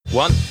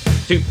1,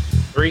 2,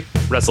 3,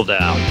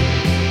 Wrestledown.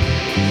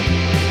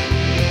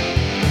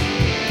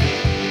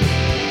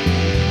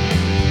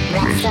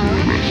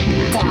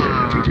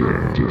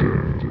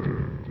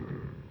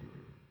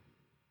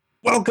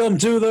 Welcome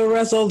to the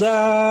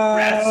Wrestledown!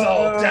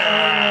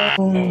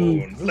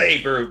 Wrestledown!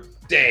 Labor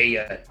Day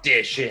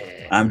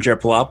edition. I'm Jer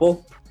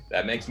Palopple.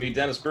 That makes me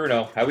Dennis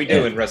Bruno. How we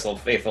doing, Wrestle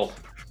Faithful?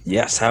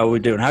 Yes, how are we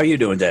doing? How are you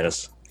doing,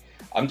 Dennis?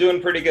 I'm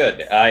doing pretty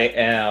good.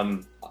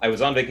 I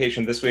was on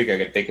vacation this week. I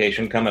got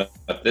vacation coming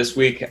up this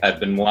week. I've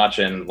been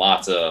watching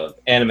lots of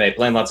anime,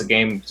 playing lots of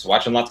games,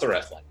 watching lots of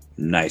wrestling.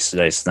 Nice.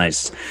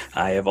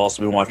 I have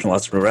also been watching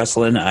lots of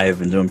wrestling. I have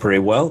been doing pretty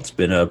well. It's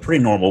been a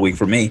pretty normal week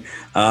for me.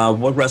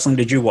 What wrestling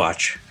did you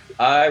watch?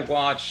 I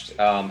watched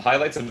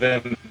highlights of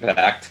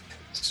Impact.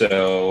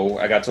 So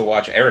I got to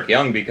watch Eric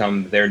Young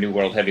become their new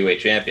World Heavyweight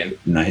Champion.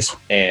 Nice.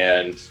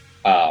 And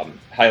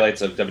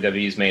highlights of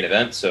WWE's main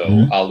event.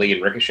 So Ali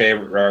and Ricochet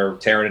are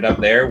tearing it up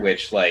there,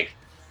 which, like,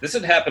 this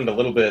had happened a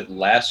little bit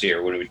last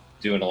year when we were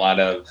doing a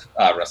lot of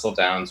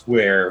Wrestledowns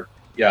where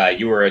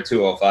you were a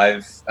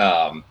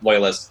 205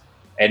 loyalist,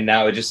 and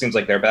now it just seems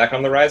like they're back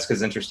on the rise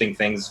because interesting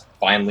things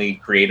finally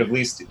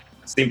creatively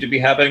seem to be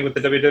happening with the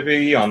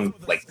WWE on,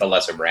 like, the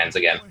lesser brands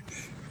again.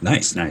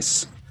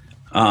 Nice.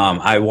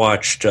 I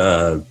watched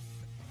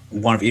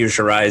one of Io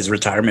Shirai's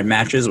retirement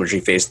matches where she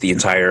faced the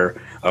entire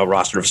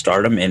roster of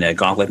Stardom in a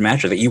gauntlet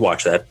match. I think you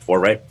watched that before,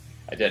 right?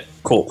 I did.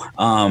 Cool.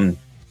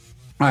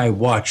 I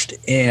watched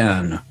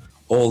an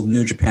old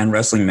New Japan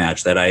wrestling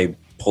match that I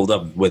pulled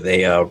up with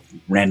a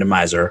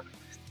randomizer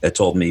that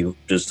told me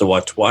just to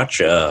watch.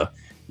 It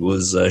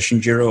was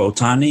Shinjiro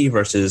Otani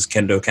versus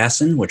Kendo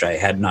Kassen, which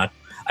I'd not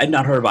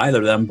heard of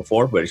either of them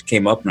before, but it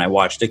came up and I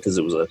watched it because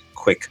it was a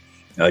quick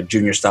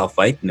junior style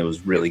fight and it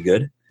was really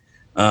good.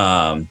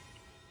 I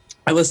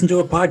listened to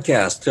a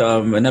podcast,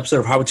 an episode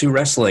of How to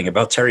Wrestling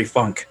about Terry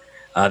Funk.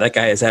 That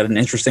guy has had an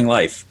interesting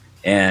life,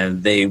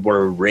 and they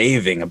were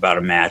raving about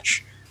a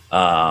match,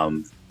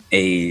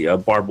 a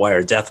barbed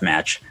wire death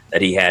match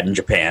that he had in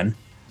Japan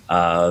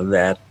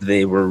that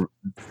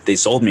they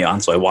sold me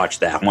on, so I watched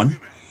that one.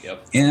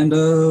 Yep. And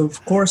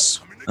of course,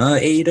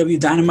 AEW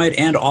Dynamite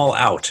and All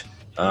Out,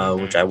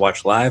 which I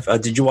watched live.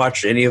 Did you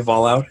watch any of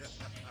All Out?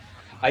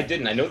 I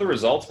didn't. I know the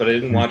results, but I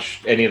didn't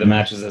watch any of the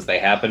matches as they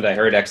happened. I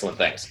heard excellent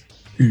things.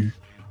 Big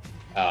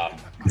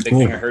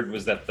thing I heard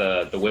was that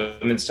the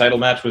women's title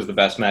match was the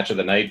best match of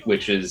the night,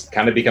 which is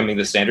kind of becoming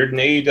the standard in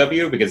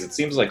AEW because it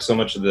seems like so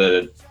much of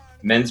the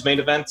men's main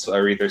events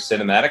are either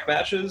cinematic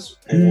matches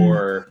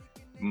or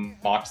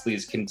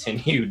Moxley's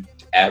continued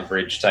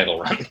average title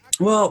run.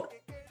 Well,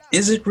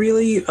 is it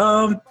really?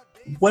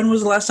 When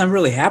was the last time it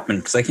really happened?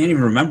 Because I can't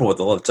even remember what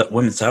the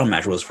women's title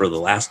match was for the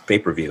last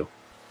pay-per-view.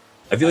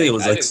 I feel like it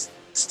was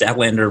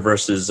Statlander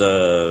versus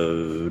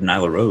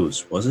Nyla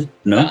Rose, was it?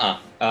 No?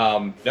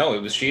 No,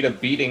 it was Shida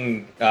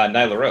beating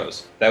Nyla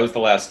Rose. That was the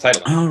last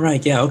title. Oh,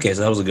 right. Yeah, okay,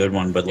 so that was a good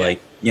one. But,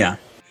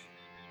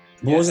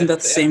 wasn't that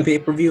the same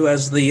pay-per-view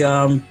as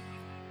the...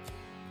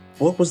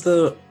 what was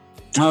the...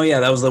 Oh, yeah,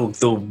 that was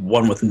the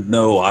one with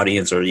no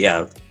audience or,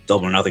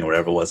 Double or Nothing or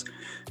whatever it was.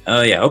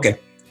 Yeah, okay.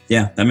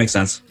 Yeah, that makes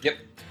sense. Yep.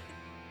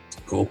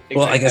 Cool. Exactly.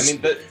 Well, I guess...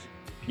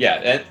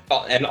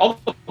 and all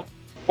the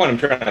point I'm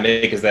trying to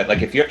make is that,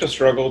 like, if you have to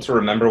struggle to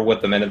remember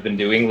what the men have been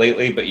doing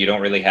lately, but you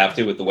don't really have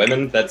to with the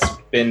women, that's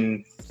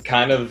been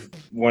kind of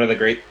one of the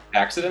great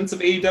accidents of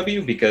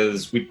AEW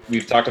because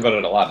we've talked about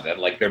it a lot, that,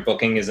 like, their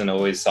booking isn't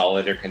always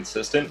solid or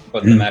consistent,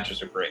 but the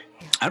matches are great.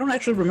 I don't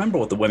actually remember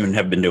what the women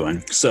have been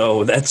doing.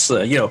 So that's,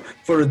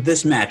 for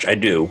this match, I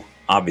do,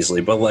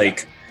 obviously.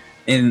 But,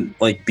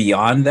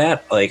 beyond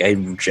that,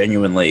 I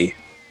genuinely,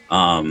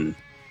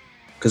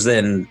 because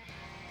then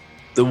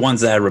the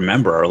ones that I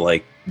remember are,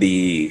 I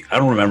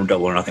don't remember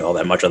Double or Nothing all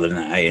that much other than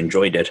I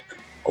enjoyed it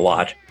a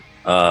lot.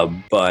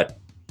 But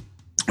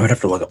I would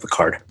have to look up the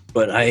card.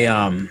 But I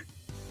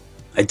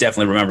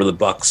definitely remember the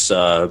Bucks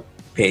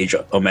Page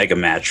Omega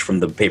match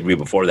from the pay-per-view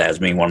before that as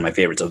being one of my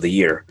favorites of the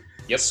year.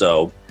 Yep.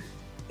 So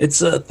it's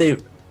they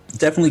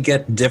definitely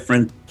get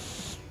different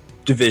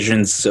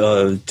divisions,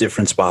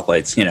 different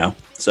spotlights,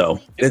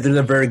 So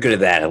they're very good at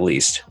that, at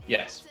least.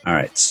 Yes. All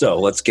right, so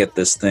let's get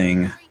this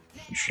thing.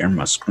 Share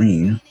my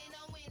screen.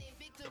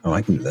 Oh,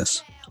 I can do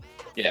this.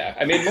 Yeah,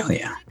 I mean,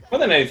 yeah. More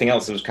than anything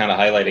else, it was kind of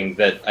highlighting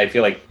that I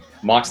feel like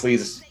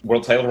Moxley's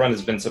world title run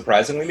has been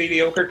surprisingly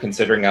mediocre,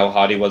 considering how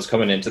hot he was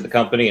coming into the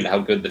company and how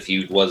good the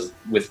feud was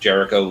with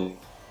Jericho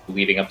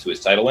leading up to his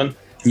title win.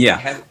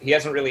 Yeah. He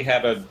hasn't really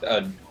had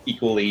a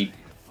equally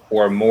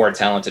or more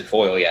talented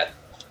foil yet.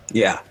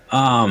 Yeah.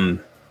 I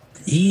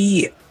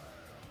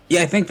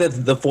think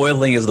that the foil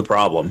thing is the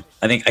problem.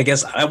 I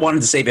guess I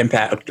wanted to save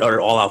Impact or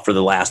All Out for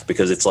the last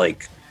because it's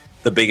like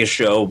the biggest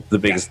show, the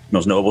biggest,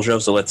 most notable show.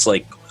 So let's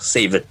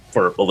save it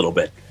for a little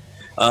bit.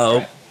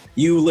 Right.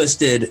 You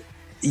listed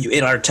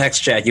in our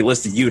text chat. You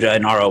listed Yuta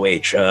in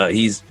ROH.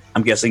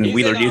 I'm guessing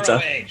Wheeler Yuta.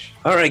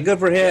 ROH. All right, good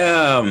for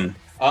him.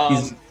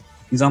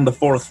 He's on the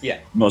fourth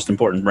most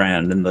important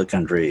brand in the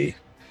country.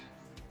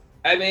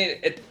 I mean,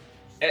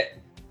 at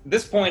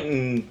this point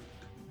in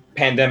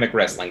pandemic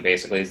wrestling,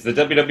 basically. It's the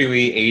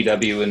WWE,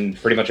 AEW, and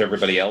pretty much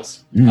everybody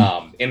else.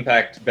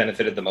 Impact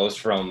benefited the most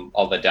from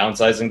all the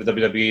downsizing the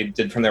WWE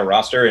did from their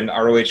roster, and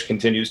ROH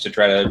continues to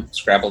try to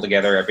scrabble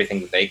together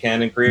everything that they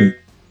can in creative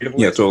ways.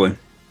 Yeah, totally.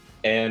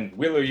 And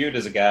Wheeler Yuta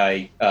is a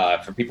guy,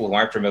 for people who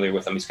aren't familiar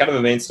with him, he's kind of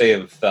a mainstay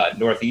of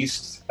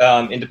Northeast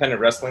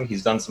independent wrestling.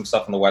 He's done some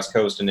stuff on the West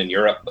Coast and in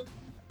Europe,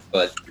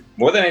 but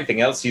more than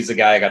anything else, he's a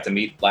guy I got to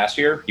meet last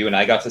year. You and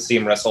I got to see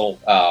him wrestle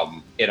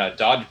in a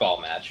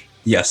dodgeball match.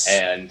 Yes.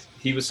 And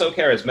he was so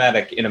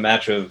charismatic in a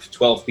match of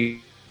 12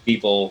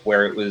 people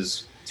where it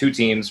was two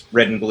teams,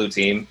 red and blue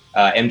team.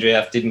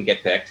 MJF didn't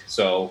get picked,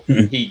 so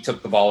he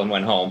took the ball and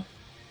went home.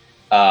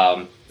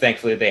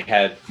 Thankfully, they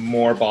had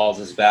more balls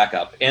as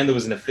backup, and there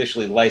was an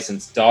officially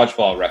licensed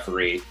dodgeball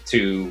referee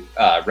to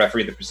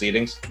referee the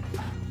proceedings.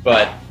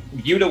 But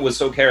Yuta was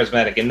so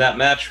charismatic in that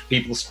match,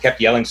 people kept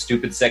yelling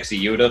 "stupid sexy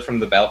Yuta" from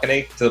the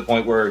balcony to the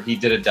point where he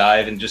did a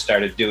dive and just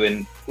started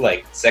doing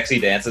like sexy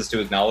dances to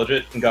acknowledge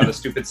it and got a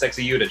 "stupid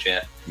sexy Yuta"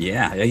 chant.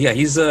 Yeah.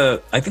 He's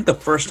I think the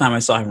first time I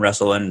saw him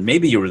wrestle, and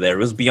maybe you were there, it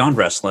was Beyond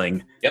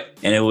Wrestling. Yep.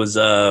 And it was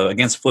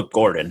against Flip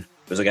Gordon.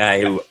 There's a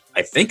guy who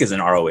I think is in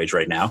ROH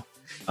right now.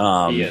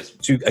 He is.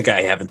 A guy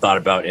I haven't thought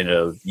about in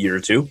a year or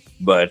two,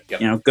 but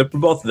good for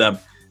both of them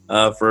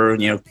for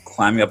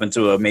climbing up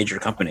into a major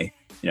company.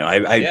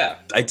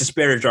 I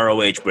disparage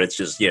ROH, but it's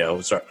just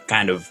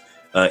kind of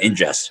in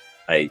jest.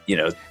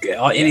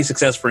 Any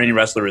success for any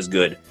wrestler is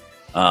good,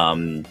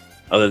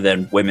 other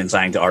than women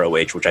signing to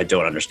ROH, which I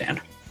don't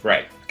understand.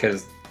 Right,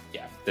 because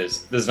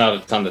there's not a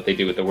ton that they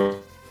do with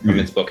the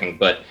women's booking,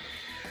 but.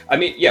 I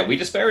mean, we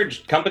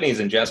disparage companies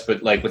in jest,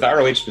 but like with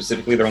ROH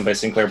specifically, they're owned by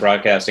Sinclair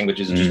Broadcasting, which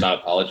is just not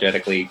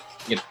apologetically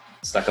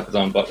stuck up its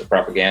own butt with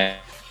propaganda.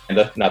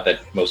 Not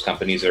that most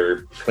companies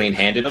are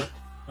clean-handed of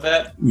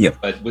that. Yep.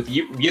 But with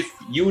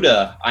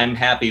Yuta, I'm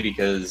happy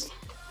because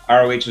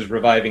ROH is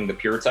reviving the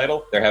Pure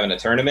title. They're having a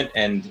tournament,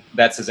 and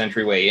that's his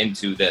entryway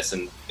into this.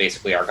 And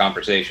basically our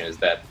conversation is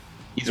that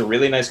he's a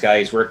really nice guy.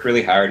 He's worked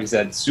really hard. He's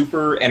had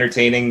super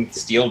entertaining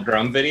steel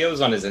drum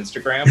videos on his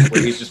Instagram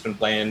where he's just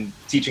been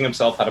teaching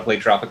himself how to play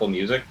tropical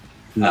music.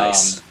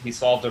 Nice. He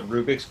solved a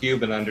Rubik's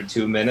Cube in under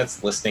 2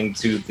 minutes listening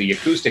to the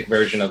acoustic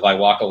version of I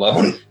Walk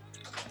Alone.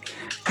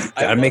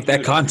 Gotta make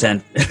that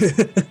content.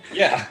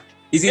 Yeah.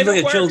 He seems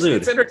like a chill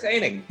dude. It's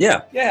entertaining.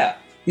 Yeah. Yeah.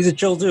 He's a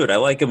chill dude. I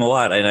like him a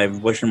lot, and I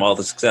wish him all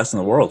the success in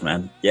the world,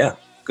 man. Yeah.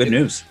 Good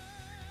news.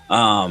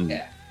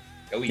 Yeah.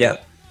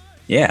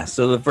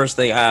 So the first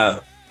thing I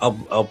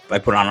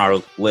put on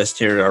our list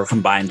here, our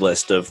combined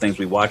list of things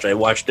we watched. I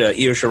watched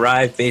Io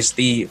Shirai face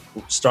the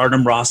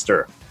Stardom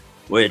roster,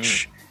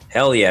 which,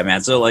 hell yeah,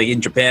 man. So, like,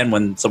 in Japan,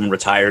 when someone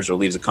retires or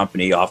leaves a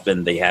company,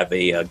 often they have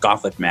a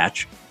gauntlet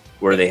match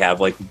where they have,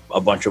 like,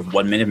 a bunch of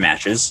 1-minute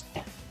matches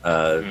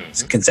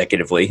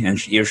consecutively. And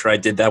Io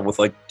Shirai did that with,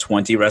 like,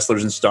 20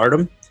 wrestlers in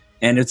Stardom.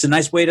 And it's a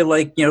nice way to,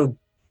 like,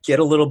 get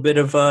a little bit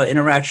of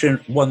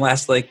interaction, one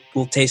last, like,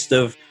 little taste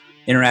of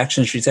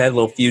interaction she's had, a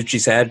little feud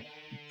she's had.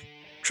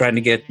 Trying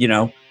to get,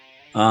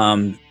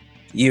 Mayu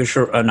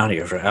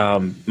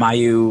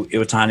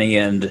Iwatani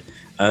and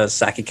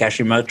Saki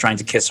Kashima trying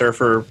to kiss her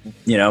for,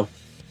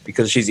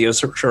 because she's Io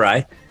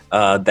Shirai.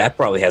 That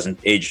probably hasn't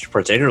aged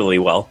particularly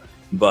well,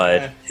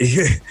 but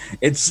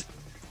it's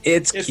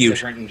cute.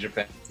 Different in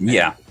Japan.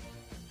 Yeah,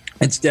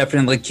 it's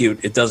definitely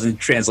cute. It doesn't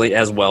translate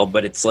as well,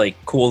 but it's like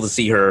cool to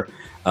see her,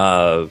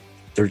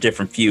 their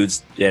different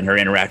feuds and her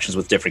interactions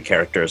with different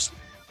characters.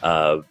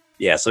 So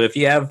if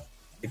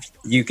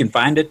you can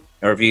find it,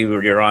 or if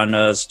you're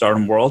on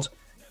Stardom World,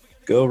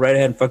 go right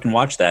ahead and fucking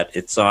watch that.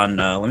 It's on,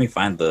 let me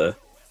find I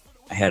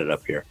had it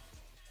up here.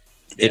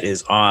 Yeah. It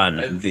is on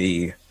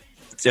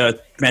it's a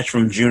match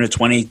from June of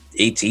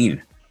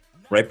 2018,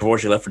 right before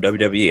she left for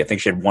WWE. I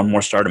think she had one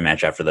more Stardom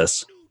match after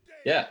this.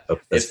 Yeah. Oh,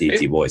 that's the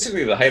ET Boys.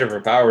 Basically the height of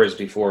her powers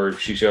before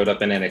she showed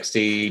up in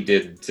NXT,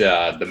 did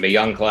the Mae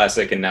Young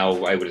Classic, and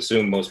now I would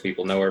assume most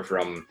people know her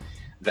from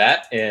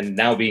that, and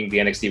now being the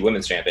NXT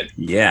Women's Champion.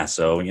 Yeah,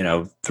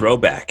 so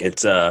throwback.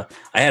 It's I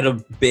had a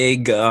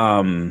big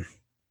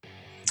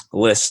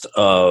list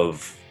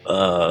of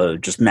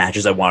just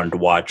matches I wanted to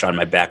watch on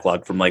my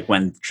backlog from like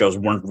when shows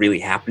weren't really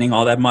happening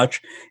all that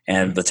much,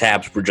 and the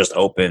tabs were just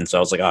open. So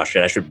I was like, oh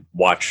shit, I should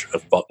watch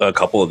a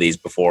couple of these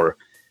before,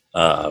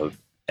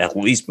 at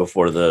least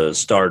before the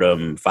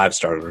Stardom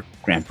 5-star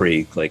Grand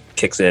Prix like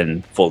kicks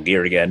in full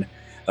gear again,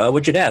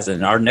 which it has.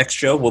 And our next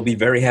show will be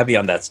very heavy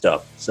on that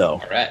stuff. So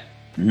all right.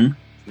 Mm-hmm.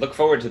 Look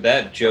forward to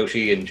that,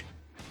 Joshi and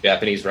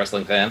Japanese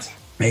wrestling fans.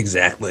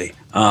 Exactly.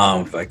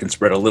 If I can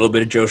spread a little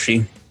bit of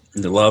Joshi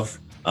into love,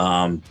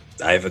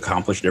 I've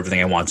accomplished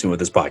everything I want to with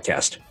this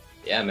podcast.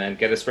 Yeah, man.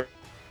 Get us spread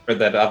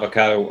that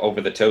avocado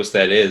over the toast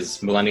that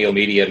is millennial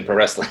media and pro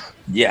wrestling.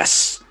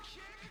 Yes.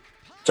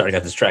 Sorry, I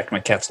got distracted. My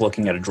cat's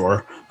looking at a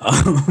drawer.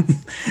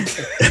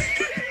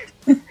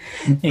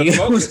 The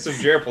focus of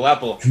Jared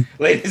Apple,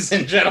 ladies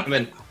and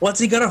gentlemen. What's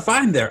he gonna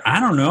find there? I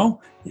don't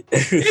know.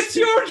 It's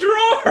your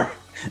drawer.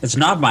 It's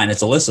not mine.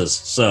 It's Alyssa's.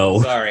 So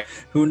sorry.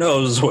 Who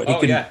knows what he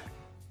can? Yeah.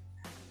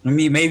 I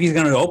mean, maybe he's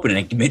gonna open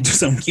it and do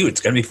something cute.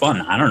 It's gonna be fun.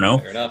 I don't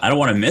know. I don't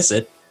want to miss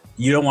it.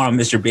 you don't want to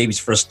miss your baby's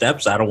first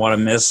steps. I don't want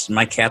to miss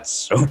my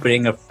cat's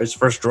opening of his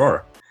first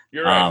drawer.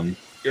 You're right.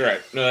 You're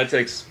right. No, that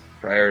takes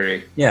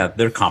priority. Yeah,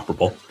 they're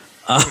comparable.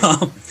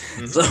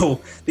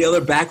 So the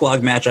other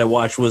backlog match I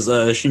watched was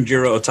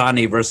Shinjiro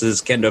Otani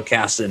versus Kendo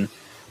Kasten,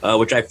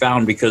 which I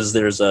found because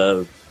there's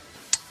a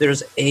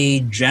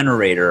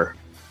generator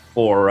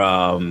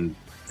for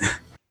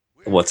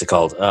what's it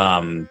called,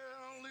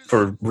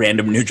 for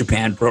random New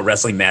Japan Pro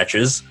Wrestling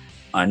matches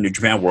on New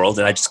Japan World,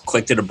 and I just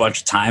clicked it a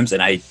bunch of times,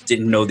 and I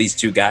didn't know these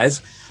two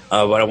guys,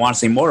 but I want to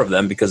see more of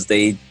them because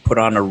they put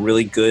on a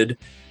really good,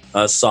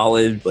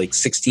 solid, like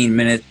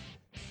 16-minute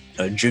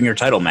junior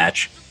title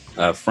match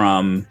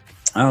from.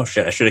 Oh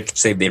shit! I should have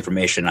saved the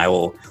information. I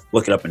will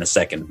look it up in a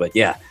second. But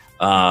yeah,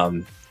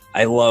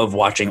 I love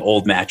watching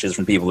old matches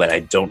from people that I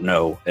don't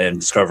know and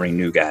discovering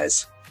new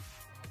guys.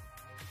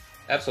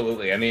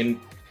 Absolutely. I mean,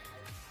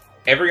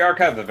 every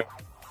archive of a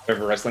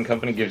wrestling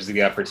company gives you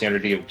the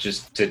opportunity of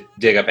just to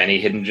dig up any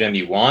hidden gem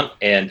you want,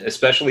 and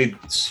especially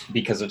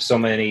because of so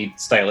many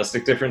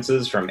stylistic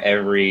differences from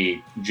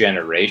every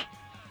generation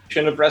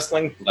of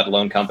wrestling, let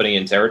alone company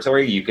and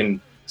territory, you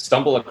can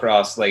stumble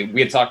across, like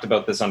we had talked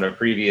about this on a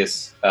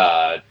previous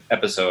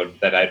episode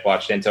that I'd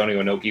watched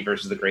Antonio Inoki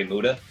versus the Great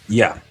Muta.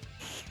 Yeah.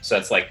 So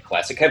that's like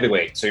classic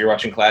heavyweight. So you're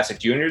watching classic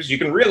juniors. You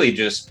can really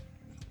just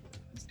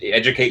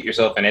educate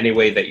yourself in any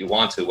way that you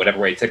want to, whatever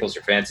way tickles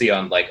your fancy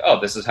on like, oh,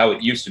 this is how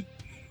it used to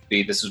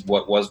be. This is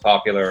what was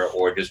popular,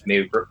 or just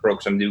maybe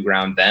broke some new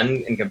ground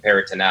then and compare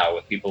it to now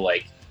with people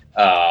like,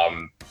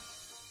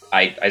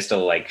 I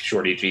still like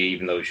Shorty G,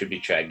 even though he should be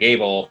Chad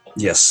Gable.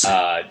 Yes.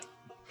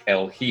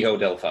 El Hijo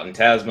del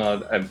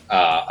Fantasma,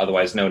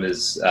 otherwise known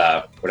as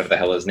whatever the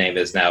hell his name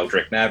is now,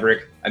 Drake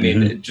Maverick. I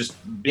mean, just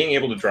being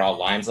able to draw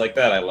lines like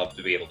that, I love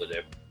to be able to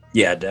do.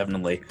 Yeah,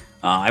 definitely.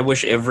 I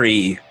wish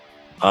every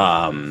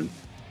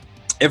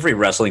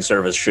wrestling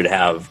service should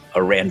have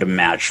a random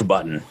match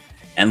button,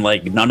 and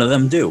like none of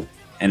them do,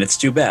 and it's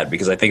too bad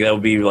because I think that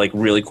would be like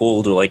really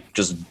cool to like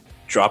just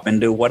drop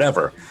into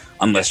whatever,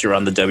 unless you're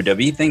on the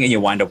WWE thing and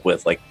you wind up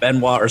with like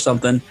Benoit or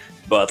something.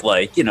 But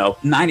like,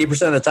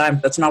 90% of the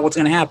time, that's not what's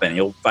going to happen.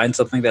 You'll find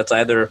something that's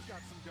either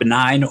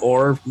benign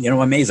or,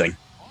 amazing.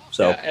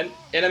 So yeah,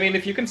 and I mean,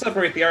 if you can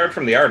separate the art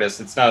from the artist,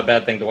 it's not a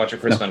bad thing to watch a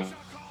Chris Benoit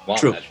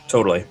True, match.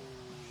 Totally.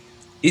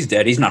 He's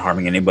dead. He's not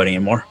harming anybody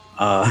anymore.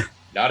 Not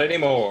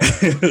anymore.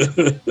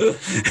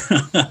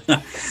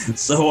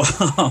 So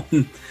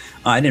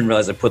I didn't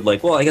realize I put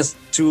I guess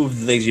two of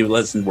the things you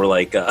listened were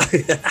like,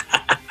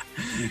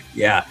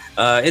 yeah,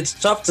 it's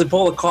tough to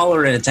pull a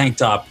collar in a tank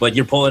top, but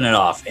you're pulling it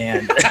off.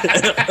 And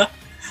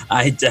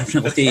I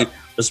definitely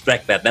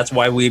respect that. That's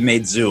why we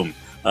made Zoom.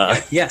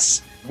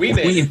 Yes. We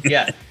made it.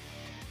 Yeah.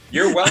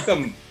 You're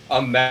welcome,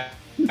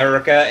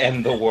 America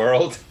and the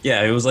world.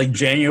 Yeah, it was like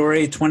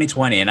January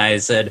 2020, and I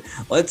said,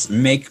 let's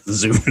make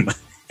Zoom.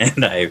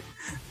 And I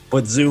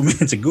put Zoom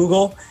into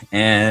Google,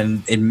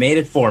 and it made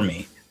it for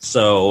me.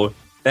 So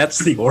that's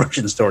the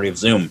origin story of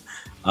Zoom.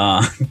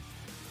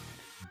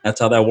 That's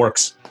how that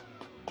works.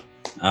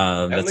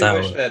 I only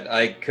wish that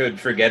I could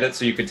forget it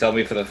so you could tell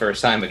me for the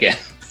first time again.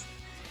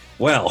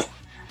 Well,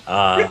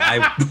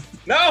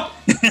 No!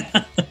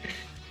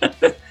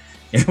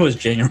 It was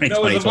January 2020.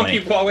 No, it was a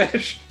monkey paw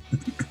wish.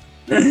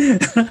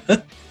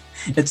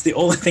 It's the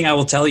only thing I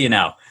will tell you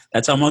now.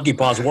 That's how monkey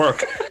paws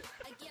work.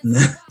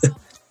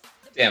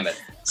 Damn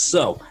it.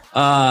 So,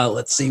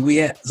 let's see.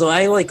 I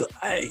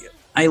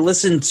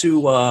listened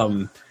to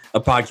a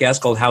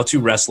podcast called How to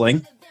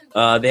Wrestling.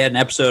 They had an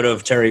episode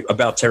of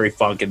about Terry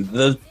Funk, and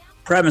the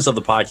premise of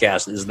the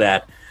podcast is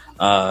that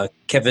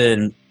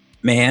Kevin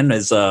Mahan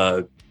is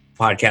a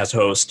podcast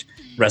host,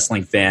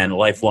 wrestling fan,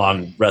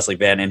 lifelong wrestling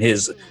fan, and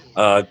his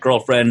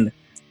girlfriend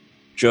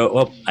Jo.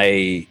 Oh,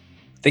 I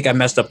think I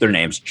messed up their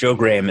names. Jo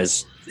Graham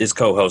is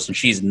co-host, and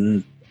she's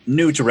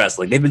new to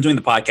wrestling. They've been doing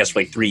the podcast for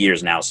like 3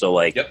 years now, so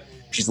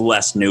she's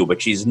less new,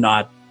 but she's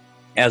not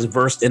as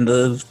versed in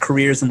the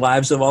careers and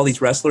lives of all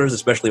these wrestlers,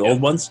 especially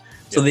old ones.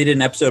 So they did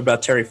an episode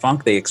about Terry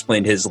Funk. They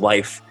explained his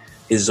life,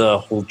 his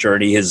whole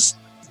journey, his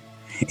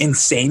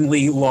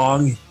insanely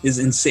long, his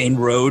insane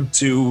road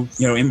to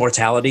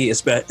immortality,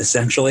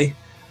 essentially,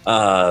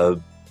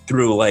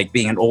 through like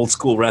being an old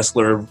school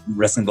wrestler,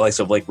 wrestling the likes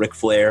of like Ric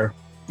Flair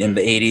in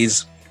the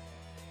 80s,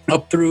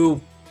 up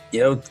through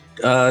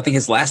I think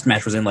his last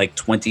match was in like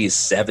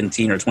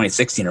 2017 or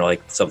 2016 or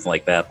like something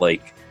like that,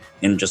 like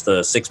in just a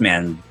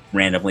 6-man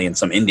randomly in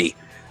some indie.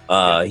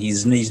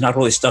 He's not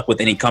really stuck with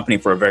any company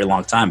for a very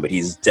long time, but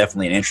he's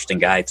definitely an interesting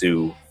guy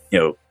to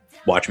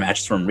watch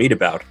matches from, read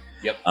about.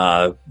 Yep.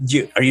 Are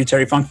you a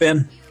Terry Funk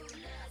fan?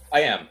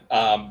 I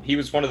am. He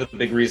was one of the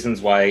big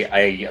reasons why I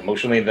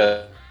emotionally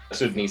invested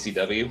in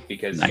ECW,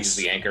 because he was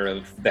the anchor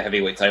of the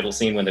heavyweight title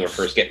scene when they were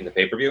first getting the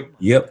pay-per-view.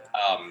 Yep.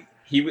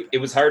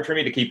 It was hard for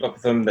me to keep up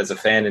with him as a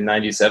fan in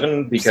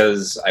 '97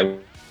 because I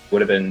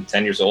would have been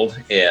 10 years old,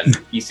 and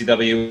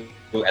ECW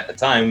at the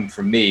time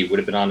for me would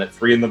have been on at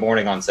 3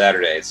 a.m. on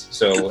Saturdays.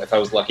 So if I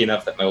was lucky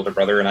enough that my older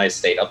brother and I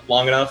stayed up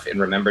long enough and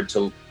remembered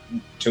to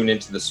tune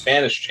into the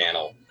Spanish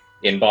channel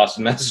in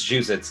Boston,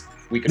 Massachusetts,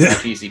 we could watch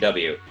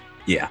ECW.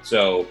 Yeah.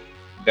 So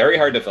very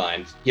hard to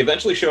find. He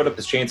eventually showed up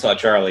as Chainsaw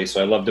Charlie,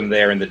 so I loved him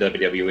there in the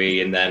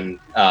WWE, and then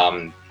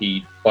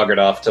he buggered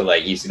off to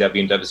like ECW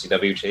and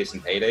WCW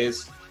chasing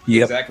paydays.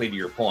 Yep. Exactly to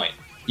your point.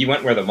 He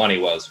went where the money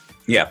was.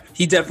 Yeah,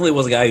 he definitely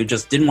was a guy who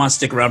just didn't want to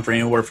stick around for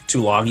anywhere for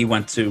too long. He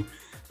went to,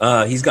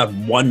 he's got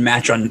one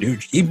match on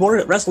he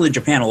wrestled in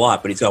Japan a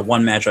lot, but he's got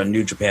one match on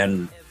New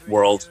Japan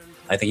World.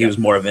 I think he was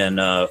more of an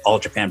All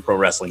Japan Pro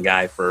Wrestling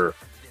guy for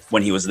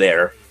when he was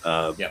there.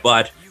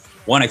 But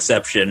one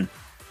exception,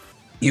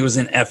 he was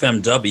in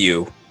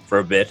FMW for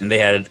a bit, and they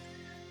had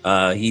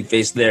he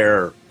faced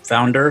their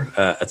founder,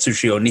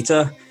 Atsushi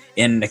Onita,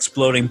 in an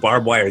exploding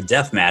barbed wire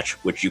death match,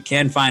 which you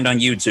can find on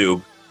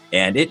YouTube,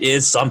 and it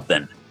is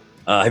something.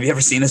 Have you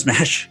ever seen this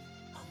match?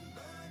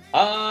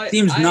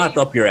 Seems not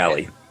up your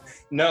alley.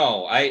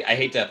 No, I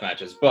hate death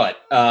matches,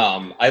 but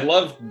I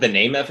love the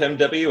name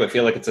FMW. I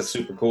feel like it's a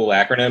super cool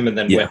acronym, and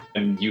then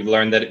when you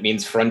learn that it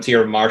means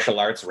Frontier Martial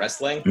Arts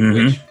Wrestling,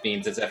 which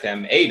means it's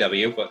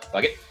FMAW, but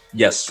fuck it.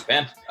 Yes.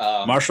 Japan.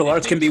 Martial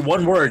arts can be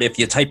one word if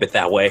you type it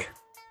that way.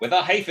 With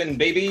a hyphen,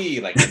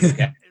 baby! Like,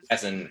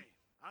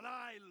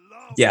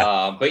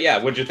 yeah. But yeah,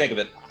 what'd you think of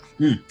it?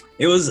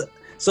 It was...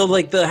 So,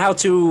 like, the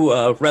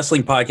how-to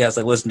wrestling podcast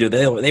I listened to,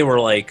 they were,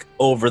 like,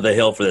 over the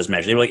hill for this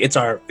match. They were like, it's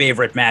our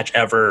favorite match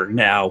ever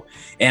now.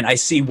 And I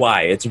see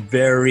why. It's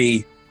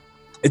very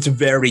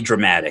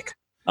dramatic.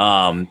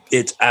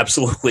 It's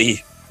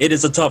absolutely... It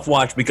is a tough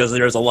watch because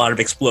there's a lot of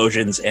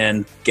explosions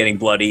and getting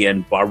bloody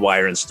and barbed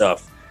wire and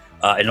stuff.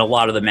 And a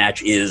lot of the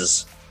match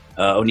is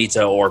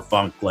Onita or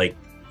Funk, like,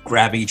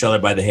 grabbing each other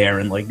by the hair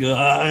and, like,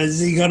 is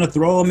he going to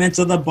throw him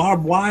into the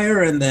barbed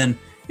wire? And then...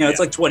 it's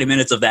like 20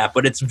 minutes of that,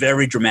 but it's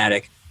very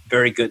dramatic,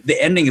 very good.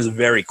 The ending is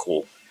very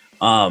cool.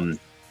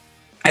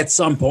 At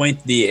some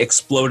point,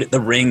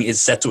 the ring is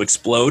set to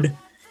explode,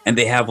 and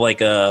they have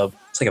like a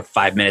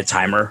 5-minute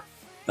timer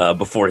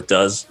before it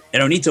does.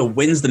 And Onita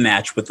wins the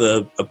match with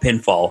a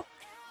pinfall,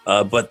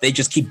 but they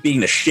just keep beating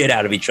the shit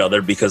out of each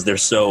other because they're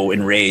so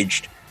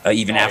enraged,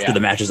 even after the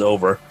match is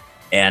over.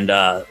 And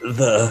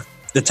the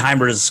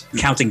timer is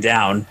counting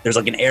down. There's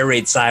like an air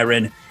raid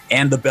siren,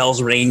 and the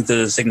bell's ringing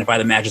to signify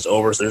the match is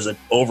over, so there's an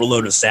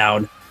overload of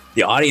sound.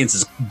 The audience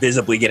is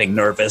visibly getting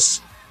nervous.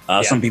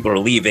 Some people are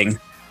leaving.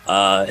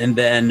 And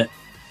then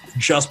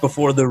just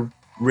before the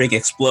ring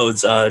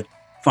explodes,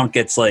 Funk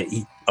gets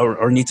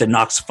Onita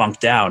knocks Funk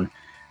down,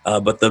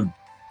 but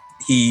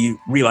he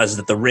realizes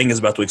that the ring is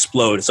about to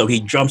explode, so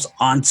he jumps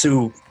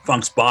onto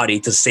Funk's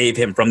body to save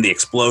him from the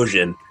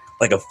explosion,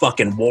 like a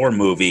fucking war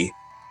movie.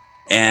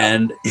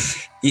 And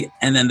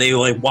and then they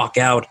like walk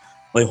out,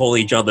 like hold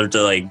each other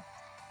to like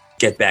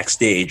get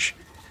backstage.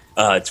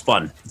 It's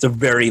fun. It's a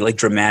very like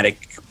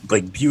dramatic,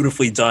 like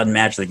beautifully done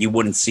match that you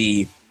wouldn't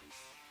see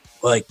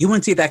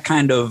that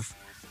kind of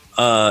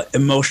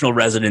emotional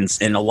resonance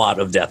in a lot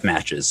of death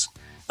matches.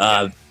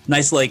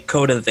 Nice like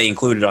coda that they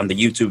included on the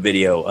YouTube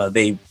video.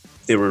 They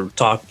were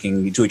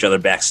talking to each other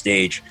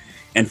backstage,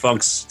 and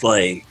Funk's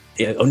like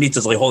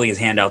Onita's like holding his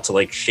hand out to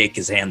like shake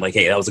his hand like,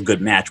 hey, that was a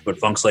good match, but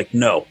Funk's like,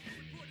 no,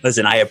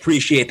 listen, I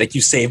appreciate that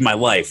you saved my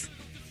life,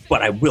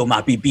 but I will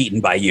not be beaten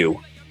by you.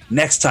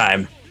 Next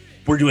time,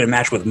 we're doing a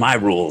match with my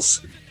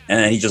rules. And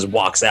then he just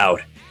walks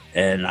out.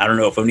 And I don't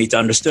know if Onita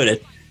understood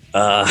it.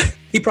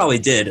 He probably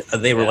did.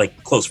 They were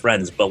like close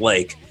friends, but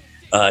like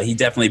he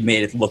definitely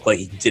made it look like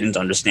he didn't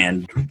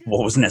understand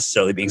what was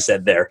necessarily being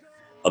said there,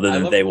 other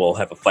than they will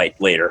have a fight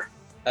later.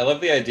 I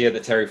love the idea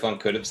that Terry Funk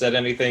could have said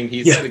anything.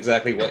 He said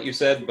exactly what you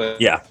said, but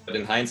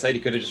in hindsight,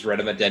 he could have just read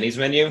him a Denny's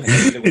menu. And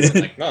it would have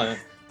been like, no.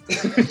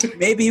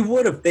 Maybe he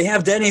would have. They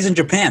have Denny's in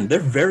Japan. They're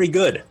very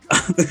good.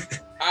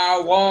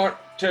 I want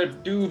to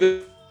do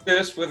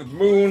this with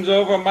moons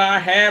over my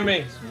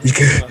hammies.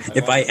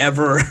 If I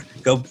ever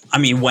go,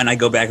 when I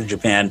go back to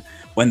Japan,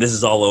 when this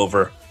is all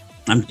over,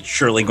 I'm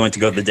surely going to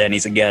go to the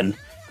Denny's again,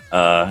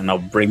 and I'll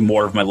bring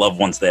more of my loved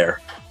ones there.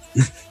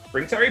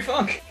 Bring Terry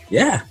Funk.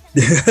 Yeah.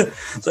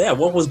 So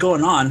what was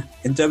going on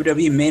in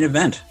WWE main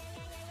event?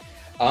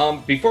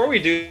 Before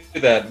we do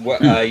that,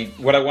 what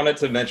I wanted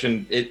to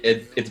mention,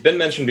 it's been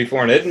mentioned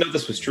before, and I didn't know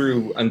this was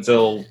true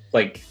until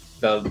like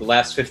the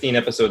last 15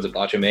 episodes of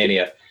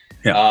Botchamania.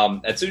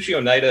 Atsushi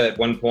Onita at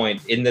one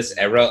point in this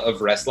era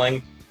of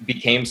wrestling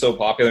became so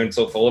popular and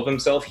so full of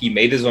himself, he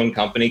made his own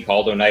company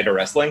called Onita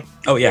Wrestling.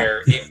 Oh yeah.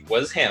 Where it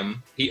was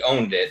him, he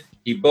owned it,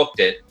 he booked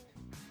it,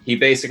 he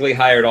basically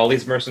hired all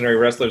these mercenary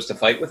wrestlers to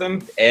fight with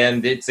him,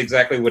 and it's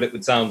exactly what it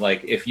would sound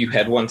like if you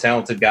had one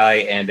talented guy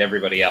and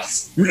everybody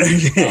else.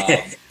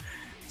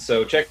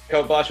 So check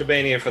out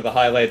Botchamania for the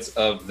highlights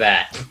of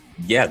that.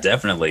 Yeah,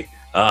 definitely.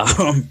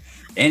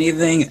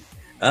 Anything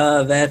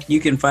that you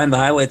can find the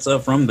highlights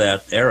of from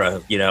that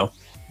era,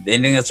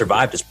 anything that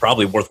survived is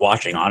probably worth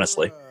watching,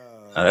 honestly.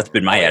 That's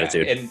been my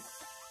attitude.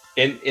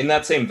 And in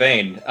that same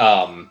vein,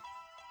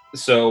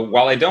 so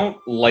while I don't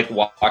like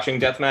watching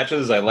death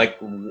matches, I like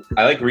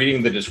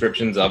reading the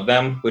descriptions of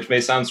them, which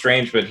may sound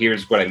strange, but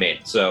here's what I mean.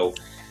 So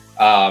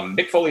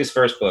Mick Foley's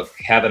first book,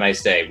 Have a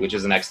Nice Day, which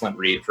is an excellent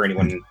read for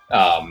anyone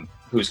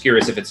who's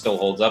curious if it still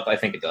holds up. I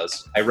think it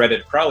does. I read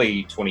it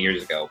probably 20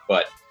 years ago,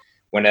 but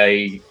when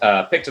I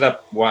picked it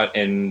up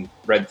and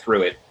read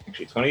through it,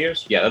 actually 20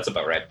 years? Yeah, that's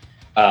about right.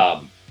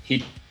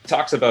 He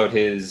talks about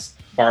his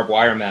barbed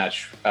wire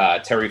match,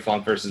 Terry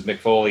Funk versus Mick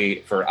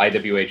Foley for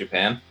IWA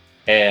Japan,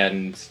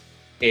 and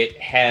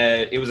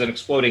it was an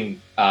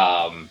exploding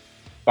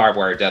barbed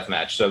wire death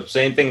match. So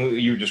same thing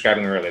you were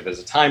describing earlier. There's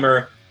a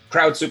timer,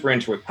 crowd super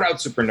into it,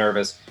 crowd super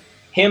nervous.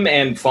 Him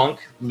and Funk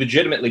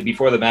legitimately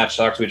before the match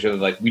talk to each other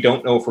like, we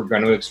don't know if we're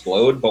going to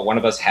explode, but one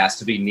of us has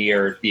to be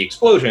near the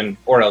explosion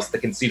or else the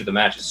conceit of the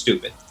match is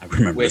stupid. I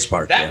remember this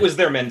part. That was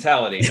their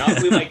mentality.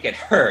 Not we might get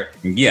hurt.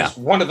 Yeah. Just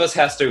one of us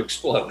has to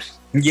explode.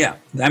 Yeah.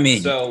 I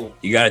mean, so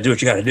you got to do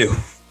what you got to do.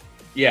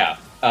 Yeah.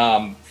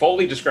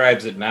 Foley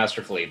describes it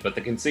masterfully, but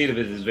the conceit of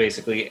it is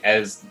basically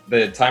as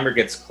the timer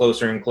gets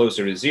closer and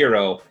closer to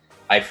zero,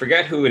 I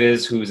forget who it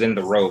is who's in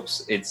the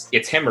ropes.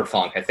 It's him or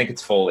Funk. I think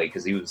it's Foley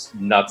because he was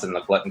nuts in the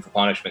glutton for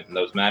punishment in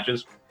those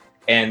matches.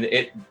 And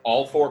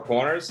all four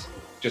corners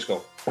just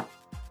go.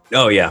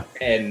 Oh, yeah.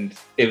 And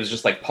it was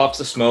just like puffs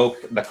of smoke.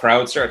 The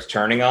crowd starts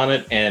turning on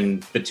it.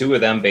 And the two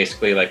of them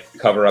basically like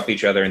cover up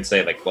each other and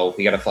say like, well,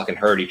 we got to fucking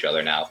hurt each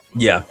other now.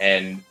 Yeah.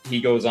 And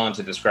he goes on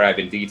to describe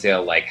in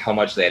detail like how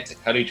much they had to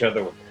cut each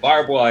other with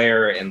barbed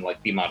wire and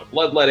like the amount of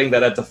bloodletting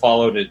that had to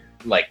follow to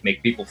like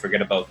make people forget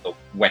about the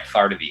wet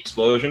fart of the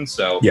explosion.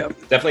 So yeah,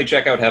 definitely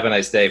check out Have a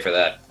Nice Day for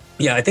that.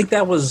 Yeah, I think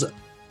that was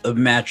a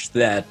match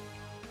that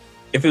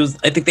I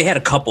think they had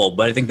a couple,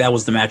 but I think that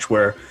was the match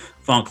where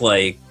Funk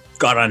like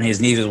got on his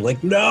knees and was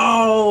like,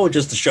 no,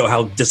 just to show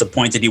how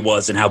disappointed he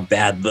was and how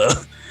bad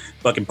the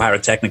fucking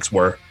pyrotechnics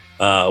were,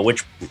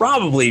 which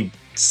probably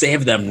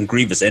saved them from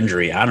grievous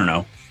injury. I don't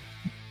know.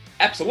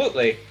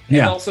 Absolutely.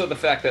 Yeah. And also the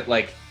fact that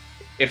like,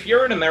 if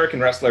you're an American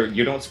wrestler,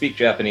 you don't speak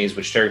Japanese,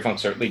 which Terry Funk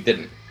certainly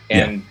didn't.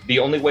 And the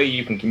only way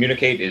you can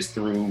communicate is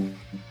through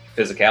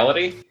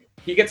physicality.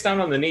 He gets down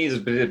on the knees,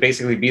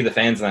 basically be the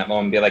fans in that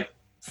moment and be like,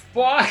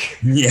 fuck,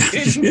 yeah.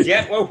 didn't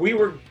get what we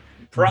were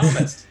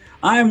promised.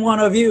 I'm one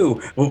of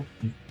you. Well,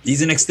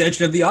 he's an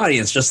extension of the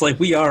audience, just like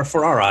we are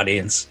for our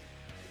audience.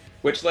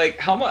 Which, like,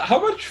 how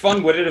much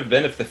fun would it have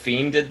been if The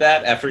Fiend did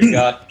that after he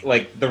got,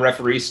 like, the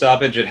referee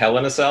stoppage at Hell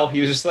in a Cell?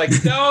 He was just like,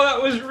 no,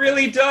 that was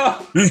really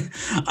dumb.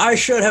 I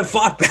should have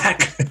fought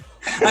back.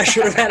 I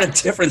should have had a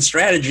different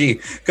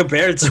strategy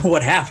compared to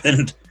what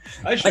happened.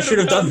 I should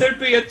have done there'd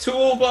be a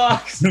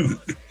toolbox.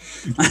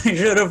 I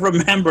should have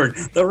remembered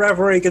the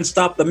referee can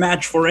stop the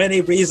match for any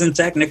reason,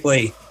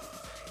 technically.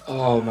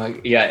 Oh, my...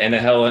 Yeah, and a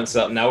Hell in a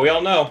Cell. Now we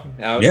all know.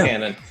 Now it's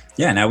canon.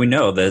 Yeah, now we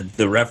know that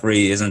the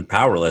referee isn't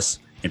powerless.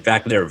 In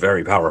fact, they're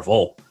very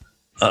powerful.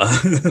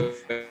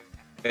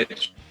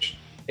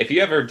 If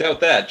you ever doubt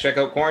that, check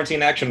out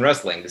Quarantine Action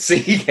Wrestling to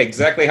see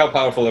exactly how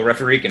powerful a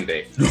referee can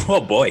be. Oh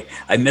boy,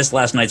 I missed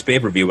last night's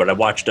pay-per-view, but I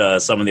watched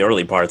some of the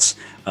early parts.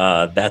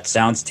 That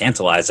sounds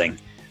tantalizing.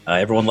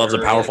 Everyone loves a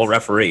powerful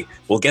referee.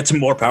 We'll get to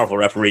more powerful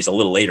referees a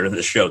little later in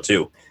the show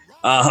too.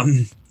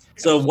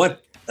 So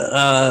what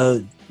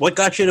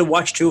got you to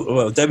watch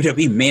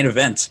WWE main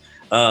event?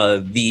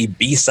 The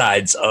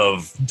B-sides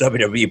of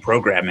WWE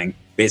programming,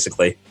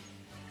 basically.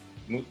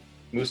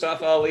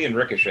 Mustafa Ali and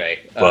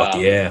Ricochet.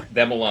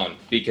 Them alone.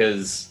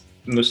 Because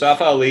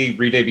Mustafa Ali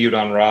re-debuted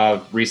on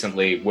Raw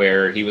recently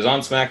where he was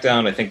on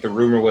SmackDown. I think the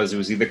rumor was it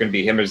was either going to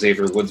be him or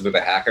Xavier Woods with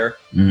a hacker.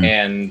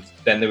 And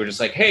then they were just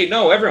like, hey,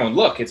 no, everyone,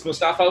 look, it's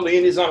Mustafa Ali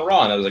and he's on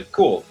Raw. And I was like,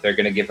 cool. They're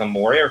going to give him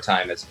more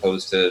airtime as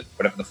opposed to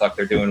whatever the fuck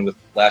they're doing with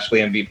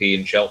Lashley MVP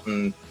and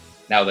Shelton.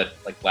 Now that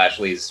like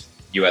Lashley's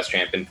U.S.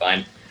 champion,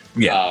 fine.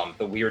 Yeah.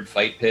 The weird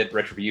fight pit,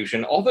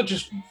 retribution, all the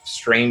just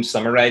strange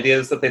summer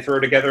ideas that they throw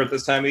together at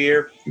this time of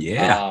year.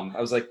 Yeah. I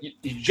was like, you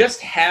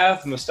just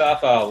have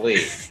Mustafa Ali.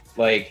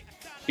 Like,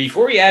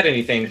 before you add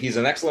anything, he's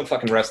an excellent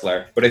fucking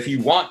wrestler. But if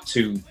you want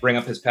to bring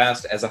up his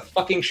past as a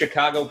fucking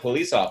Chicago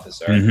police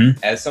officer,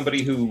 as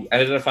somebody who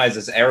identifies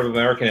as Arab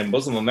American and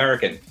Muslim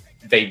American,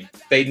 they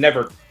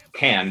never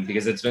can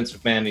because it's Vince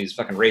McMahon and he's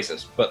fucking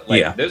racist. But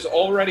like, there's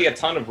already a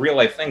ton of real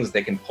life things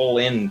they can pull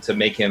in to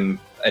make him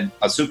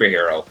a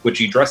superhero, which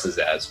he dresses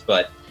as.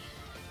 But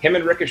him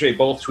and Ricochet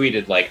both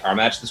tweeted like, our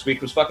match this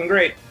week was fucking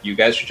great. You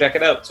guys should check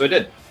it out. So I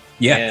did.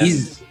 Yeah,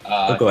 and,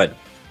 go ahead.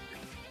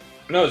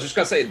 No, I was just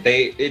gonna say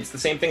it's the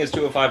same thing as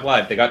 205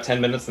 Live. They got 10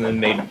 minutes and then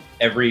made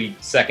every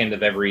second of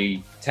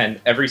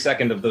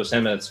those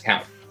 10 minutes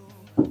count.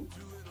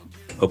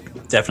 Oh,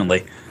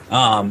 definitely.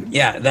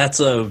 Yeah, that's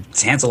a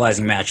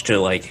tantalizing match to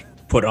like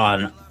put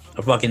on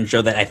a fucking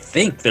show that I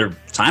think their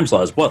time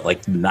slot is what,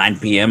 like 9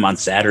 p.m. on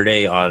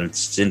Saturday on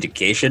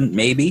syndication,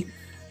 maybe,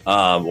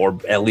 or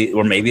at least,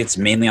 or maybe it's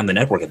mainly on the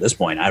network at this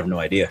point. I have no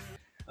idea.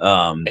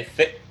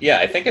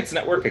 I think it's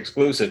network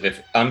exclusive.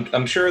 If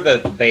I'm sure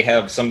that they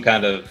have some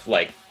kind of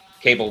like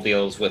cable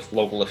deals with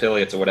local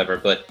affiliates or whatever,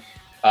 but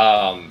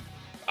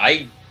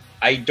I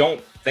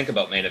don't think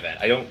about main event.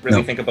 I don't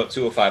really think about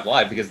 205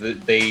 Live because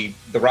the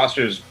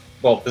rosters.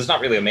 Well, there's not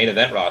really a main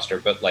event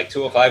roster, but like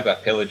 205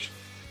 got pillaged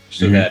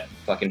so that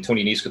fucking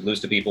Tony Nese could lose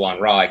to people on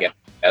Raw, I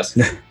guess.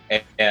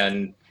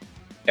 and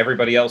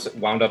everybody else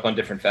wound up on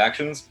different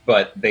factions,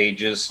 but they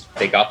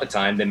got the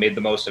time, they made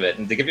the most of it.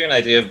 And to give you an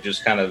idea of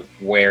just kind of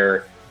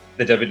where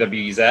the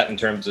WWE's at in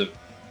terms of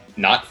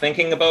not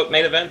thinking about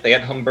main event. They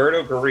had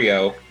Humberto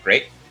Carrillo,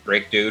 great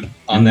dude,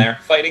 on there,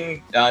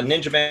 fighting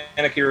Ninja Man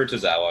Akira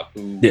Tozawa,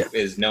 who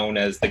is known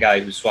as the guy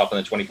who's swapping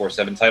the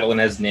 24/7 title and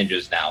has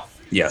ninjas now.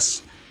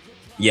 Yes.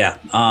 Yeah.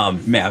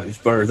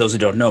 For those who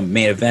don't know,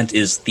 main event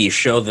is the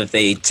show that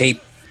they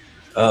tape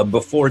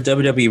before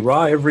WWE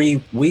Raw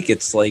every week.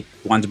 It's like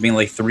winds up being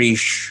like three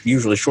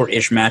usually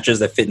short-ish matches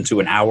that fit into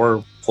an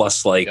hour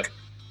plus like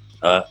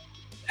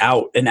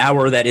an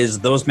hour that is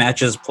those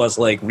matches plus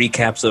like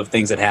recaps of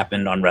things that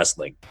happened on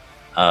wrestling.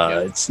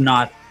 It's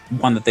not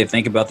one that they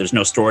think about. There's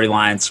no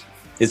storylines.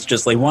 It's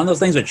just like one of those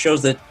things that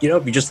shows that, you know,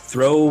 if you just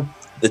throw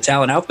the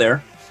talent out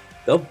there,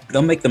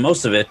 they'll make the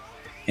most of it,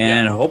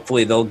 and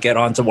hopefully they'll get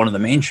onto one of the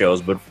main shows.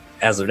 But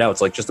as of now,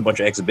 it's like just a bunch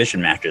of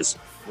exhibition matches,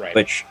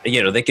 which,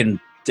 you know, they can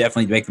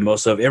definitely make the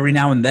most of. Every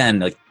now and then,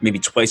 like maybe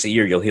twice a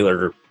year, you'll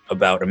hear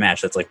about a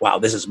match that's like, wow,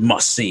 this is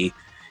must see,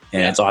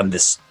 and it's on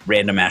this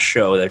random ass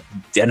show that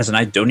Dennis and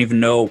I don't even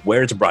know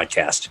where to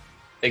broadcast.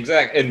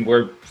 Exactly, and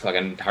we're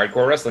fucking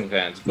hardcore wrestling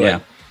fans.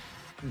 But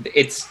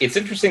it's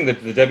interesting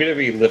that the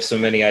WWE lifts so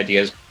many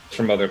ideas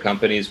from other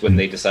companies when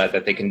they decide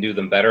that they can do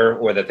them better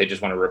or that they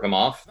just want to rip them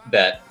off.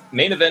 That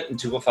main event and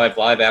 205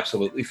 Live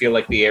absolutely feel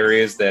like the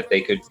areas that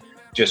they could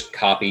just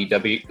copy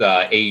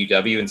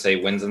AEW and say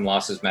wins and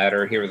losses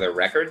matter. Here are their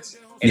records,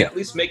 and at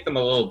least make them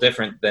a little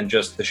different than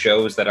just the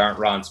shows that aren't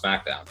Raw and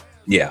SmackDown.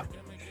 Yeah,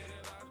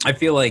 I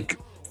feel like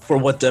for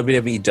what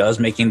WWE does,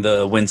 making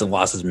the wins and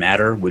losses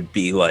matter would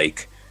be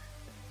like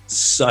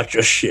such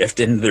a shift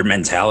in their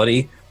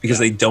mentality, because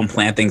they don't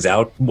plan things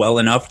out well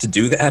enough to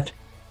do that.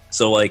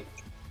 So like,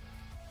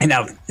 and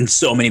now in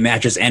so many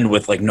matches end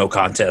with like no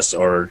contests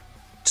or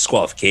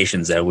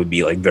disqualifications, that would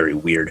be like very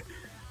weird.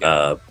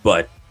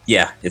 But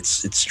yeah,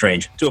 it's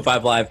strange.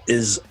 205 Live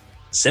is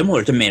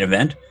similar to main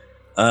event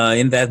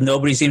in that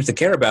nobody seems to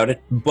care about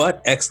it,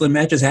 but excellent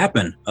matches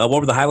happen. What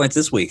were the highlights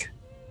this week?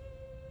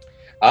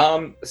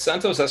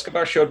 Santos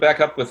Escobar showed back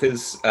up with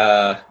his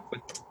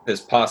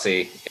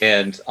posse,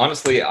 and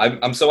honestly,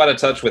 I'm so out of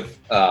touch with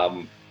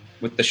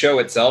the show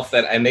itself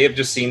that I may have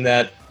just seen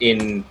that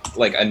in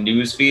like a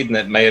news feed, and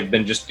that may have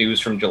been just news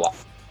from July.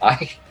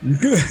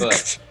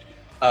 But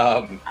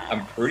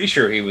I'm pretty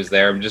sure he was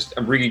there. I'm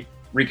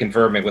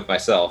reconfirming with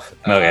myself.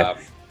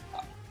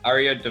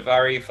 Arya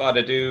Davari fought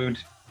a dude.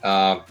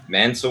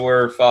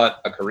 Mansoor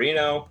fought a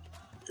Carino.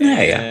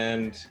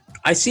 And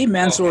I see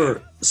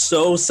Mansoor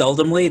so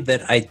seldomly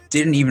that it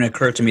didn't even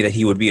occur to me that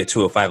he would be a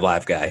 205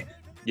 Live guy.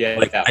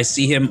 I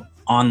see him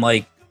on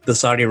like the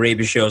Saudi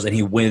Arabia shows, and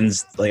he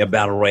wins like a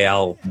battle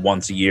royale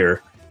once a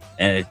year,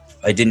 and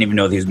I didn't even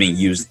know that he was being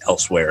used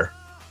elsewhere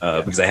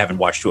because I haven't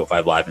watched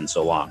 205 Live in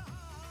so long.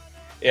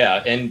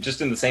 Yeah, and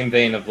just in the same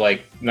vein of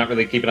like not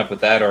really keeping up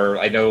with that, or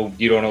I know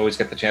you don't always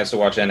get the chance to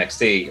watch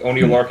NXT.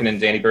 O'Neal Larkin and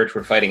Danny Burch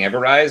were fighting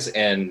Everrise,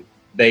 and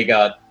they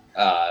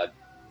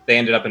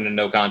ended up in a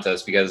no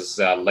contest because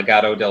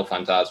Legado del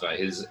Fantasma,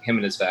 him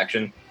and his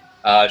faction,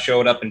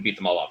 showed up and beat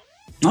them all up.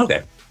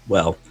 Okay,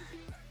 well,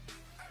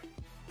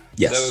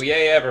 yes. So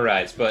yay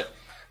Everrise, but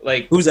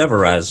like, who's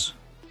Everrise?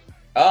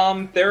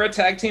 They're a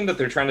tag team that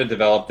they're trying to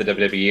develop the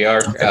WWE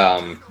arc.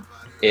 Okay.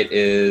 It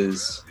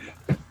is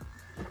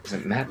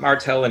it Matt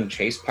Martell and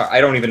Chase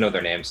I don't even know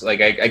their names.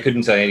 Like I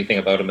couldn't tell you anything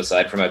about them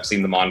aside from I've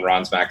seen them on Raw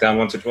and SmackDown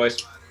once or twice.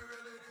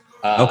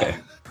 Okay.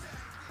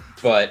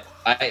 But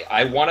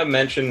I want to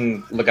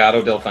mention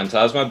Legado del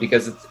Fantasma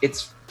because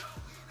it's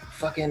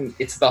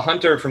the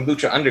Hunter from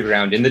Lucha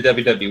Underground in the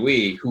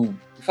WWE who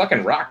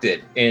fucking rocked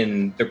it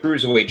in the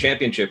Cruiserweight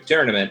Championship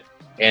tournament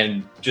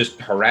and just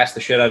harassed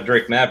the shit out of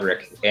Drake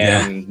Maverick,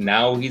 and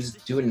now he's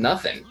doing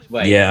nothing.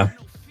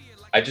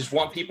 I just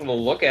want people to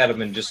look at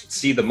him and just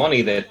see the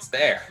money that's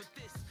there.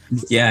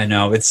 Yeah,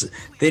 no,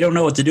 they don't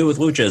know what to do with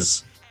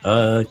luchas.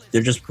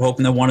 They're just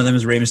hoping that one of them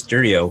is Rey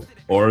Mysterio,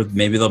 or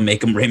maybe they'll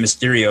make him Rey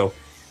Mysterio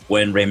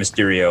when Rey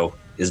Mysterio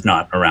is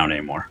not around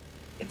anymore.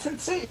 It's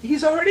insane.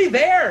 He's already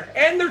there,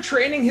 and they're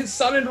training his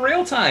son in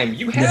real time.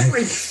 You have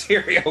Rey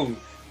Mysterio.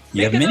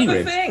 You have mini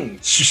Rey. Thing.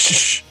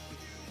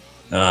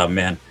 Oh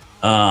man.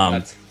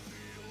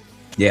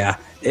 Yeah,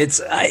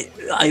 I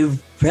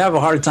have a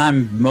hard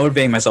time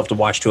motivating myself to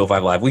watch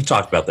 205 Live. We've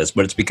talked about this,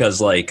 but it's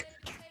because like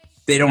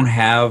they don't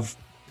have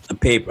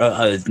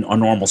a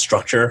normal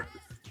structure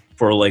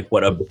for like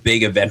what a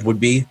big event would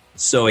be.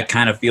 So it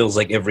kind of feels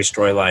like every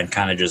storyline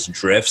kind of just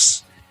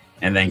drifts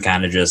and then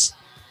kind of just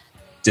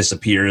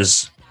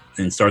disappears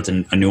and starts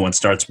a new one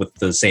starts with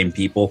the same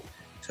people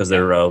because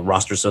their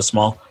roster's so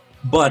small.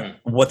 But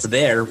what's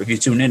there, if you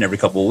tune in every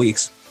couple of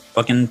weeks,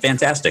 fucking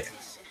fantastic.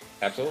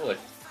 Absolutely.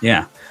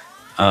 Yeah.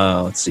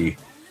 Let's see.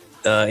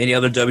 Any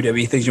other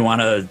WWE things you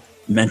want to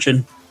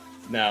mention?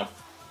 No.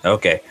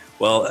 Okay.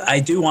 Well, I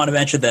do want to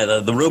mention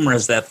that the rumor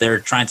is that they're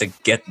trying to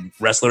get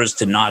wrestlers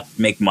to not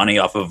make money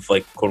off of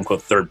like quote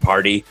unquote third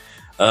party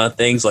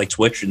things like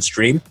Twitch and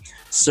stream.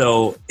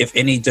 So if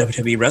any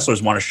WWE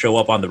wrestlers want to show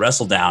up on the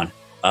Wrestledown,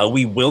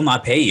 we will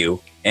not pay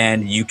you,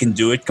 and you can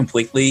do it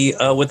completely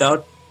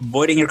without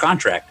voiding your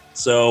contract.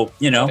 So,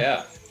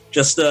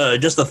 just a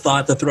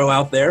thought to throw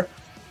out there.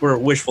 we're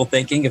wishful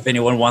thinking if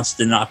anyone wants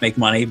to not make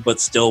money but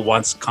still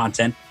wants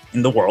content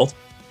in the world.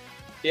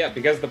 Yeah,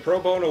 because the pro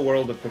bono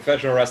world of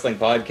professional wrestling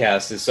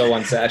podcasts is so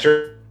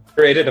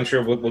unsaturated. I'm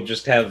sure we'll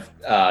just have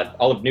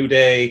all of New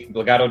Day,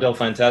 Legado del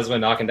Fantasma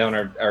knocking down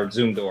our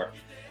Zoom door.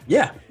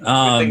 Yeah.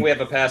 Good thing we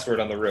have a password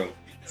on the room.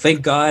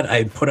 Thank God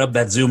I put up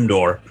that Zoom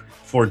door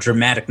for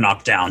dramatic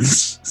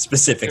knockdowns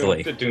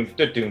specifically.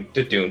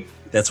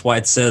 That's why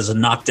it says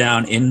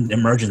knockdown in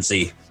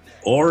emergency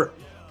or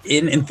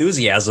in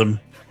enthusiasm.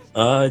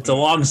 It's a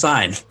long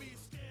sign.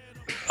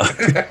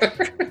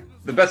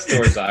 The best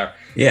doors are.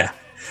 Yeah.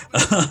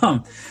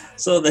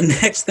 So the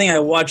next thing I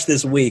watched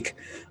this week,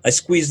 I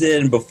squeezed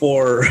it in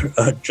before,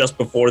 just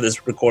before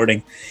this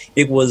recording.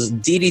 It was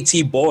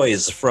DDT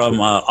Boyz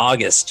from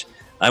August.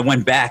 I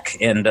went back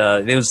and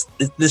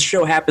this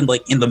show happened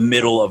like in the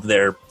middle of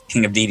their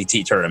King of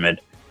DDT tournament,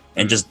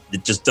 and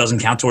it just doesn't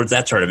count towards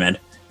that tournament.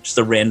 Just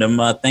a random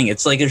thing.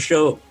 It's like a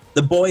show.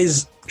 The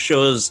Boyz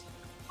shows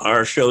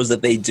are shows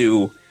that they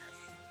do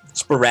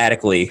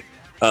sporadically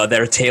that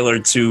are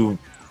tailored to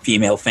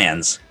female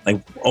fans.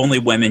 Like only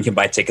women can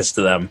buy tickets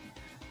to them.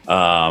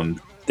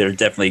 They're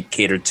definitely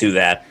catered to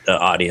that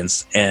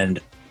audience. And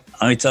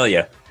let me tell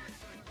you,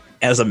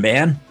 as a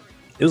man,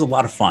 it was a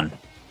lot of fun.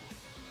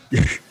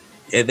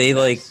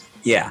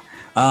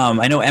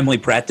 I know Emily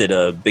Pratt did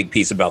a big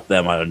piece about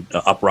them on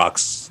Up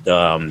Rocks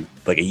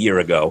like a year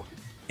ago.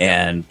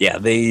 And yeah,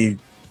 they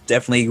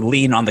definitely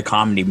lean on the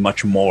comedy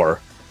much more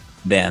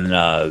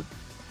than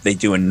they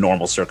do in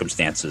normal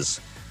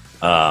circumstances.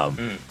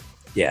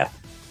 Yeah.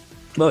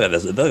 Look at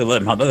this. Look at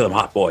them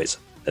hot boys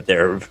that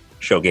they're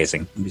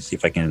showcasing. Let me see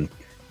if I can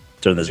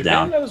turn this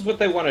down. Japan knows what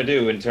they want to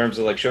do in terms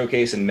of like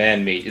showcasing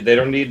man meat. They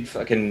don't need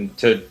fucking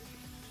to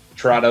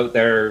trot out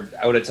their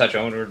out of touch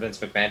owner Vince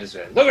McMahon to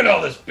say, look at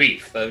all this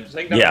beef.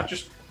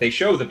 Just they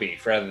show the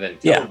beef rather than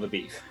tell the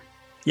beef.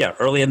 Yeah,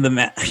 early in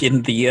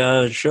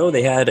the show,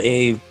 they had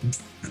a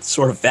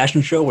sort of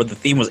fashion show where the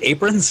theme was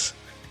aprons.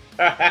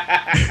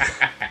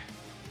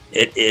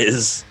 It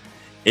is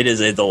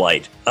a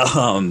delight.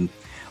 A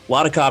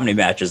lot of comedy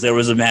matches. There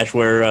was a match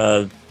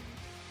where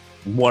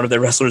one of the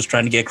wrestlers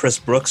trying to get Chris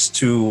Brooks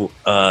to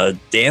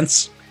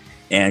dance,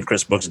 and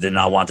Chris Brooks did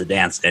not want to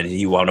dance, and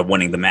he wound up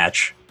winning the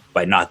match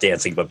by not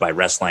dancing but by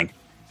wrestling,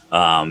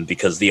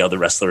 because the other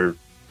wrestler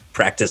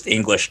practiced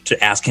English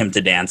to ask him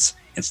to dance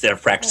instead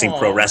of practicing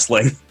pro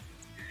wrestling.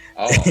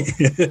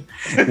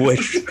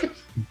 Which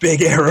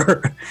big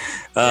error.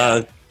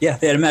 They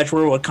had a match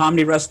where a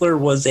comedy wrestler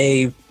was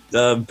a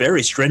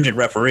very stringent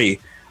referee.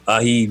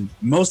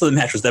 Most of the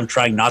match was them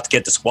trying not to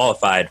get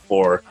disqualified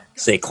for,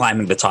 say,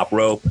 climbing the top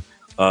rope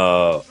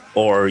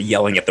or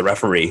yelling at the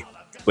referee,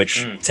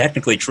 which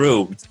technically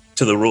true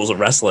to the rules of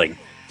wrestling,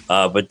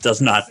 but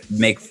does not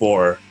make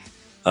for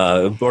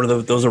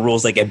those are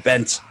rules that get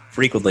bent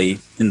frequently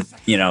in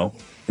the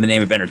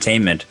name of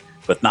entertainment,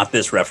 but not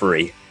this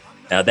referee.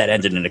 That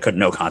ended in a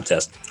no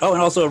contest. Oh,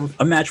 and also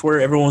a match where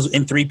everyone was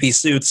in three-piece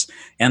suits,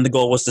 and the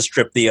goal was to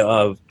strip the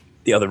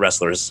other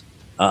wrestlers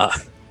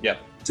to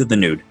the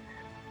nude.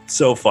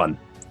 So fun.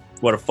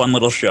 What a fun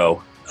little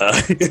show.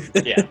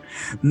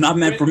 Not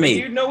meant for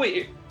me. You know what?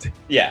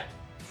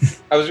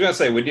 I was gonna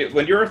say,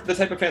 when you're the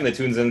type of fan that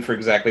tunes in for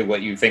exactly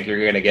what you think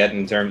you're gonna get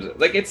in terms of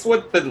like, it's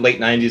what the late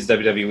 '90s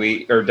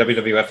WWE or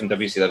WWF and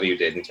WCW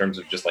did in terms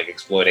of just like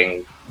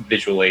exploiting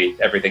visually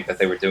everything that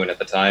they were doing at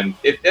the time.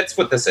 It's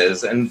what this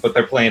is, but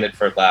they're playing it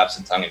for laughs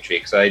and tongue in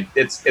cheek. So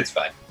it's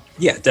fine.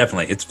 Yeah,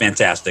 definitely, it's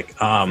fantastic.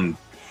 I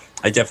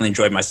definitely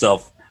enjoyed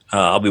myself.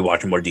 I'll be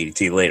watching more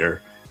DDT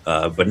later,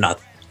 but not.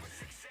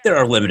 There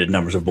are limited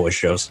numbers of Boyz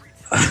shows,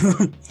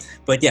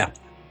 but yeah.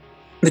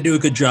 They do a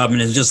good job,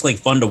 and it's just like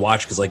fun to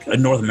watch because like a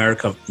North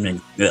American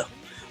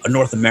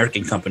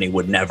company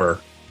would never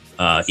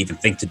even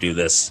think to do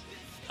this.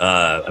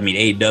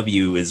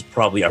 AEW is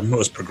probably our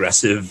most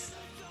progressive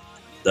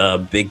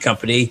big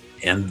company,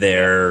 and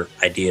their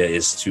idea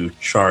is to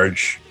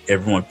charge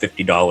everyone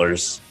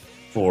 $50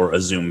 for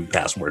a Zoom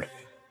password.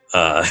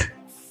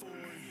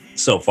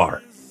 So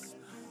far,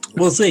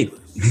 we'll see.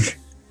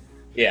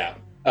 Yeah.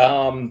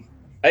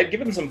 I'd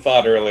given some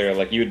thought earlier,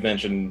 like you had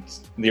mentioned,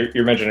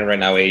 you're mentioning right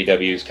now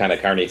AEW's kind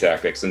of carny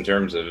tactics in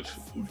terms of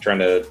trying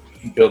to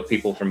build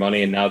people for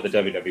money, and now the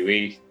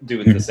WWE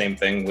doing the same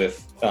thing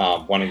with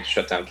wanting to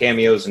shut down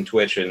cameos and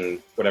Twitch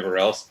and whatever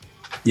else.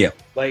 Yeah.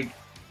 Like,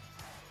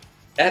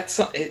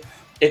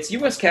 it's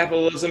U.S.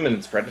 capitalism and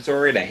it's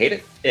predatory, and I hate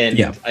it. And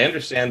I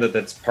understand that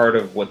that's part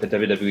of what the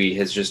WWE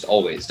has just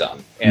always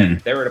done. And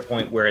they're at a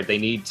point where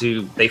they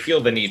feel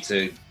the need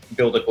to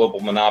build a global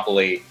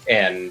monopoly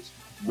and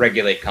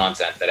regulate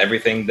content, that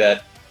everything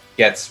that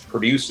gets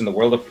produced in the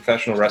world of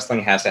professional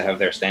wrestling has to have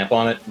their stamp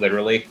on it,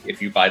 literally,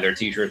 if you buy their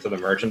t-shirts or their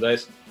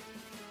merchandise.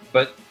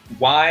 But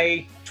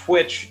why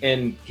Twitch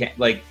and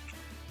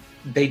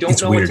they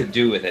don't know what to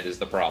do with it is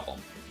the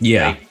problem.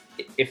 Yeah. Like,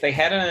 if they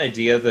had an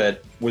idea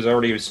that was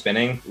already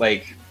spinning,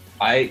 like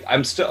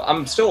I'm still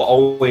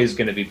always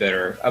going to be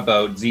bitter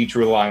about Z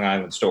True Long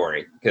Island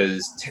Story,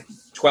 because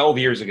 12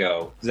 years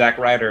ago, Zack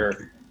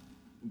Ryder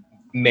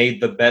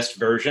made the best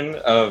version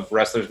of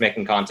wrestlers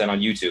making content on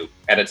YouTube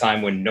at a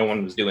time when no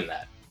one was doing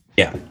that.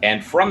 Yeah.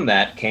 And from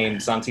that came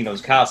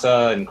Santino's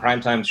Casa and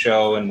Crime Time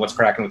Show and What's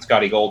Cracking with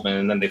Scotty Goldman,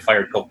 and then they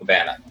fired Colt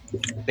Cabana.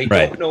 They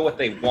don't know what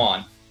they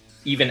want,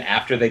 even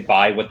after they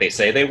buy what they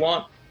say they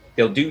want.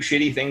 They'll do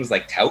shitty things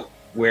like Tout,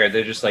 where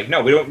they're just like,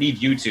 no, we don't need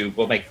YouTube,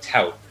 we'll make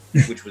Tout,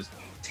 which was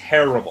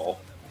terrible.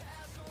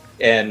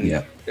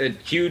 And a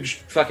huge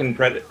fucking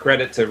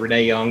credit to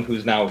Renee Young,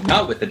 who's now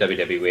not with the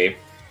WWE,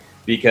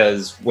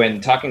 because when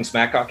Talking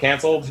Smack got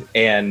canceled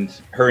and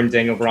her and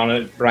Daniel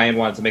Bryan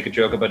wanted to make a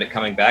joke about it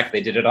coming back,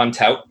 they did it on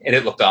Tout, and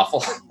it looked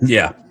awful.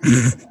 Yeah.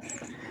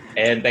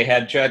 And they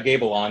had Chad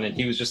Gable on, and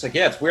he was just like,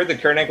 yeah, it's weird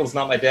that Kurt Angle's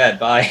not my dad.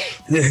 Bye.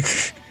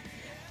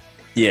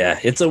 Yeah,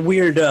 it's a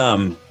weird, I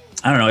don't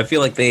know, I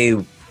feel like they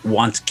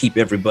want to keep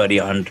everybody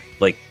on,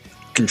 like,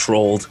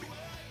 controlled,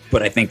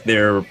 but I think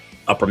their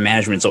upper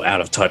management's so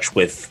out of touch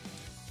with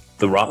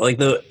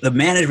the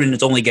management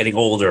is only getting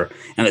older,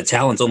 and the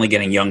talent's only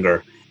getting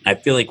younger. I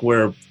feel like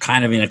we're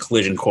kind of in a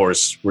collision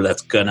course where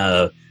that's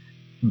gonna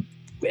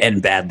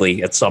end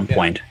badly at some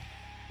point.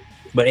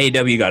 But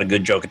AEW got a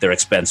good joke at their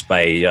expense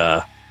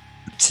by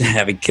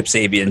having Kip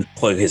Sabian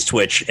plug his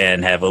Twitch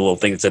and have a little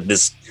thing that said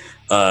this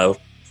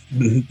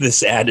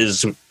ad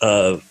is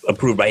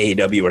approved by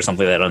AEW or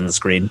something like that on the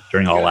screen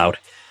during All Out.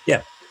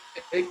 Yeah,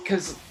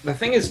 because the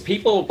thing is,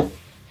 people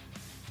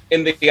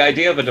in the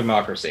idea of a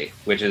democracy,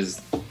 which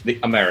is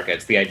America,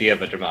 it's the idea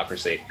of a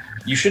democracy.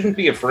 You shouldn't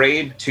be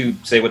afraid to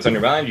say what's on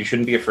your mind. You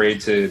shouldn't be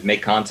afraid to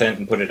make content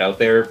and put it out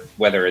there,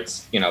 whether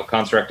it's,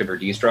 constructive or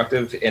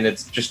destructive. And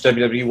it's just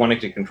WWE wanting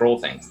to control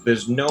things.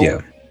 There's no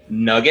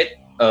nugget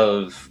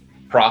of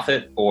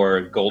profit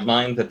or gold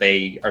mine that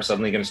they are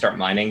suddenly going to start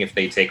mining if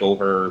they take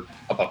over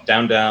Up,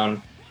 Down,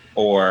 Down,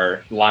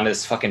 or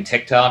Lana's fucking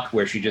TikTok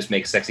where she just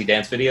makes sexy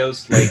dance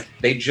videos. Like,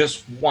 they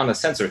just want to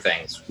censor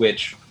things,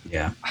 which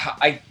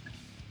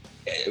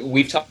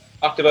we've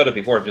talked about it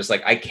before. Just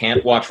like, I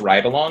can't watch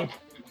Ride Along.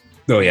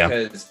 Oh yeah,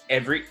 because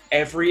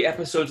every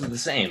episode's the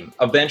same.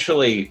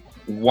 Eventually,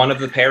 one of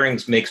the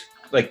pairings makes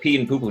like pee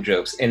and poo-poo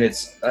jokes, and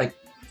it's like,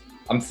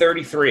 I'm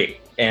 33,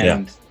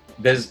 and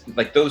there's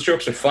like, those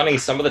jokes are funny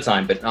some of the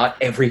time, but not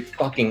every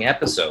fucking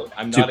episode.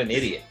 I'm not an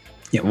idiot.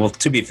 Yeah, well,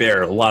 to be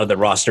fair, a lot of the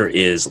roster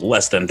is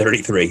less than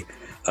 33,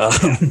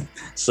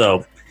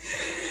 so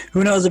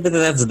who knows if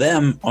that's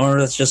them or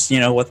that's just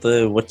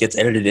what gets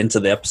edited into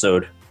the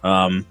episode.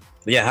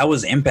 Yeah, how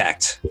was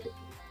Impact?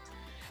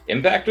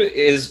 Impact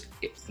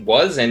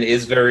was and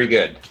is very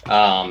good.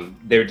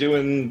 They're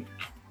doing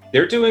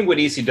what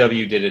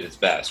ECW did at its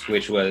best,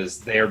 which was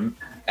they're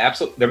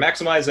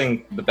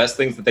maximizing the best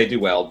things that they do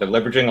well. They're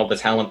leveraging all the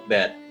talent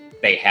that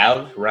they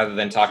have rather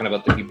than talking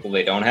about the people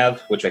they don't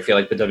have, which I feel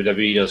like the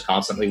WWE does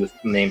constantly with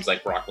names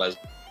like Brock Lesnar.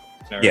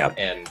 Yeah.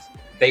 And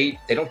they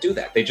don't do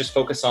that. They just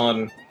focus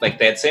on, like,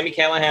 they had Sami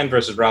Callihan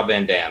versus Rob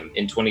Van Dam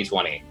in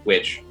 2020,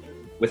 which,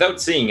 without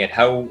seeing it,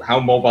 how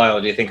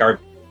mobile do you think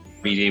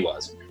RVD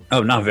was?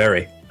 Oh, not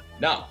very.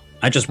 No.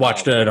 I just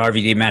watched an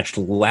RVD match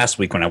last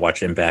week when I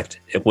watched Impact.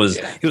 It was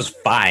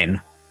fine,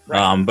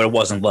 right. But it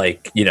wasn't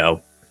like, you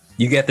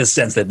get this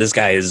sense that this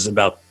guy is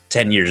about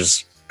 10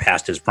 years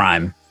past his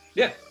prime.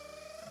 Yeah,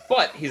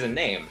 but he's a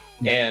name.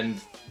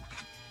 And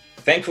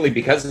thankfully,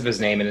 because of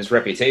his name and his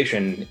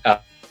reputation,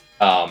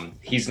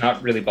 he's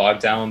not really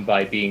bogged down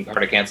by being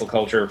part of cancel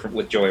culture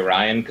with Joey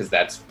Ryan, because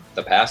that's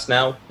the past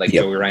now. Like,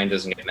 Joey Ryan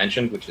doesn't get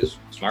mentioned, which is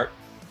smart.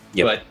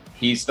 Yep. But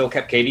he still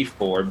kept Katie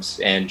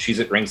Forbes, and she's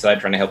at ringside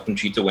trying to help him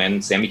cheat to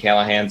win. Sami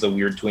Callihan's a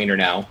weird tweener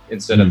now,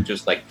 instead of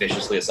just like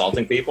viciously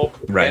assaulting people.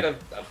 Right.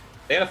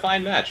 They had a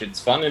fine match.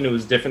 It's fun, and it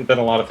was different than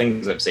a lot of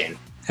things I've seen.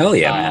 Hell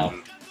yeah,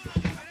 man.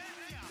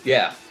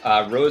 Yeah.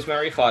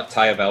 Rosemary fought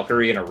Taya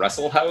Valkyrie in a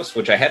wrestle house,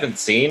 which I hadn't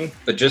seen,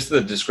 but just the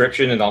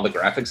description and all the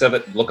graphics of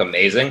it look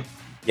amazing.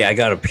 Yeah, I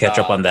got to catch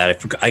up on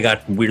that. I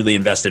got weirdly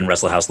invested in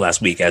Wrestle House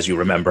last week, as you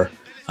remember.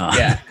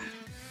 Yeah.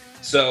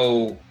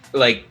 So,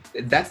 like,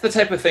 that's the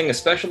type of thing,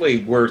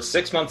 especially we're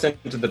 6 months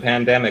into the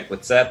pandemic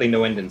with sadly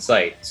no end in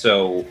sight.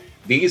 So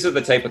these are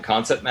the type of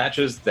concept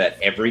matches that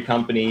every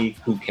company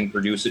who can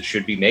produce it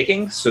should be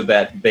making, so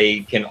that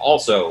they can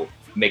also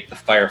make the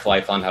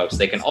Firefly Funhouse.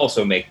 They can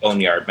also make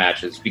Boneyard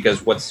matches,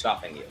 because what's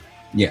stopping you?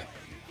 Yeah.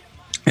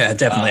 Yeah,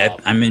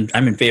 definitely.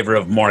 I'm in favor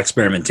of more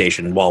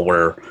experimentation while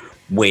we're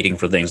waiting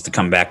for things to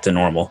come back to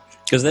normal.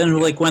 Because then,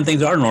 like, when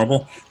things are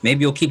normal,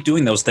 maybe you'll keep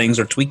doing those things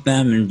or tweak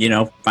them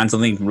and, find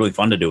something really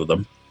fun to do with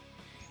them.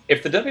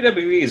 If the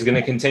WWE is going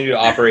to continue to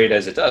operate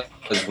as it does,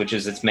 which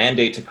is its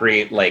mandate to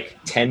create like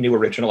 10 new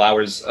original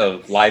hours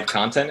of live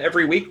content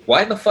every week,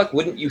 why the fuck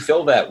wouldn't you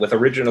fill that with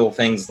original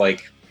things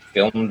like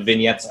filmed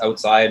vignettes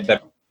outside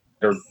that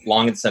are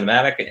long and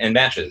cinematic and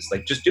matches?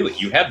 Like, just do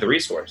it. You have the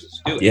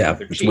resources. Do it. Yeah,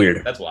 they're it's cheap.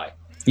 weird. That's why.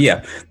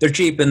 Yeah, they're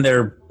cheap, and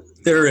they're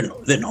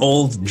an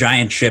old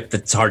giant ship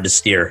that's hard to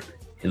steer.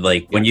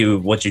 Like once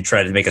you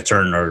try to make a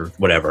turn or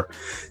whatever.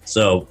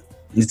 So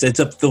it's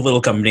up to the little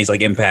companies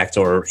like Impact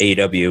or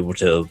AEW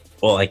to,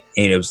 well, like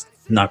AEW's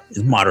not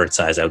moderate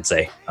size, I would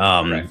say,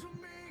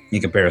 in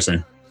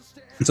comparison,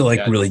 to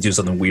really do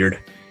something weird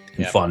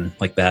and fun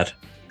like that.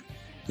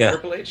 Yeah.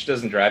 Triple H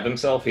doesn't drive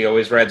himself. He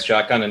always rides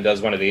shotgun and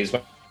does one of these.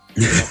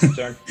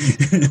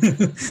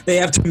 They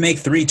have to make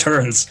 3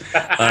 turns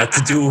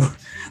to do.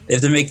 They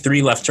have to make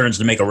 3 left turns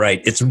to make a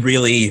right. It's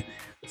really.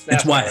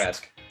 It's why.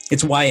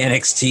 It's why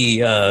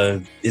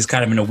NXT is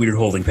kind of in a weird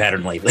holding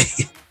pattern lately.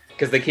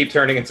 Because they keep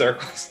turning in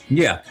circles.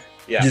 Yeah.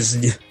 Yeah.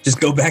 Just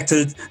go back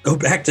to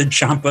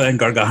Ciampa and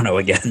Gargano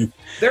again.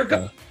 They're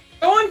going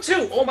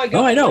to. Oh my god.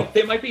 Oh, I know. Like,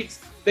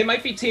 they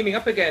might be teaming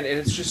up again, and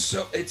it's just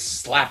it's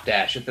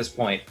slapdash at this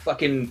point.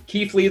 Fucking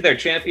Keith Lee, their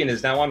champion,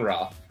 is now on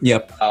Raw.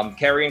 Yep.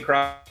 Karrion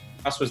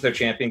Kross was their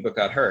champion but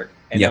got hurt.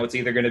 And now it's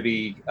either going to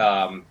be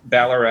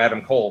Balor or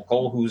Adam Cole.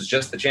 Cole, who's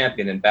just the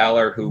champion, and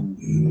Balor, who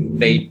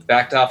they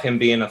backed off him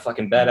being a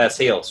fucking badass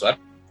heel. So I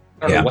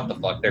don't know what the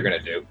fuck they're going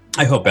to do.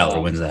 I hope Balor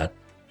wins that,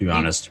 to be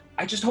honest.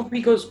 I just hope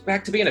he goes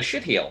back to being a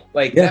shit heel.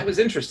 Like, that was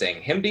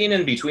interesting. Him being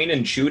in between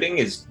and shooting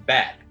is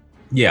bad.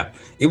 Yeah.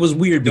 It was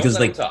weird because,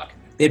 like, talk.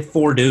 They had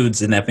 4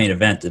 dudes in that main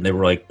event, and they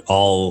were, like,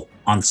 all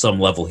on some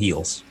level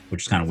heels,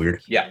 which is kind of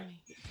weird. Yeah.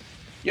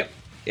 Yep.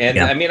 And,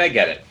 I mean, I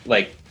get it.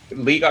 Like,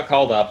 Lee got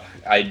called up.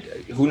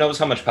 Who knows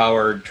how much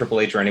power Triple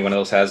H or anyone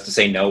else has to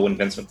say no when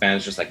Vince McMahon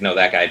is just like, no,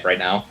 that guy right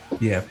now.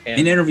 Yeah.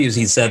 In interviews,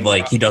 he said,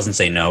 like, he doesn't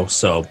say no,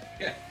 so.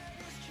 Yeah.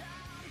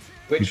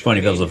 It's funny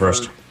if that was the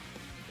first.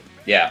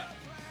 Yeah.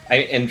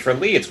 And for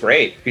Lee, it's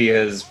great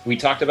because we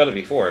talked about it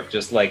before.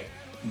 Just like,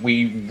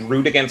 we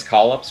root against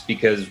call-ups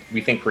because we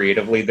think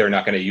creatively they're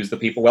not going to use the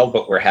people well,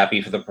 but we're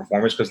happy for the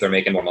performers because they're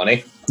making more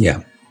money.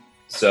 Yeah.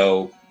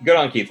 So, good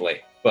on Keith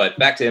Lee. But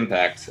back to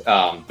Impact.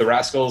 The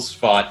Rascals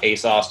fought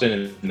Ace Austin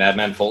and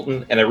Madman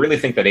Fulton, and I really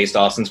think that Ace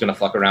Austin's going to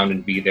fuck around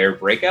and be their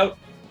breakout,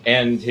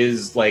 and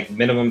his, like,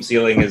 minimum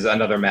ceiling is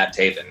another Matt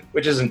Taven,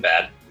 which isn't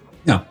bad.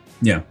 No.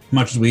 Yeah.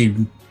 Much as we,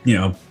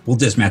 we'll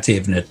diss Matt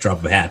Taven at drop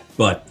of a hat,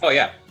 but... Oh,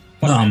 yeah.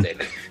 But,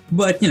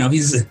 but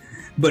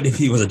if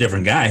he was a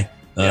different guy,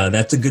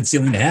 that's a good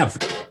ceiling to have.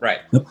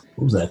 Right. What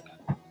was that?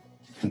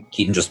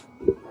 Keaton's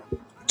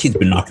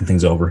been knocking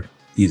things over.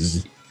 He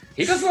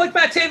doesn't like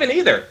Matt Taven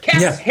either.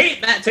 Cats hate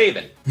Matt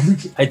Taven.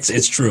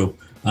 It's true.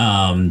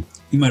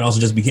 He might also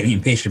just be getting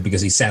impatient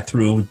because he sat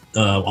through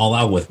All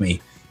Out with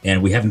me,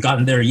 and we haven't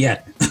gotten there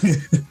yet.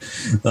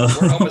 We're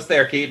almost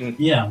there, Keaton.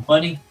 Yeah,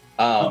 buddy.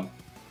 I don't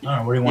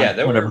know, what do you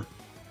want?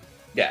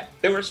 Yeah,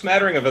 there were a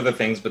smattering of other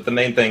things, but the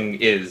main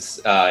thing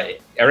is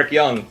Eric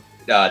Young,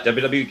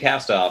 WWE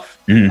Castoff,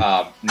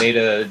 made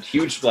a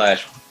huge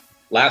splash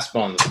last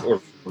month or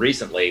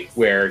recently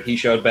where he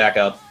showed back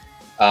up,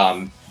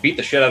 beat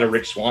the shit out of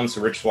Rich Swann,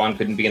 so Rich Swann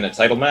couldn't be in a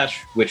title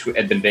match, which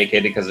had been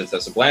vacated because it's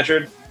Tessa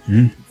Blanchard.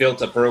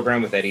 Built a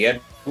program with Eddie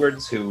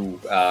Edwards, who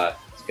has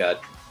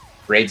got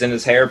braids in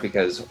his hair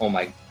because,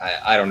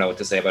 I don't know what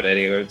to say about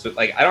Eddie Edwards.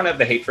 Like, I don't have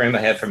the hate for him I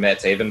had for Matt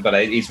Taven,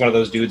 but he's one of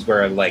those dudes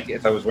where, like,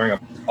 if I was wearing a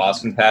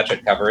Boston patch,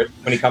 I'd cover it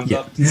when he comes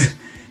up.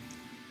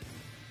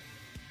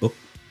 Oh.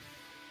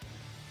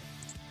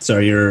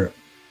 Sorry, you're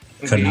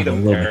cutting out a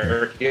little bit.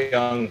 Eric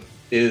Young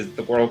is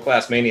the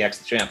world-class Maniacs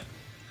the champ.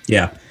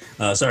 Yeah.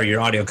 Sorry,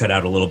 your audio cut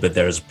out a little bit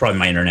there. It's probably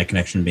my internet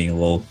connection being a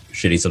little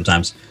shitty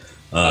sometimes.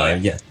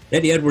 Yeah.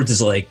 Eddie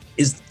Edwards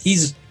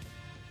he's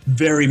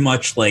very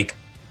much like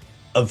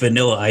a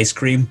vanilla ice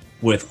cream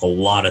with a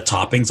lot of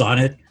toppings on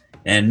it,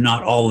 and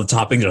not all the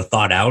toppings are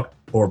thought out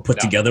or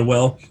put together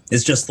well.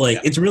 It's just like,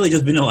 it's really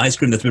just vanilla ice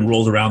cream that's been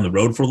rolled around the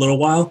road for a little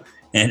while,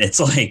 and it's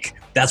like,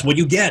 that's what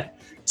you get.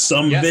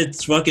 Some of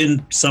it's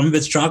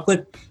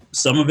chocolate,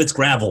 some of it's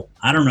gravel.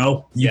 I don't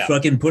know. You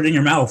fucking put it in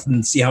your mouth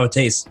and see how it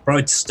tastes.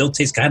 Probably still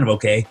tastes kind of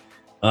okay.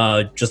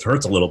 Just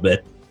hurts a little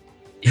bit.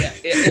 Yeah,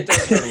 it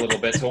does hurt a little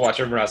bit to watch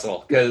him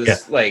wrestle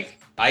because, like,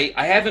 I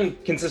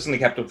haven't consistently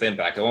kept up with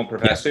Impact. I won't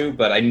profess to,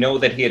 but I know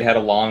that he had a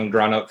long,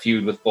 drawn-out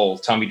feud with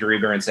both Tommy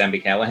Dreamer and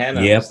Sami Callihan. And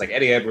I was like,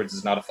 Eddie Edwards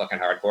is not a fucking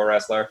hardcore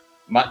wrestler.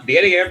 The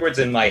Eddie Edwards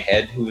in my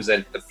head, who was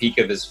at the peak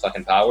of his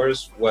fucking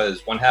powers,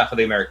 was one half of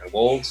the American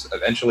Wolves,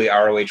 eventually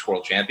ROH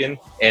World Champion,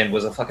 and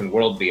was a fucking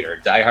world beater.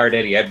 Diehard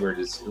Eddie Edwards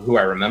is who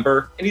I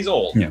remember, and he's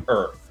old.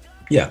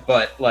 Yeah.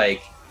 But,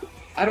 like,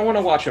 I don't want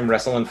to watch him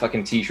wrestle in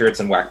fucking t-shirts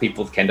and whack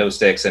people with kendo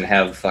sticks and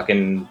have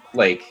fucking,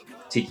 like,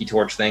 tiki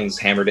torch things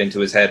hammered into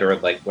his head or,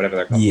 like, whatever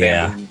they're called.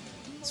 Bamboo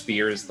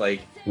spears.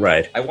 Like,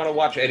 right. I want to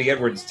watch Eddie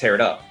Edwards tear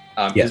it up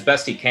as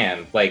best he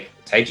can. Like,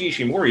 Taiji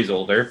Ishimori's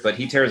older, but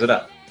he tears it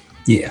up.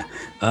 Yeah.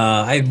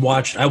 I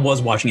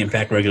was watching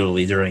Impact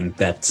regularly during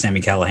that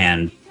Sami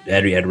Callihan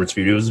Eddie Edwards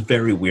feud. It was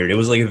very weird. It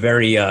was like a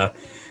very,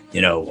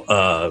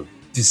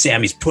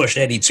 Sammy's pushed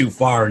Eddie too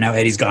far. Now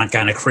Eddie's gone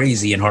kind of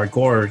crazy and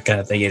hardcore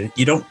kind of thing.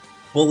 You don't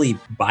fully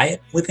buy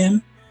it with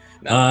him.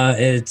 No.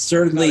 It's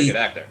certainly not a good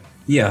actor.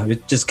 Yeah,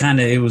 it just kind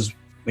of, it was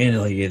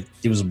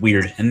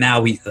weird. And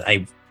now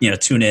I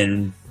tune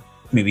in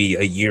maybe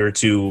a year or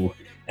two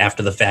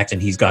after the fact,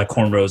 and he's got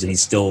cornrows and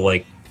he's still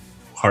like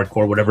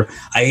hardcore, whatever.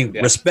 I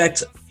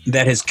respect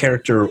that his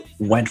character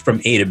went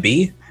from A to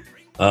B,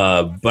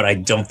 but I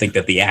don't think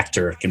that the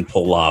actor can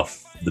pull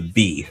off the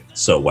B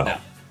so well.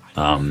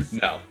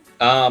 No.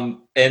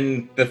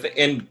 And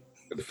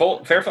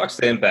Fair fucks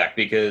to Impact,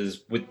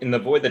 because in the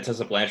void that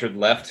Tessa Blanchard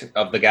left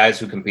of the guys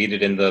who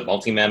competed in the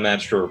multi-man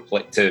match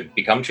to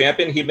become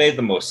champion, he made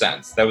the most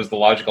sense. That was the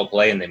logical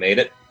play, and they made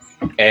it.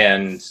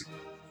 And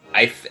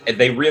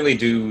they really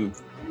do.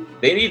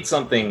 They need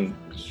something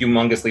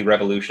humongously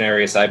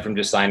revolutionary aside from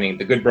just signing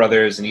the Good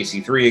Brothers and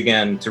EC3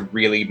 again to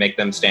really make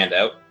them stand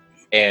out.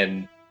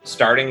 And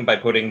starting by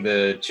putting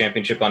the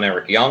championship on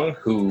Eric Young,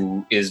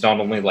 who is not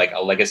only like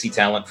a legacy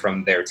talent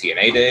from their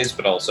TNA days,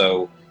 but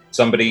also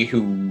somebody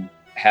who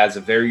has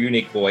a very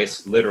unique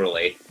voice,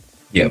 literally.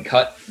 Can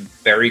cut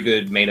very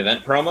good main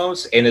event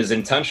promos and is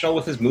intentional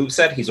with his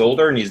moveset. He's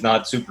older and he's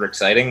not super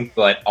exciting,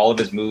 but all of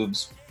his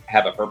moves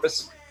have a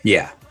purpose.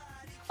 Yeah.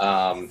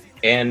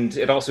 And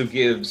it also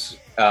gives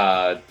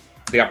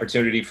the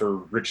opportunity for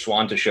Rich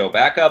Swann to show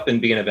back up and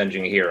be an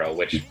avenging hero,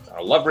 which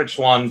I love Rich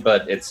Swann,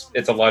 but it's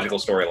a logical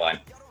storyline.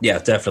 Yeah,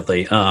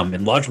 definitely.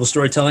 And logical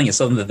storytelling is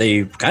something that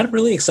they kind of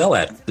really excel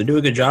at. They do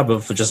a good job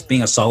of just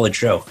being a solid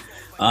show.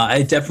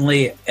 I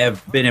definitely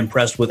have been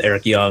impressed with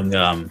Eric Young.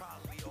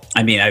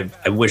 I mean,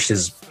 I wish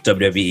his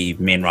WWE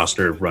main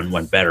roster run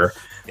went better.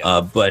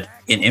 But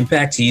in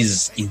Impact, he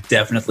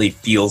definitely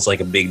feels like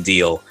a big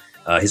deal.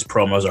 His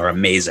promos are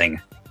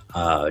amazing.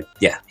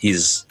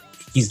 He's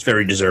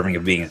very deserving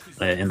of being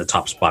in the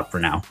top spot for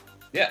now.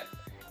 Yeah.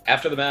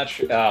 After the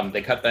match,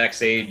 they cut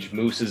backstage.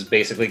 Moose is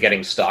basically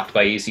getting stalked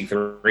by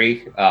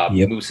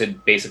EC3. Moose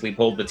had basically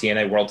pulled the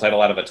TNA World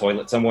title out of a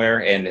toilet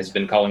somewhere and has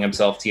been calling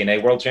himself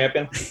TNA World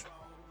Champion.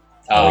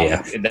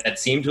 That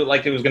seemed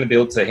like it was going to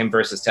build to him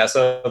versus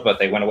Tessa, but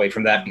they went away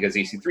from that because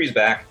EC3's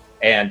back.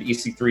 And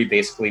EC3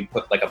 basically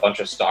put like a bunch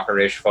of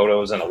stalker-ish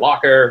photos in a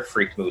locker,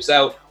 freaked Moose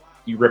out.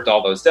 You ripped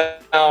all those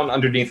down.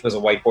 Underneath was a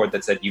whiteboard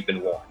that said, "You've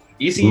been warned."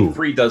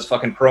 EC3 does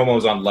fucking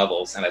promos on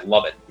levels, and I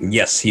love it.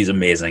 Yes, he's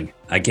amazing.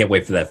 I can't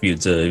wait for that feud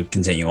to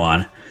continue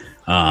on.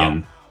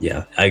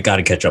 I got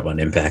to catch up on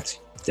Impact.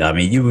 I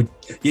mean, you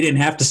didn't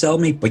have to sell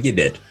me, but you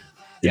did.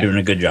 You're doing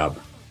a good job.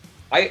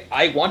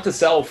 I want to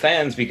sell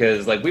fans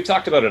because, like, we've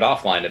talked about it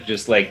offline, of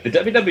just, like, the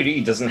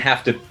WWE doesn't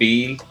have to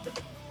be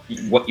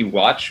what you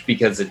watch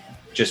because it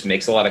just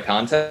makes a lot of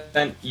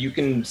content. You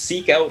can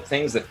seek out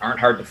things that aren't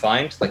hard to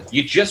find. Like,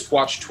 you just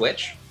watch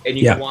Twitch, and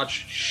you can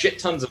watch shit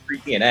tons of free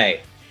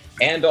TNA.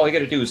 And all you got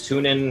to do is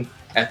tune in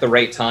at the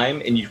right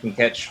time, and you can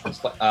catch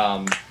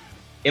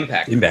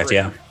Impact.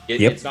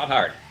 It's not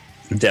hard.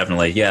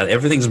 Definitely, yeah.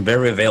 Everything's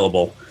very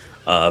available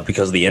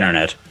because of the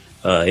internet.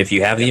 If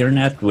you have the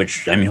internet,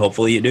 which, I mean,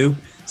 hopefully you do.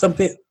 Some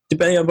people,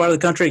 depending on part of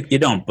the country, you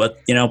don't. But,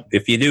 you know,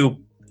 if you do,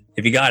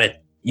 if you got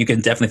it, you can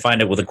definitely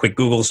find it with a quick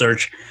Google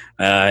search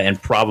and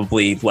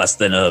probably less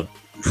than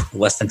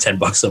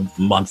 $10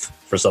 a month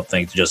for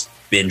something to just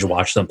binge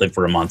watch something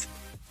for a month.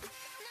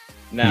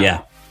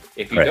 Now,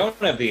 if you don't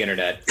have the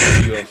internet,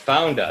 you have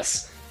found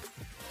us.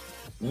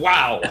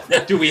 Wow,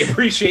 do we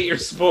appreciate your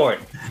support?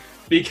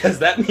 Because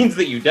that means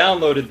that you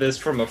downloaded this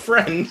from a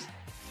friend.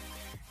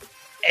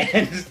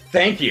 And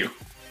thank you.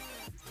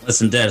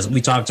 Listen, Des,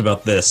 we talked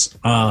about this.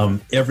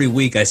 Every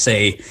week I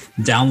say,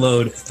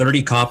 download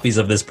 30 copies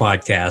of this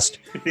podcast.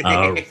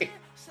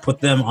 Put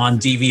them on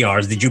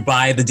DVRs. Did you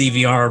buy the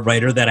DVR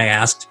writer that I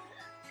asked?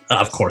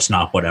 Of course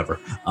not, whatever.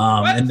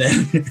 And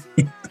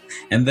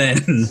then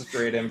this is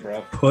great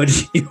improv. Put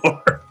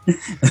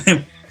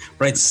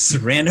write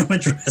random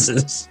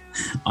addresses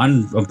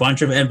on a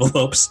bunch of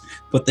envelopes,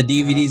 put the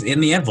DVDs in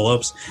the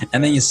envelopes,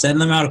 and then you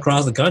send them out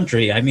across the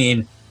country. I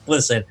mean,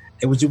 listen,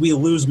 do we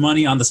lose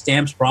money on the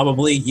stamps?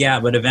 Probably, yeah,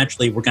 but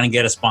eventually we're going to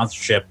get a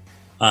sponsorship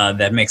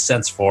that makes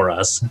sense for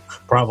us.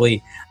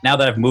 Probably, now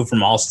that I've moved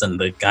from Alston,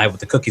 the guy with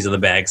the cookies in the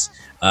bags,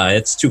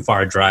 it's too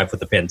far a drive with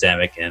the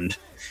pandemic, and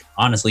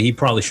honestly, he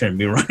probably shouldn't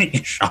be running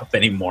his shop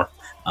anymore.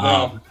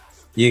 No.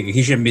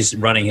 He shouldn't be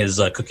running his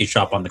cookie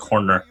shop on the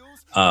corner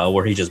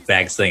where he just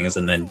bags things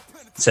and then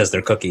says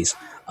they're cookies.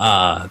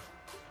 I'm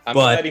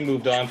glad he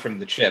moved on from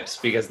the chips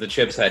because the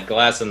chips had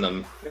glass in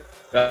them.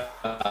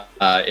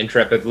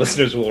 Intrepid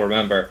listeners will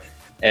remember.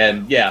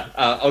 And yeah,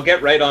 I'll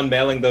get right on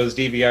mailing those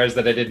DVRs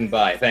that I didn't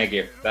buy. Thank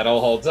you. That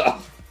all holds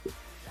up.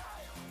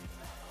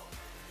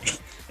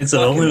 It's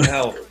only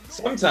hell.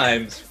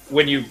 Sometimes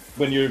when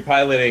you're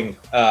piloting,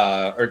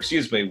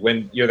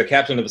 when you're the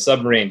captain of a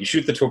submarine, you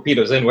shoot the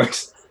torpedoes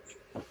inwards.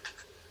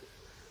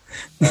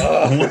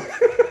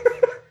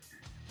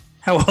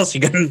 How else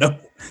you gonna know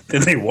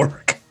that they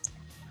work?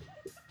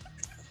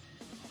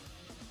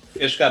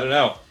 Fish gotta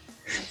know.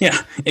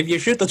 Yeah, if you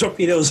shoot the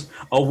torpedoes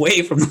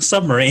away from the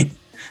submarine,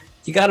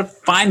 you gotta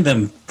find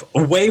them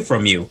away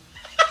from you.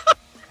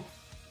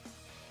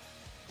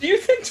 Do you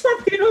think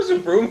torpedoes are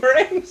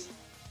boomerangs?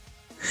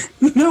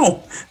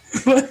 No,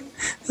 but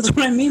that's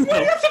what I mean. Why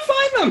do you have to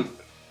find them?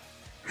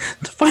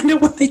 To find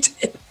out what they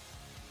did.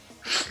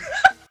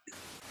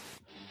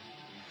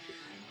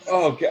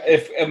 Oh, God.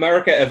 If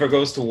America ever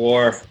goes to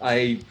war,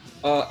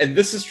 and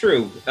this is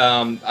true,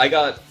 I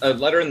got a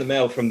letter in the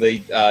mail from the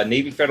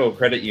Navy Federal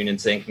Credit Union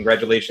saying,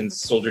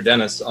 "Congratulations, Soldier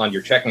Dennis, on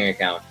your checking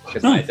account,"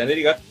 because my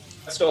identity got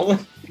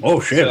stolen.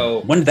 Oh, shit.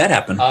 So, when did that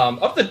happen?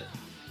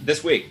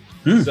 This week.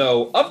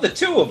 So, of the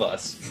two of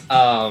us,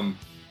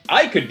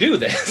 I could do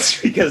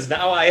this because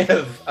now I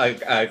have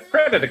a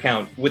credit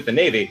account with the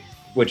Navy,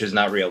 which is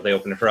not real. They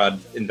opened a fraud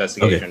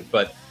investigation. Okay.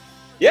 But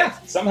yeah,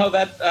 somehow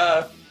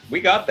that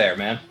we got there,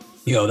 man.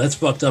 Yo, that's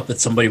fucked up that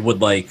somebody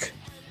would like.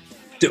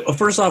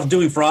 First off,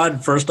 doing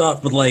fraud. First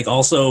off, but like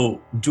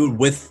also do it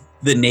with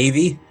the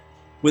Navy,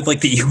 with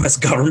like the U.S.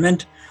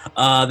 government.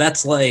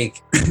 That's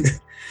like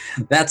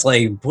that's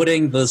like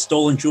putting the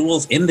stolen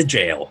jewels in the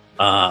jail.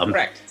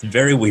 Correct. It's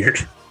very weird.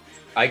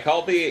 I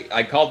called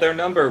their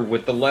number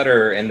with the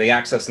letter and the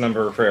access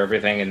number for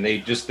everything, and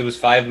there was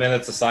 5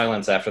 minutes of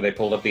silence after they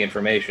pulled up the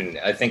information.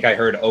 I think I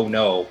heard "oh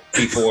no"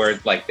 before,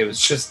 like there was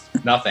just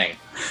nothing,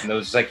 and it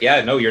was just like,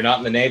 yeah, no, you're not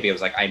in the Navy. I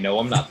was like, I know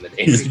I'm not in the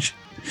Navy.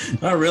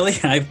 Oh, really?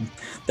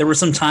 There were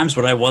some times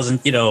when I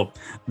wasn't. There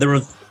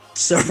were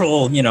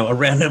several, a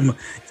random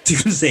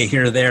Tuesday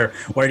here or there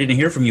where I didn't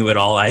hear from you at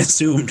all. I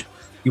assumed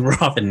you were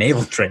off in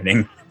naval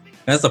training.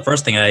 That's the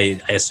first thing I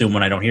assume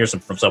when I don't hear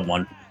from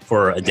someone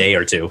for a day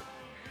or two.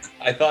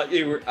 I thought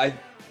you were.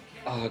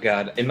 Oh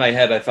god! In my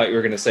head, I thought you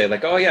were going to say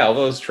like, "Oh yeah, all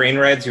those train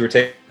rides you were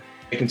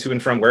taking to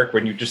and from work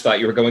when you just thought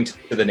you were going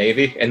to the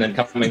Navy and then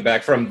coming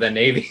back from the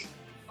Navy."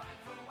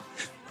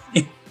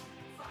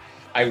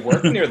 I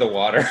work near the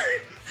water.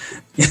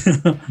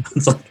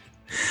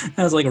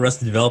 I was like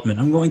Arrested Development.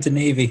 I'm going to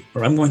Navy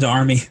or I'm going to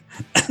Army.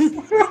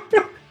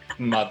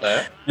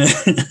 Mother.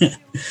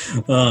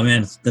 Oh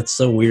man, that's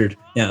so weird.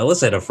 Yeah,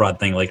 Alyssa had a fraud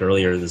thing like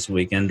earlier this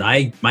weekend.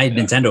 My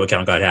Nintendo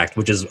account got hacked,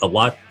 which is a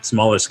lot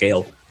smaller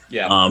scale.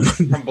 Yeah,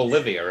 from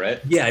Bolivia, right?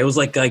 Yeah, it was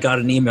like I got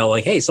an email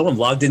like, "Hey, someone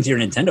logged into your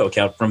Nintendo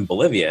account from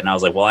Bolivia," and I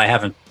was like, "Well, I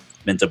haven't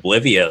been to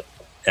Bolivia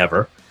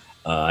ever.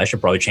 I should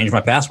probably change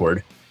my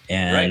password,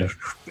 and right.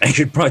 I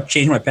should probably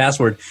change my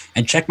password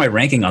and check my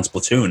ranking on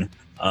Splatoon."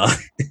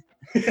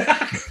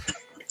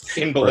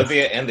 In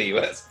Bolivia and the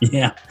U.S.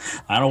 Yeah,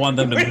 I don't want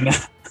them to be.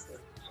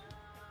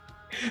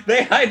 They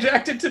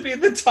hijacked it to be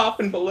the top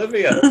in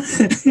Bolivia.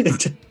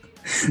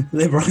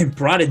 They really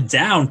brought it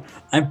down.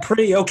 I'm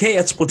pretty okay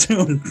at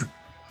Splatoon.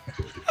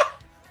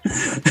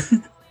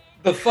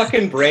 The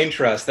fucking brain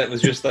trust that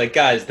was just like,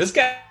 guys, this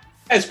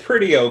guy's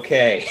pretty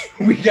okay.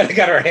 We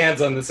got our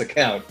hands on this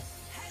account.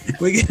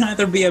 We can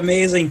either be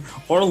amazing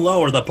or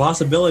lower. The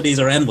possibilities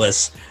are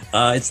endless.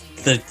 It's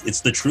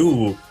the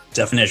true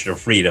definition of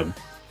freedom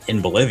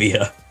in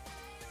Bolivia.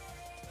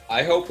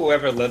 I hope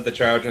whoever led the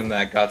charge on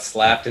that got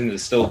slapped and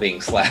is still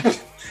being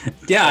slapped.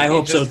 Yeah, I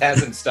hope so. It just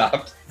hasn't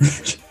stopped.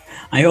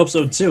 I hope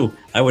so too.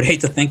 I would hate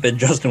to think that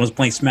Justin was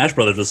playing Smash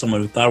Brothers with someone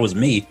who thought it was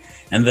me,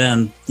 and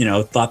then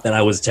thought that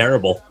I was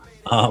terrible.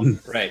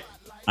 Right.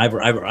 I've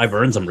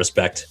earned some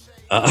respect.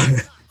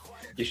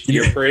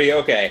 You're pretty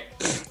okay.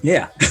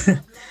 Yeah.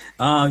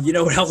 You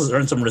know what else has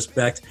earned some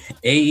respect?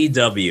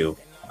 AEW.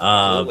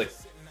 Absolutely.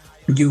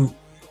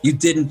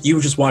 You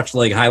just watched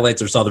like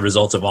highlights or saw the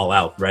results of All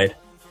Out, right?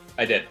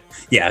 I did.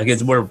 Yeah,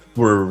 because we're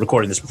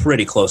recording this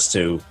pretty close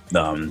to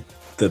the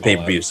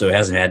pay-per-view, so you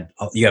haven't had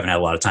a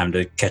lot of time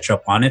to catch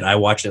up on it. I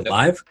watched it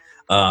live.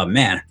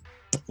 Man,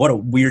 what a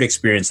weird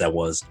experience that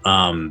was.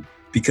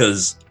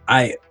 Because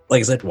like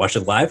I said, watched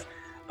it live.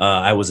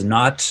 I was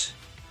not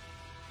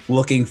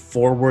looking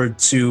forward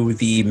to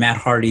the Matt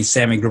Hardy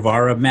Sammy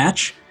Guevara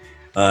match.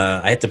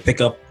 I had to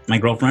pick up my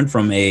girlfriend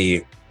from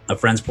a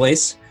friend's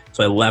place,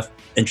 so I left,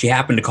 and she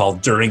happened to call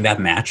during that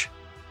match.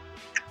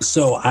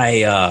 So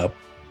I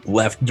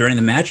left during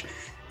the match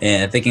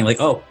and thinking like,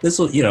 oh, this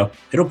will,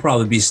 it'll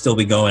probably still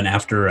be going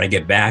after I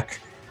get back.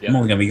 Yep. I'm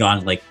only going to be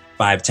gone like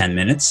 5-10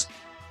 minutes.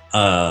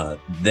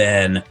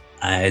 Then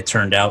it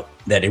turned out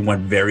that it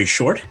went very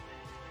short,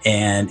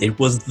 and it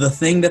was the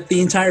thing that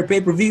the entire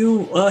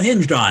pay-per-view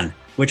hinged on,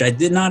 which I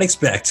did not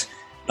expect,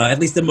 at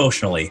least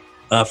emotionally.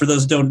 For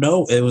those who don't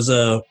know, it was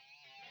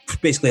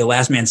basically a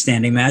last man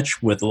standing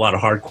match with a lot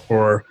of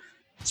hardcore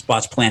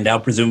spots planned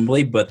out,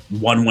 presumably, but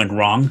one went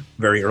wrong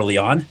very early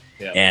on.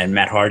 Yep. And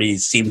Matt Hardy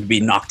seemed to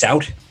be knocked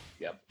out.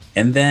 Yep.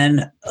 And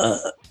then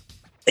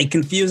a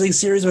confusing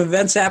series of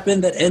events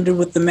happened that ended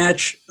with the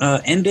match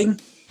ending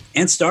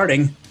and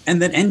starting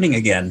and then ending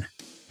again.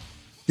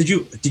 Did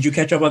you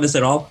catch up on this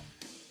at all?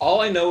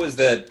 All I know is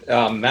that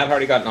Matt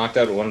Hardy got knocked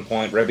out at one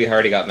point. Rebby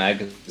Hardy got mad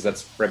because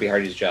that's Rebby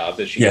Hardy's job,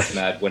 that she gets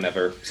mad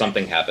whenever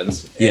something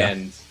happens. Yeah.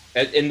 And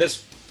in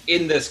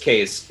this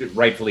case,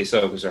 rightfully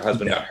so, because her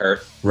husband got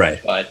hurt.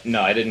 Right. But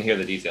no, I didn't hear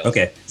the details.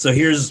 Okay, so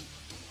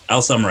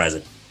I'll summarize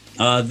it.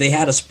 They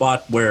had a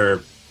spot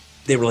where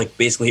they were like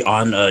basically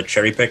on a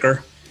cherry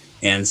picker,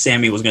 and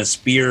Sammy was going to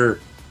spear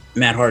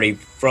Matt Hardy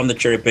from the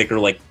cherry picker,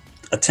 like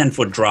a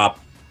 10-foot drop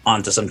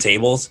onto some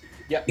tables.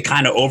 Yep. It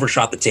kind of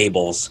overshot the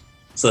tables,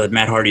 so that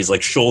Matt Hardy's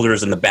like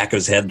shoulders and the back of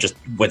his head just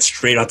went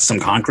straight onto some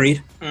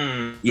concrete.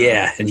 Mm.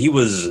 Yeah, and he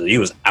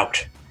was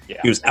out. Yeah.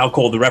 He was out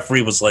cold. The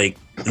referee was like,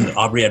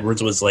 Aubrey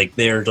Edwards was like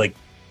there, like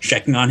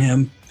checking on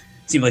him.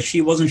 It seemed like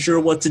she wasn't sure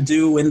what to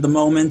do in the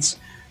moment.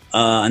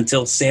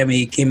 Until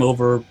Sammy came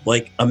over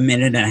like a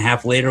minute and a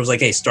half later, was like,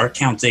 hey, start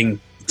counting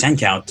 10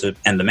 count to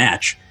end the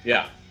match.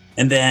 Yeah.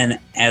 And then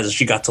as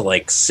she got to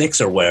like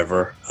 6 or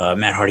whatever,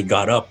 Matt Hardy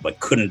got up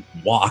but couldn't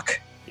walk.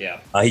 Yeah.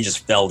 He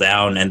just fell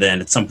down, and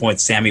then at some point,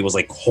 Sammy was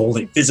like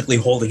physically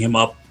holding him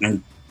up,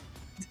 and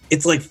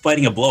it's like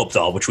fighting a blow-up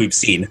doll, which we've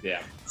seen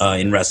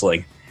in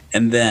wrestling.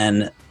 And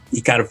then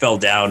he kind of fell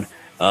down.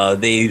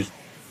 The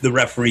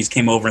referees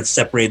came over and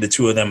separated the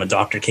two of them. A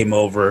doctor came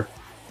over,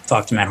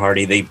 talked to Matt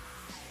Hardy. They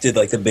did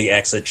like the big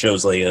X that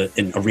shows like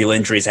a real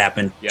injuries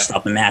happened,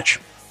 stop the match.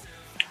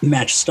 The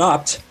match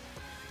stopped.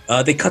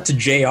 They cut to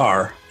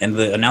JR and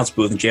the announce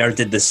booth, and JR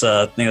did this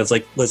thing that's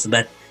like, listen,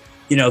 that,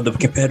 the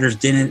competitors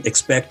didn't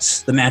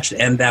expect the match to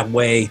end that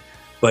way,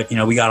 but,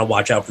 we got to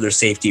watch out for their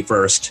safety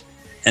first.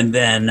 And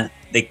then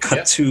they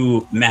cut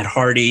to Matt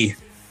Hardy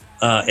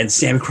and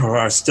Sammy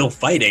Guevara still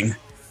fighting.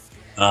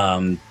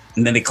 And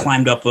then they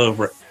climbed up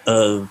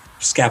a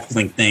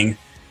scaffolding thing.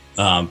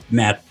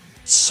 Matt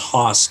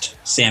tossed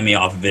Sammy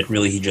off of it.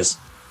 Really,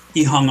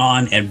 he hung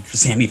on, and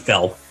Sammy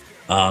fell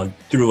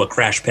through a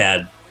crash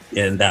pad,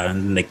 and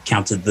they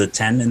counted the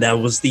 10, and that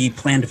was the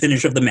planned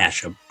finish of the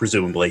match,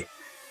 presumably.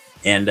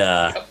 And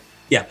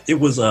it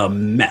was a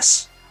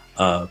mess.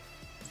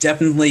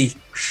 Definitely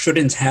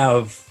shouldn't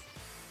have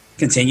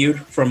continued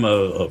from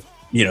a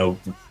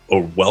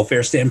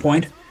welfare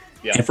standpoint.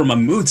 And from a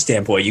mood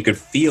standpoint, you could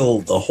feel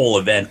the whole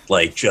event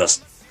like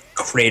just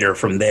crater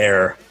from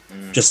there,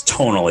 just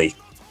tonally.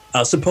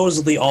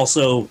 Supposedly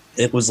also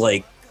it was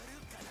like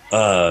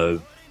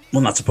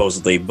not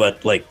supposedly,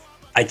 but like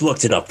I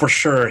looked it up for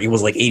sure. It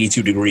was like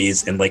 82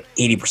 degrees and like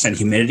 80%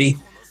 humidity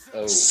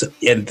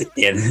in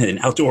an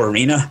outdoor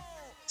arena.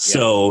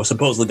 So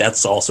supposedly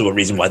that's also a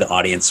reason why the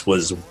audience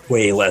was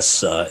way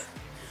less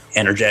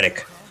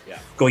energetic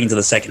going into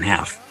the second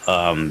half.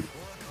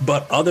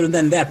 But other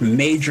than that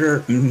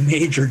major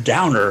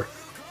downer,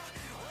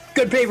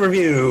 good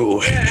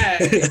pay-per-view.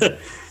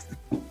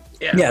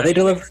 They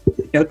deliver.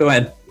 Yeah, go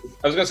ahead.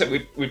 I was going to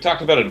say, we've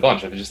talked about it a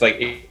bunch. It's just like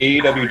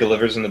AEW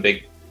delivers in the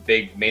big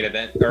main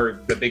event,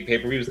 or the big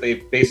pay-per-views. They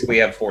basically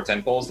have 4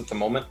 tentpoles at the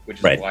moment,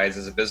 which is wise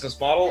as a business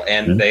model.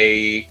 And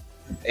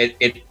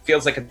it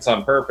feels like it's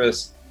on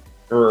purpose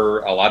for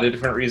a lot of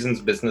different reasons,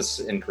 business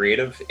and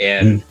creative.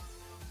 And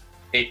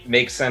it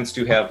makes sense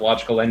to have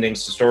logical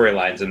endings to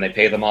storylines, and they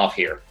pay them off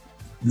here.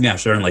 Yeah,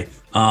 certainly.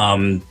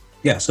 So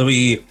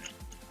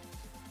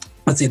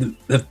let's see,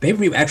 the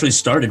pay-per-view actually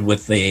started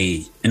with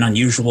an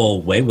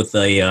unusual way, with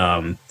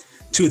a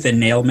tooth and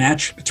nail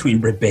match between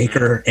Britt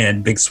Baker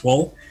and Big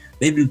Swole.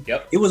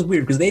 It was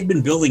weird because they'd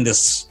been building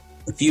this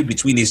feud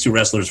between these two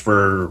wrestlers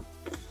for,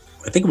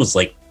 I think it was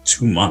like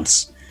 2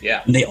 months.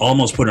 Yeah. And they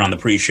almost put it on the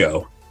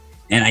pre-show.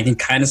 And I can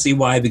kind of see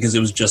why, because it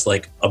was just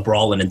like a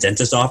brawl in a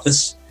dentist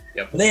office.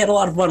 Yep. But they had a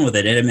lot of fun with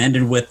it. And it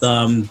ended with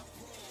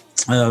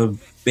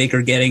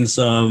Baker getting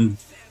some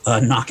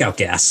knockout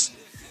gas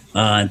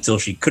until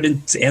she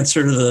couldn't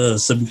answer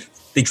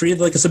they treated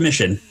it like a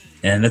submission.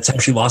 And that's how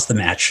she lost the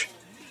match,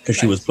 because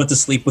she was put to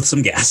sleep with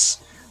some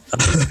gas.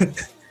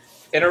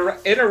 In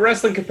a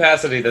wrestling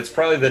capacity, that's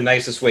probably the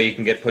nicest way you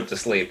can get put to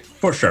sleep.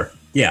 For sure,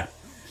 yeah.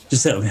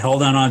 Just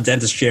held on a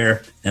dentist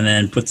chair and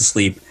then put to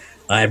sleep.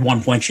 At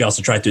one point, she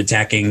also tried to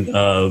attacking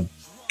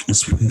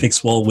Big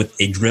Swole with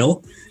a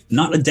drill.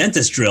 Not a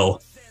dentist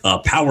drill, a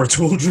power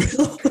tool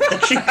drill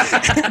that she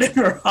had in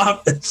her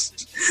office.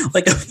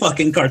 Like a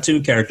fucking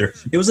cartoon character.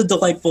 It was a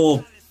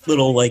delightful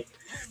little, like,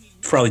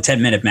 probably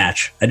 10-minute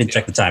match. I didn't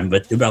check the time,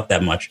 but about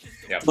that much.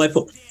 Yeah.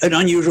 Delightful. An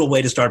unusual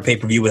way to start a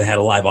pay-per-view that had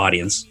a live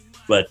audience.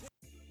 But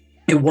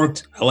it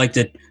worked. I liked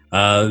it.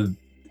 The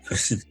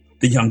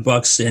Young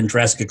Bucks and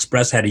Jurassic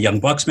Express had a Young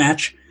Bucks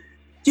match.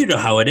 You know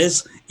how it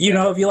is. You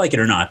know if you like it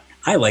or not.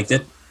 I liked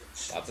it.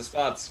 Lots of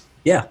spots.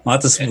 Yeah,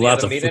 lots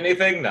of. Mean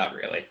anything? Not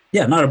really.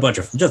 Yeah,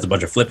 just a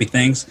bunch of flippy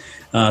things.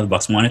 The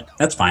Bucks won it.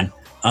 That's fine.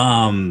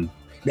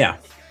 They had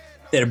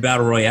a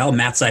battle royale.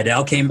 Matt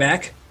Sydal came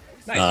back.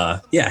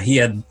 Nice. He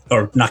had,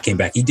 or not came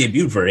back. He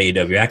debuted for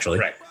AEW actually.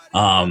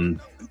 Right.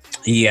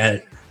 He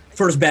had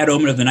first bad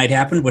omen of the night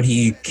happened when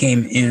he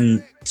came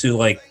in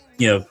to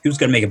he was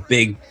going to make a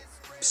big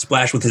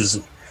splash with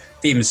his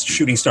famous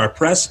shooting star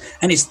press,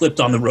 and he slipped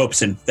on the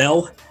ropes and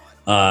fell.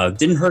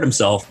 Didn't hurt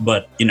himself,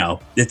 but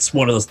it's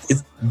one of those.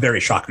 It's very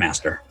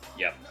Shockmaster.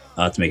 Yep.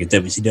 To make a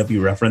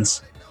WCW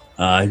reference,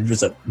 it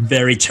was a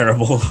very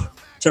terrible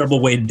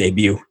way to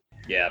debut.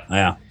 Yeah.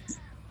 Yeah.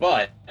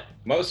 But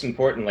most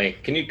importantly,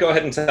 can you go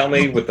ahead and tell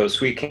me with those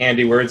sweet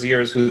candy words of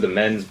yours who the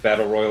men's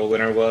battle royal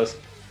winner was?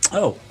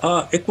 Oh,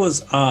 it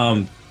was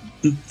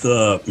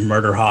the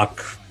Murder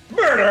Hawk.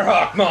 Murder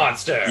Hawk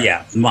Monster.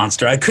 Yeah,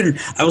 Monster. I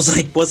was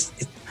like,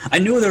 I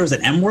knew there was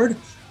an M word.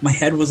 My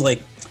head was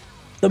like,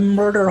 the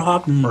Murder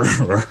Hawk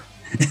Murderer.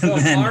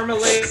 The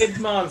Marmalade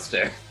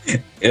Monster.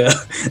 Yeah,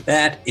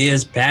 that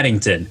is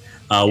Paddington.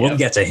 We'll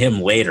get to him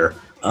later.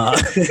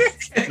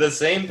 The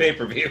same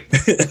pay-per-view.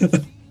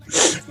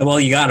 Well,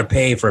 you got to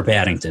pay for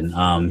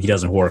Paddington. He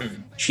doesn't work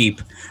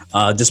cheap,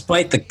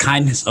 despite the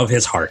kindness of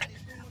his heart.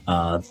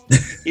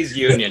 He's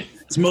union.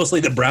 It's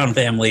mostly the Brown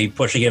family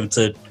pushing him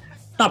to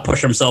not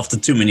push himself to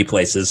too many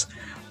places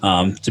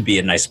to be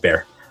a nice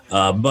bear.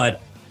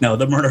 But no,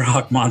 the Murder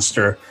Hawk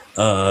Monster,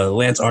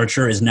 Lance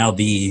Archer, is now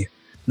the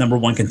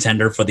 #1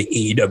 contender for the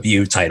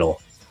AEW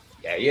title.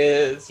 Yeah, he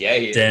is. Yeah,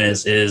 he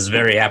Dennis is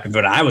very happy,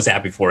 but I was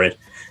happy for it.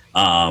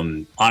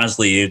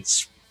 Honestly,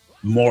 it's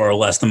more or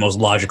less the most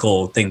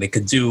logical thing they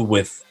could do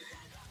with,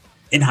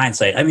 in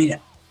hindsight. I mean,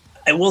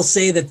 I will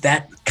say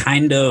that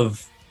kind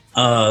of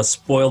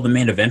spoiled the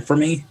main event for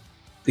me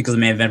because the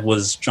main event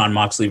was Jon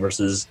Moxley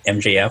versus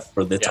MJF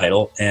for the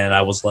title, and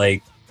I was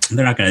like,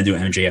 they're not going to do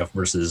MJF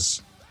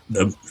versus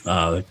the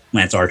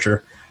Lance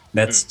Archer.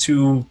 That's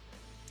two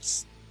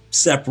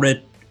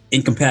separate,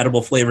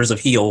 incompatible flavors of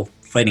heel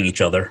fighting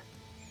each other.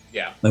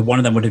 Yeah. Like one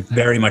of them would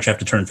very much have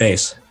to turn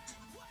face.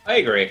 I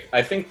agree.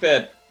 I think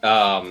that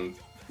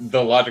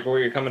the logic where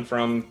you're coming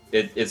from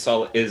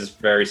is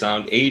very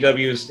sound.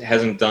 AEW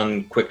hasn't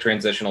done quick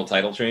transitional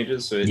title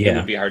changes, so it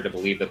would be hard to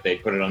believe that they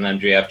put it on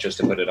MJF just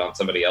to put it on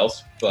somebody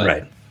else. But,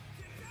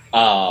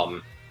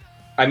 right.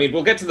 I mean,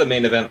 we'll get to the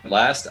main event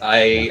last.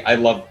 I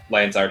love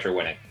Lance Archer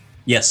winning.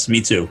 Yes,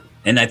 me too.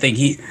 And I think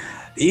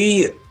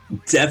he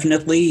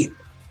definitely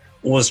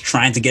was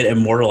trying to get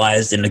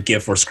immortalized in a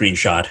GIF or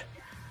screenshot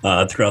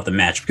throughout the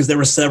match, because there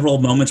were several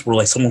moments where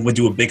like someone would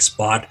do a big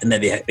spot and then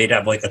they'd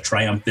have like a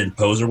triumphant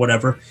pose or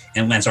whatever,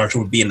 and Lance Archer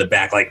would be in the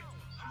back like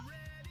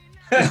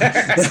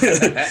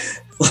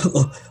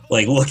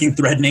like looking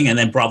threatening, and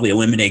then probably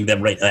eliminating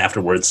them right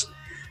afterwards.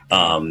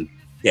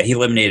 He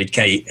eliminated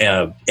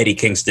Eddie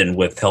Kingston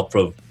with help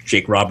of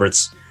Jake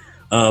Roberts,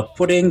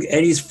 putting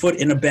Eddie's foot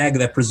in a bag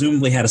that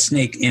presumably had a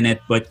snake in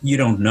it, but you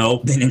don't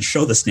know. They didn't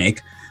show the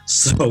snake,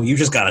 so you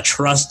just gotta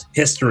trust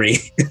history.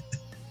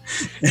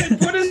 And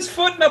put his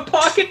foot in a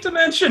pocket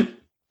dimension.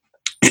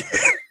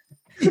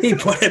 He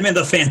put him in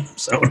the Phantom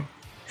Zone.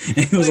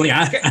 And he was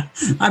like,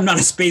 I'm not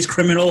a space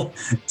criminal.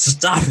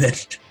 Stop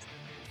it.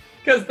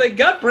 Because they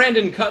got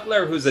Brandon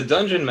Cutler, who's a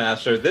dungeon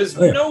master. There's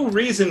no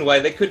reason why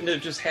they couldn't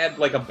have just had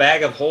like a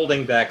bag of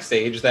holding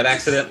backstage that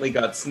accidentally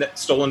got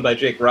stolen by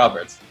Jake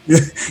Roberts.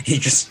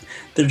 There's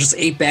just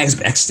 8 bags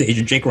backstage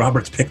and Jake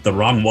Roberts picked the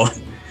wrong one.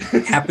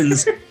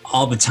 Happens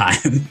all the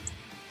time.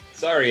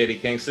 Sorry, Eddie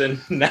Kingston.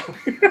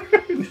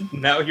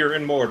 Now you're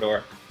in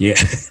Mordor. Yeah.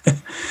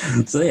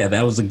 So yeah,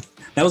 that was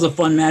a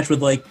fun match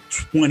with like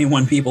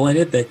 21 people in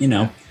it. That, you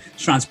know,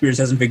 Sean Spears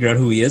hasn't figured out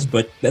who he is,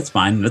 but that's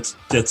fine.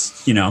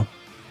 That's you know,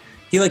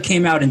 he like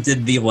came out and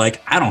did the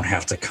like, I don't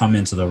have to come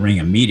into the ring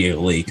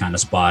immediately kind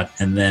of spot,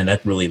 and then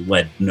that really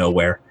led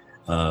nowhere.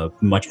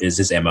 Much is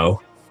his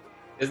MO.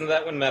 Isn't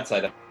that when Matt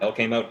Sydal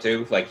came out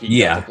too? Like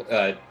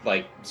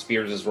like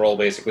Spears' role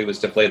basically was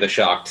to play the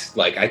shocked,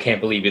 like, I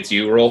can't believe it's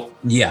you role.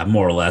 Yeah,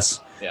 more or less.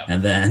 Yeah.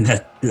 And then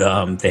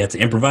they had to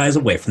improvise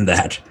away from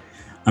that.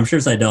 I'm sure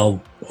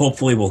Sydal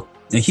hopefully will.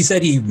 He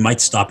said he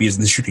might stop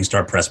using the shooting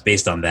star press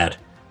based on that,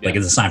 like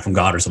it's a sign from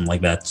God or something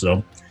like that.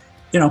 So,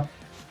 you know,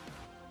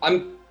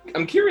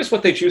 I'm curious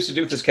what they choose to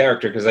do with this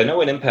character, because I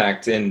know in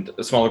Impact and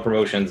smaller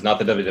promotions, not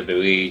the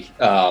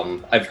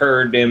WWE, I've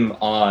heard him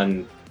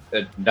on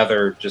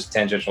another just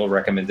tangential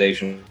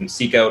recommendation,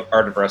 seek out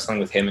Art of Wrestling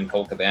with him and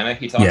Colt Cabana.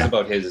 He talks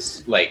about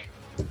his like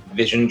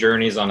vision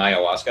journeys on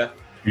ayahuasca.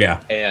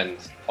 Yeah. And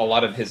a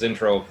lot of his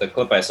intro, the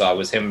clip I saw,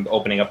 was him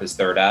opening up his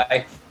third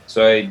eye.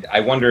 So I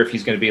wonder if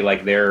he's going to be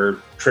like their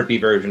trippy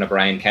version of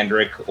Brian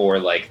Kendrick, or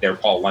like their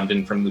Paul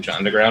London from Lucha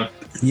Underground.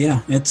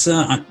 Yeah, it's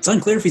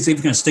unclear if he's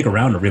even going to stick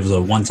around or if it was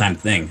a one-time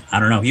thing. I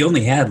don't know. He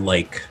only had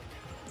like,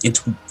 in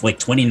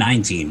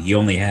 2019, he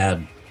only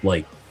had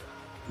like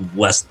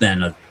less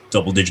than a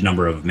double-digit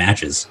number of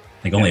matches,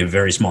 like only a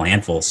very small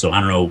handful. So I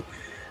don't know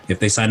if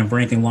they sign him for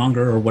anything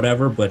longer or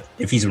whatever, but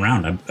if he's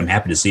around, I'm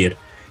happy to see it.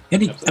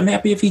 And I'm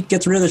happy if he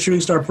gets rid of the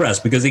shooting star press,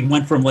 because he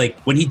went from like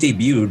when he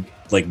debuted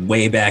like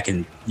way back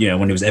in, you know,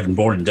 when he was Evan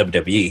Bourne in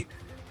WWE,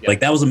 like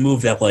that was a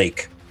move that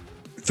like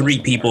 3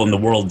 people in the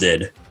world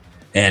did.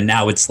 And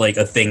now it's like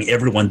a thing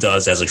everyone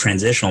does as a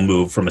transitional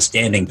move from a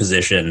standing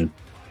position.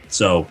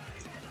 So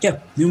yeah,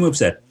 new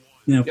moveset,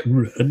 you know,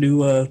 a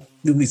new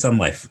lease on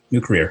life,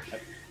 new career.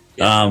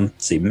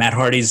 Let's see, Matt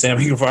Hardy's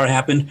Sammy Guevara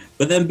happened,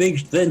 but then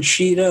Hikaru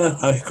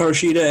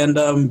Shida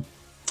and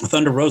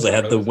Thunder Rosa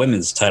had the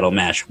women's title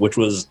match, which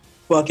was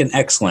fucking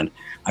excellent.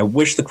 I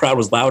wish the crowd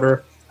was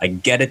louder. I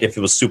get it if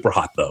it was super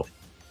hot, though.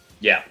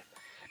 Yeah.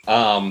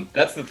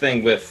 That's the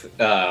thing with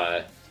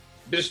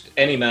just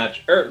any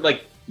match, or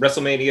like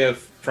WrestleMania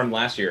from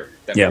last year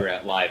that we were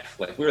at live.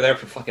 Like, we were there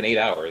for fucking 8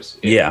 hours.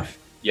 If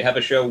you have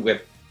a show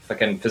with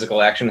fucking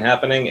physical action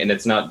happening and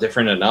it's not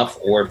different enough,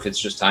 or if it's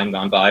just time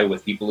gone by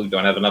with people who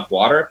don't have enough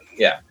water,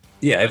 yeah,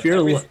 if you're...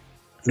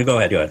 Go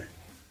ahead.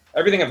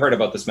 Everything I've heard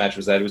about this match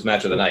was that it was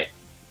match of the night.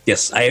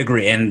 Yes, I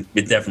agree, and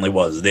it definitely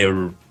was.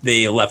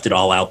 They left it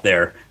all out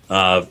there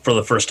for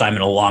the first time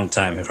in a long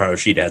time. Hikaru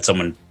Shida had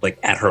someone like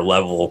at her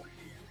level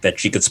that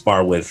she could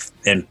spar with,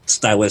 and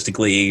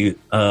stylistically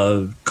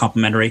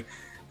complimentary.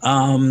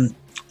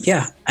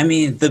 I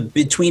mean,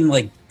 between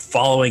like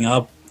following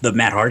up the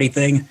Matt Hardy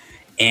thing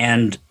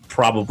and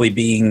probably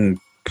being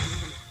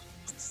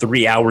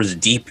 3 hours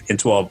deep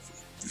into a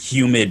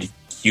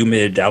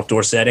humid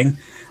outdoor setting,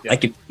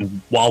 like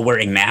while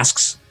wearing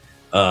masks.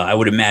 I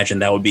would imagine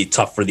that would be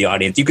tough for the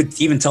audience. You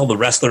could even tell the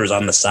wrestlers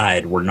on the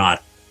side were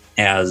not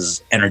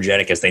as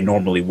energetic as they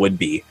normally would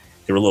be.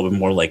 They were a little bit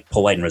more like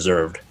polite and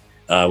reserved.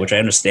 which I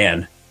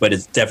understand, but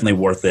it's definitely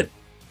worth it.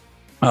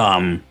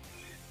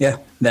 Yeah,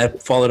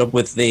 that followed up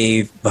with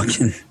an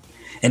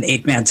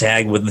 8-man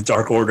tag with the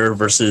Dark Order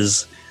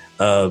versus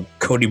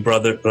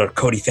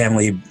Cody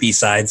family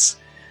B-sides,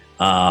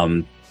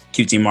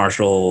 QT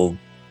Marshall,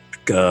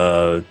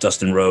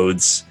 Dustin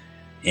Rhodes,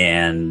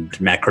 and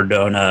Matt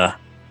Cardona,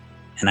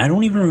 and I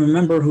don't even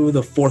remember who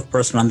the fourth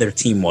person on their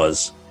team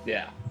was.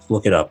 Yeah, let's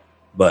look it up.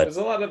 But there's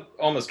a lot of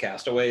almost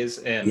castaways,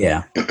 and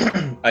yeah,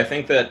 I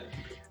think that,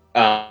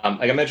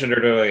 like I mentioned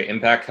earlier,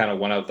 Impact kind of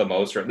went out the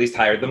most, or at least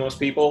hired the most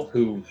people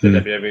who the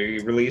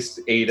WWE released.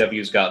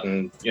 AEW's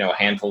gotten a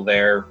handful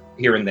there,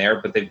 here and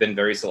there, but they've been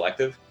very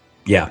selective.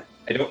 Yeah,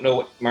 I don't know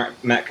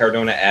what Matt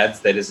Cardona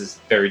adds that is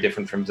very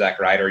different from Zack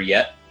Ryder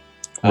yet.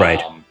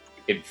 Right.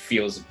 It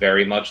feels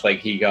very much like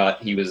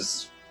he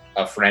was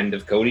a friend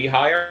of Cody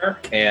hire,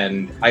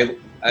 and I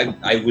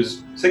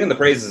was singing the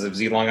praises of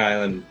Z Long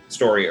Island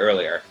Story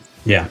earlier.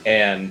 Yeah.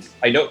 And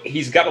I know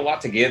he's got a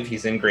lot to give.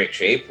 He's in great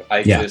shape.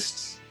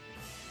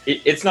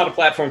 It's not a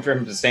platform for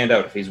him to stand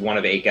out if he's one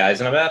of 8 guys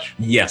in a match.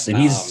 Yes, and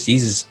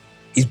he's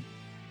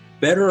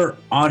better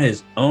on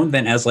his own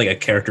than as like a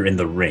character in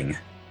the ring,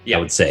 I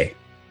would say.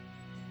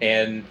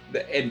 And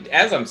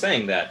as I'm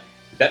saying that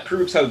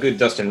proves how good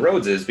Dustin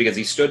Rhodes is, because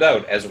he stood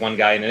out as one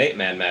guy in an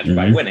 8-man match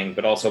by winning,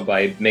 but also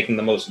by making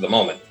the most of the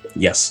moment.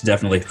 Yes,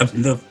 definitely.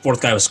 The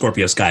fourth guy was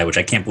Scorpio Sky, which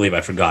I can't believe I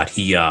forgot.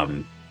 He's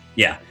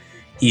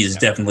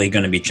definitely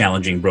going to be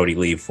challenging Brody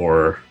Lee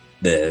for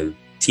the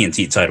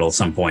TNT title at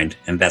some point,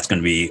 and that's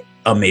going to be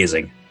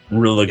amazing.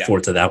 Really looking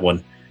forward to that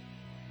one.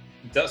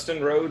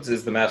 Dustin Rhodes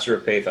is the master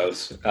of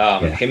pathos.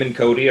 Him and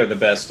Cody are the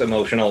best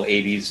emotional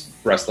 80s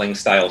wrestling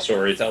style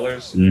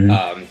storytellers.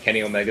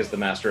 Kenny Omega's the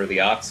master of the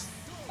aughts.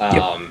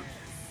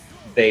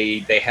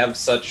 They have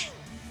such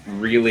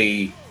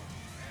really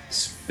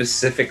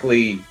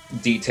specifically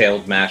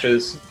detailed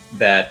matches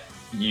that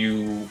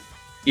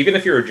even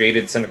if you're a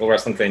jaded, cynical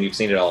wrestling fan, you've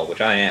seen it all,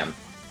 which I am.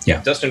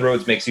 Yeah. Dustin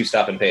Rhodes makes you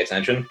stop and pay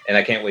attention, and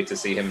I can't wait to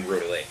see him in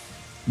Brody Lee.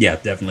 Yeah,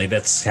 definitely.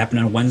 That's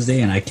happening on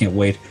Wednesday, and I can't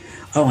wait.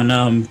 Oh, and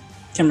can't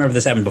remember if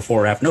this happened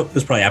before or after. Nope, it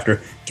was probably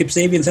after. Kip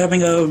Sabian's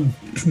having a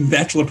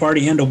bachelor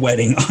party and a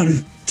wedding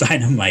on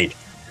Dynamite.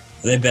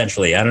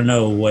 Eventually. I don't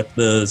know what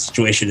the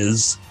situation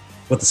is,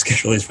 what the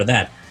schedule is for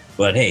that.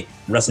 But hey,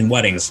 wrestling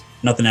weddings,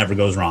 nothing ever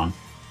goes wrong.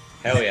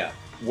 Hell yeah.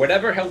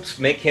 Whatever helps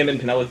make him and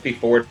Penelope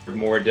Ford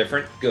more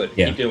different, good.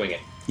 Yeah. Keep doing it.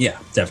 Yeah,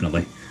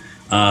 definitely.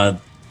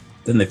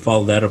 Then they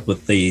followed that up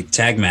with the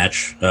tag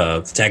match,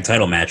 the tag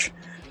title match,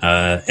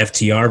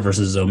 FTR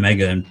versus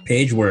Omega and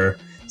Page, where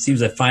it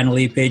seems that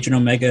finally Page and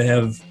Omega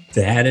have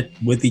had it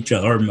with each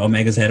other, or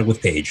Omega's had it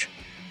with Page,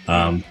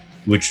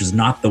 which is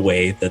not the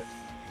way that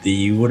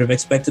you would have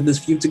expected this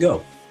feud to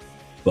go,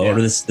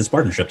 or this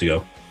partnership to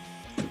go.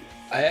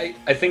 I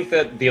think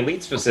that the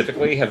Elite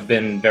specifically have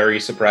been very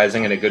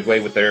surprising in a good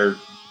way with their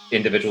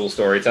individual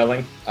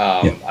storytelling.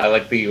 I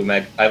like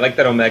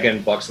that Omega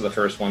and Bucks are the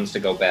first ones to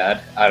go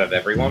bad out of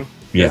everyone.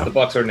 Yeah, the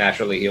Bucks are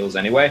naturally heels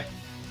anyway.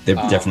 They're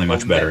definitely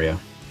much better. Yeah.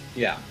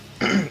 Yeah.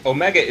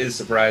 Omega is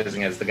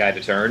surprising as the guy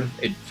to turn.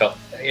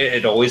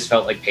 It always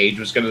felt like Page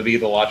was going to be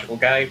the logical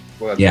guy.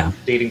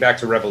 Dating back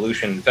to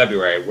Revolution in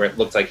February, where it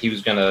looked like he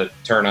was going to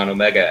turn on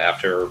Omega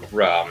after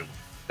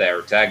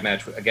their tag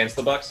match against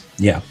the Bucks.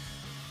 Yeah.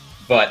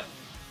 But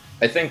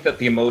I think that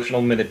the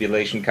emotional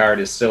manipulation card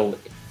is still.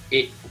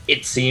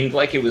 It seemed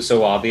like it was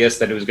so obvious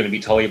that it was going to be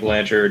Tully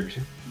Blanchard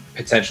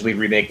potentially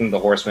remaking the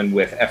Horsemen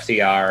with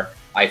FTR.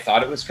 I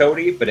thought it was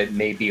Cody, but it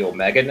may be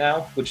Omega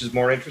now, which is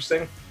more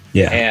interesting.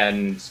 Yeah.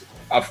 And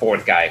a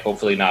fourth guy,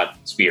 hopefully not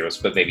Spears,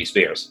 but maybe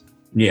Spears.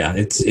 Yeah,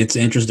 it's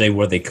interesting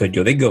where they could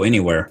go. They go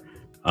anywhere.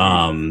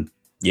 But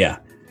yeah,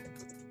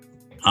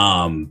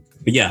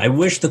 I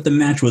wish that the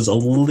match was a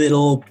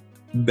little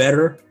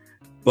better,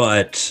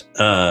 but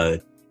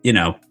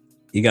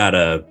you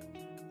gotta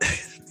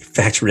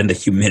factor in the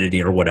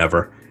humidity or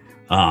whatever.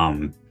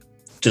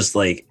 Just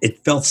like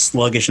it felt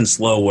sluggish and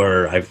slow,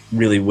 where I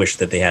really wish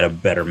that they had a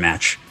better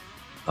match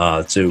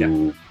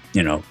to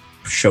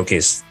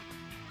showcase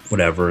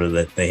whatever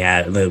that they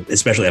had,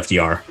 especially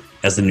FDR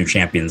as the new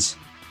champions.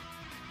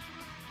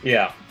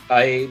 Yeah,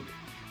 I'm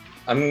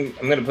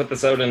going to put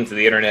this out into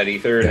the internet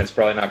ether, and it's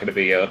probably not going to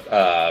be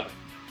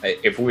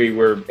if we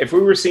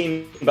were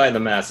seen by the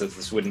masses,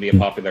 this wouldn't be a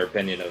popular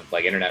opinion of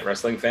like internet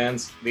wrestling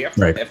fans. The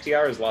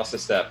FTR has lost a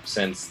step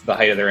since the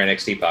height of their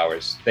NXT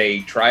powers. They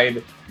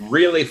tried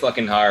really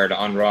fucking hard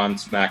on Raw and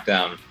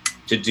SmackDown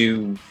to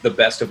do the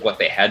best of what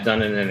they had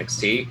done in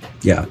NXT.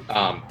 Yeah.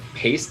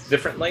 Paced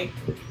differently.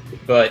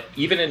 But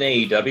even in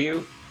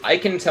AEW, I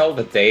can tell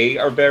that they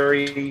are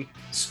very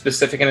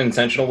specific and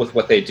intentional with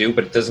what they do,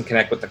 but it doesn't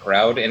connect with the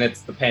crowd, and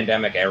it's the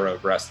pandemic era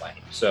of wrestling.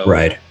 So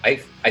I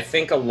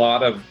think a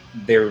lot of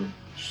their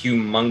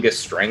humongous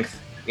strength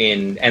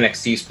in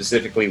NXT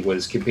specifically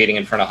was competing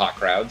in front of hot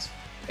crowds.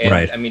 And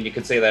I mean, you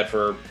could say that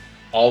for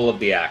all of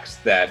the acts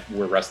that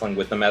were wrestling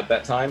with them at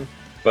that time,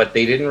 but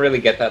they didn't really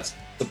get that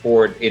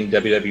support in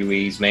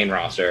WWE's main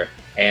roster,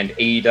 and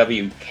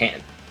AEW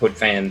can't put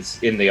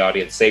fans in the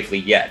audience safely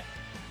yet.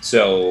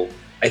 So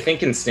I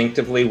think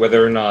instinctively,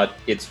 whether or not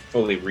it's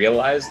fully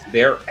realized,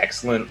 they're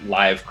excellent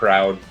live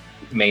crowd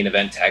main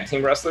event tag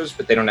team wrestlers,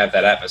 but they don't have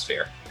that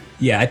atmosphere.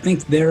 Yeah, I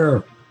think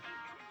they're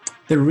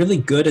really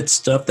good at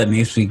stuff that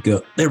makes me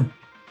go.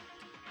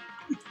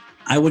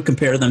 I would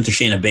compare them to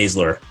Shayna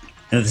Baszler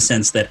in the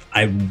sense that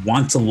I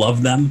want to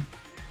love them,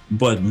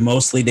 but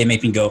mostly they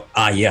make me go,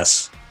 ah,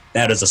 yes,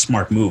 that is a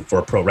smart move for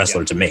a pro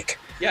wrestler to make.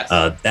 Yes.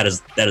 That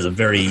is a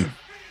very,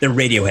 they're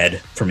Radiohead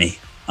for me.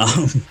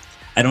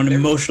 I don't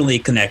emotionally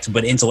connect,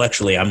 but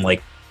intellectually I'm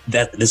like,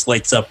 that this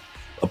lights up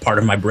a part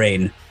of my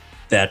brain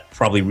that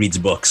probably reads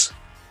books.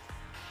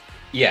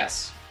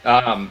 Yes.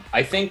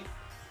 I think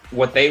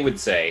what they would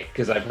say,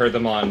 because I've heard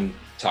them on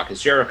Talk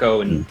is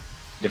Jericho and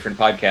different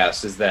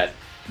podcasts, is that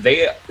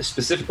they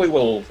specifically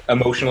will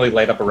emotionally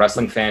light up a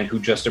wrestling fan who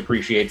just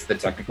appreciates the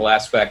technical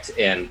aspect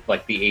and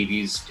like the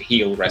 80s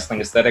heel wrestling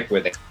aesthetic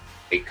where they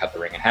cut the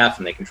ring in half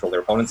and they control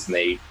their opponents and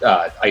they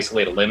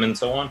isolate a limb and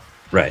so on.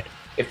 Right.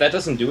 If that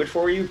doesn't do it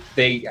for you,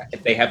 they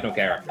have no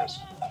characters.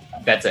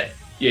 That's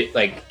it.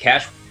 Like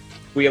Cash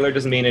Wheeler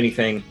doesn't mean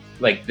anything.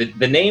 Like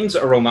the names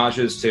are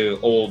homages to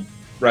old,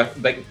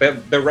 like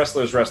they're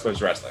wrestlers.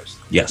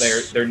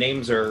 Yes. Their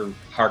names are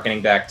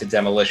harkening back to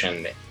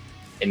Demolition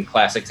in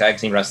classic tag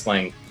team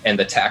wrestling and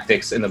the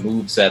tactics and the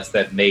move sets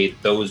that made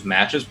those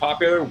matches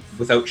popular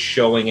without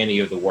showing any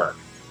of the work.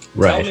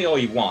 Right. Tell me all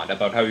you want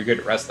about how you're good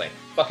at wrestling.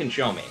 Fucking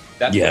show me.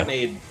 That's what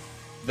made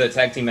the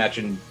tag team match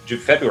in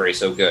February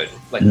so good.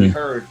 Like we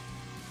heard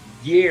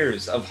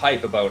years of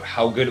hype about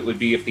how good it would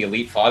be if the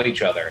Elite fought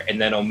each other,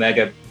 and then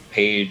Omega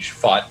Page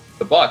fought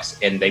the Bucks,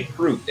 and they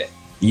proved it.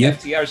 Yep.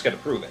 FTR's got to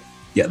prove it.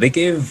 Yeah,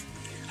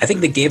 I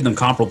think they gave them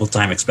comparable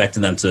time,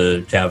 expecting them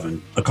to have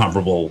a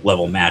comparable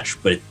level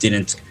match, but it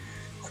didn't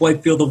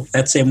quite feel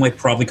that same way,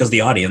 probably because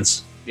the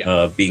audience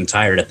being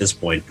tired at this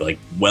point, like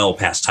well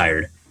past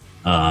tired,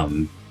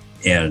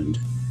 and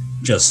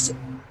just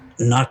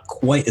not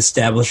quite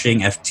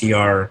establishing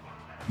FTR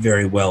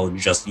very well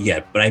just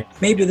yet. But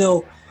maybe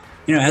they'll,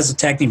 as the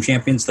tag team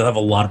champions, they'll have a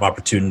lot of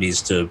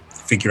opportunities to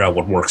figure out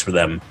what works for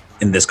them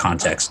in this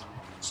context.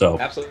 So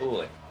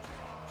absolutely.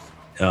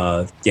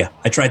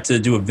 I tried to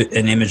do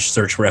an image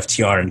search for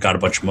FTR and got a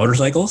bunch of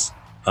motorcycles.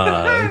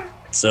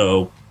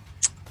 So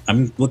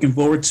I'm looking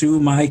forward to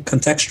my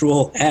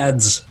contextual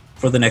ads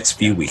for the next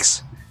few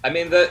weeks. I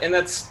mean,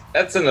 that's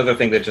another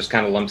thing that just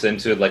kind of lumps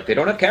into, like, they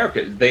don't have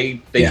characters. They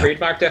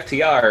trademarked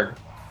FTR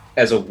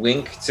as a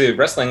wink to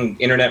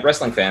internet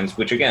wrestling fans,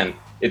 which, again,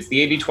 it's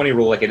the 80-20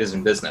 rule like it is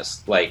in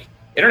business. Like,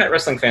 internet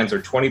wrestling fans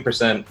are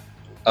 20%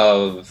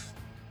 of,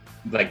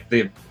 like,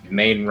 the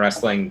main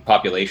wrestling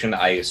population,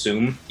 I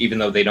assume, even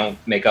though they don't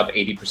make up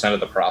 80% of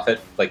the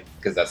profit, like,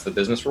 because that's the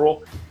business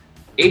rule.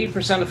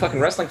 80% of fucking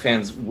wrestling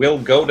fans will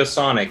go to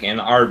Sonic and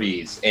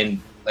Arby's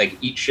and like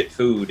eat shit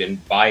food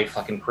and buy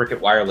fucking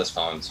Cricket wireless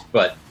phones,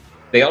 but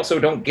they also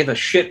don't give a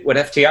shit what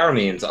FTR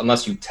means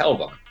unless you tell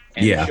them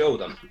and show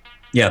them.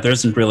 Yeah, there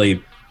isn't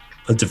really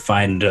a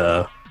defined,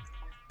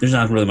 there's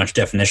not really much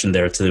definition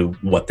there to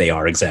what they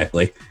are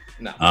exactly.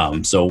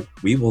 No. So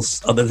we will,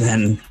 other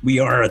than we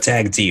are a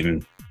tag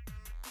team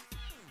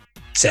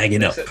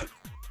tagging up.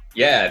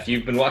 Yeah, if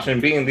you've been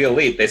watching Being the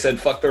Elite, they said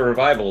fuck the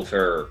Revival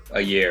for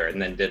a year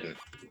and then didn't.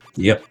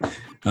 Yep.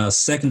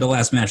 Second to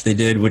last match they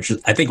did, which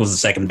I think was the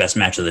second best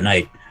match of the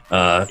night.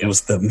 It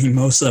was the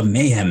Mimosa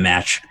Mayhem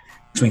match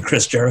between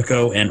Chris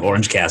Jericho and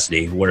Orange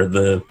Cassidy, where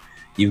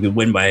you could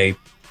win by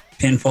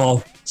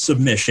pinfall,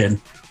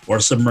 submission, or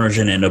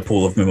submersion in a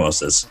pool of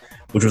mimosas,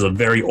 which was a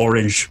very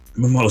Orange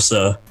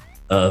Mimosa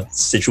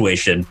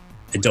situation.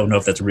 I don't know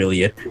if that's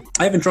really it.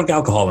 I haven't drunk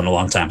alcohol in a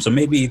long time, so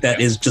maybe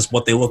that is just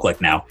what they look like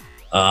now.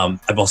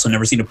 I've also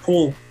never seen a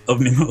pool of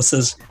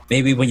mimosas.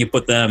 Maybe when you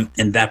put them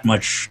in that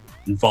much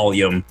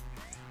volume,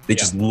 they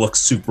just look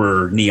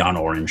super neon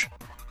orange.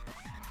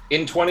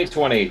 In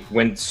 2020,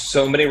 when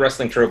so many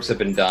wrestling tropes have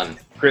been done,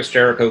 Chris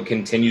Jericho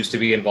continues to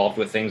be involved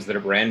with things that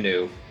are brand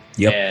new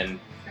and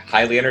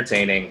highly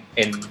entertaining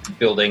and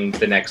building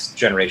the next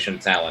generation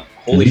of talent.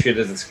 Holy shit,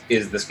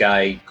 is this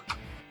guy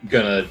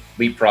gonna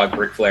leapfrog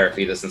Ric Flair if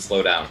he doesn't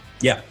slow down?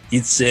 Yeah,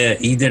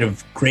 he did a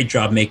great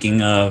job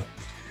making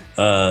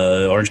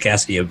Orange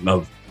Cassidy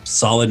a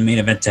solid main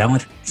event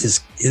talent.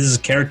 His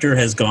character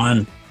has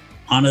gone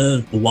on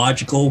a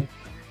logical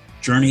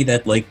journey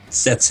that like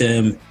sets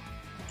him.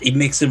 It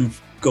makes him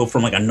go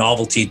from like a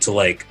novelty to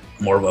like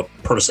more of a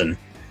person,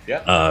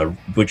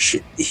 which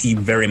he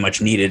very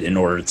much needed in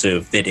order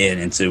to fit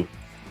into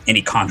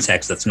any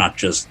context that's not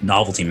just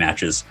novelty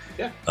matches.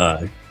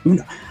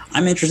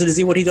 I'm interested to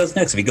see what he does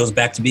next. If he goes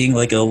back to being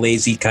like a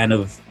lazy kind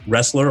of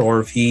wrestler, or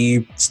if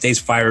he stays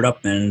fired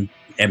up and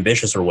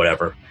ambitious or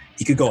whatever.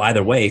 He could go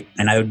either way,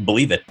 and I would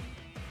believe it.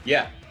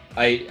 Yeah,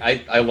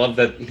 I love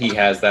that he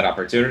has that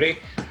opportunity.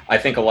 I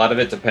think a lot of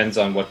it depends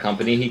on what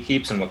company he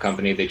keeps and what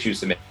company they choose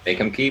to make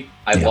him keep.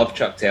 I love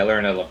Chuck Taylor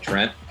and I love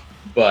Trent,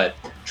 but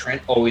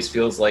Trent always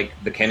feels like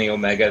the Kenny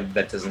Omega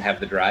that doesn't have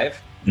the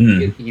drive.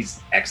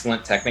 He's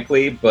excellent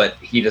technically, but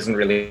he doesn't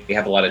really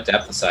have a lot of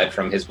depth aside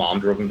from his mom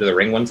drove him to the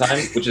ring one time,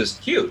 which is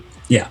cute.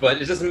 Yeah.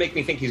 But it doesn't make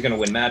me think he's going to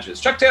win matches.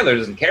 Chuck Taylor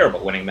doesn't care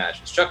about winning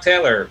matches. Chuck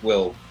Taylor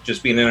will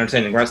just be an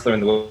entertaining wrestler in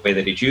the way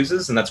that he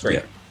chooses, and that's great.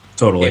 Yeah,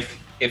 totally.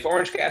 If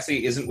Orange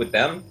Cassidy isn't with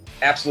them,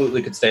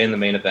 absolutely could stay in the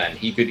main event.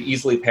 He could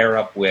easily pair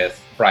up with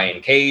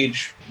Brian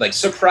Cage, like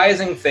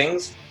surprising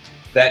things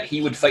that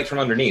he would fight from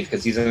underneath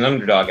because he's an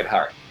underdog at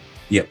heart.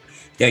 Yep.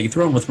 Yeah, you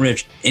throw him with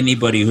Rich,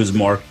 anybody who's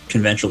more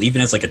conventional,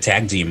 even as like a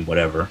tag team,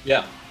 whatever.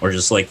 Yeah. Or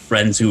just like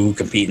friends who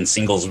compete in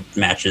singles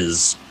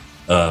matches,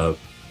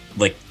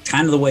 like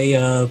kind of the way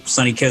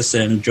Sonny Kiss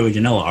and Joey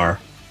Janela are.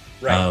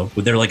 Right.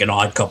 They're like an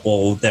odd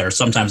couple that are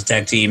sometimes a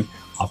tag team,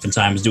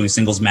 oftentimes doing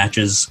singles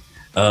matches.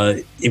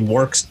 It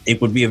works.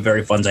 It would be a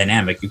very fun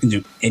dynamic. You can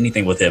do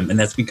anything with him. And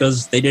that's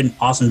because they did an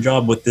awesome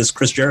job with this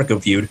Chris Jericho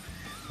feud,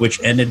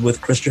 which ended with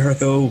Chris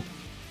Jericho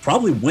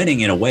probably winning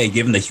in a way,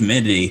 given the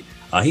humidity.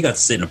 He got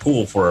to sit in a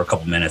pool for a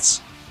couple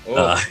minutes.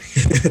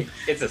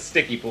 It's a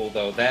sticky pool,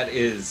 though. That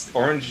is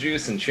orange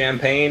juice and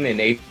champagne in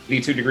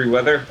 82-degree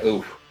weather.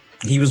 Ooh.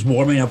 He was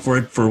warming up for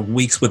it for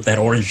weeks with that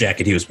orange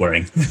jacket he was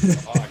wearing.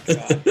 Oh,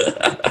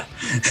 God.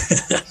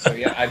 So,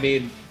 yeah, I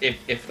mean,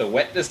 if the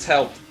wetness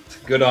helped,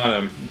 good on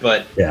him.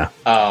 But, I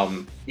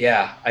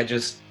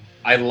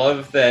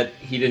love that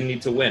he didn't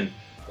need to win.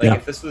 Like,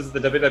 if this was the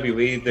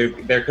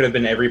WWE, there could have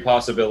been every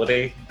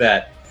possibility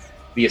that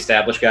the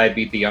established guy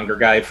beat the younger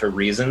guy for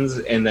reasons,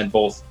 and then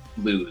both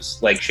lose.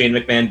 Like Shane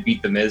McMahon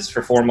beat The Miz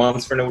for 4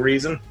 months for no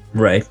reason.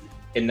 Right.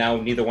 And now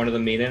neither one of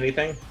them mean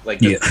anything. Like,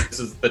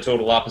 this is the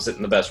total opposite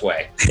in the best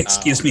way.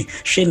 Excuse me.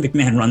 Shane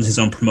McMahon runs his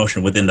own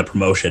promotion within the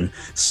promotion,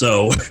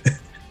 so...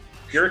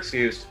 You're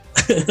excused.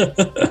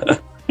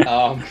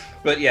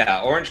 But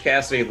yeah, Orange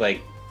Cassidy, like,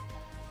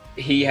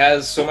 he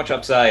has so much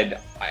upside.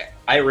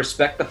 I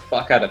respect the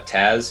fuck out of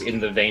Taz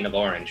in the vein of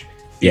Orange.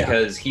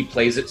 Because he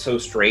plays it so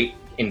straight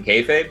in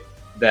kayfabe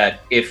that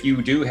if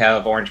you do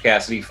have Orange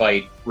Cassidy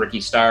fight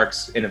Ricky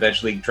Starks and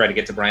eventually try to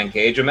get to Brian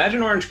Cage,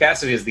 imagine Orange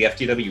Cassidy as the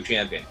FTW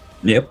champion.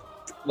 Yep.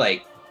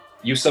 Like,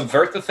 you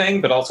subvert the thing,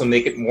 but also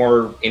make it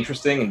more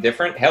interesting and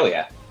different. Hell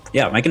yeah.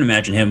 Yeah, I can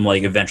imagine him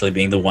like eventually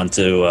being the one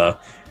to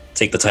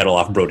take the title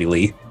off Brody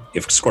Lee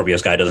if Scorpio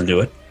Sky doesn't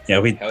do it.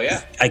 Hell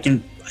yeah.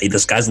 The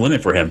sky's the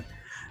limit for him.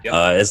 Yep.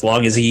 As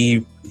long as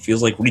he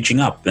feels like reaching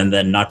up and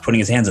then not putting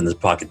his hands in his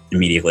pocket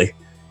immediately.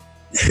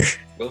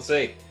 We'll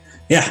see.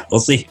 Yeah, we'll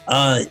see.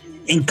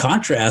 In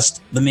contrast,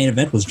 the main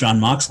event was Jon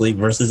Moxley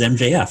versus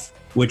MJF,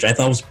 which I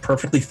thought was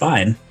perfectly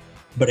fine.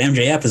 But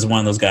MJF is one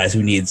of those guys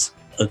who needs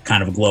a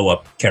kind of a glow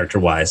up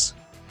character-wise.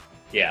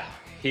 Yeah.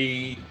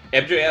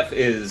 MJF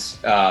is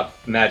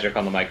magic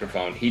on the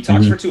microphone. He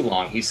talks for too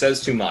long. He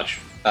says too much.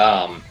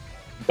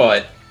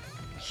 But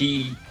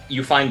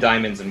you find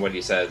diamonds in what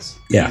he says.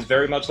 Yeah. He's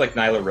very much like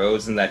Nyla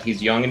Rose in that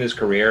he's young in his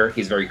career.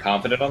 He's very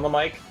confident on the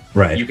mic.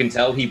 Right. You can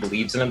tell he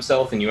believes in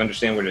himself, and you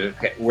understand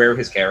where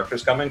his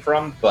character's coming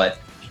from. But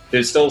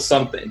there's still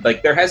something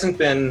like there hasn't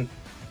been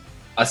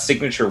a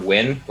signature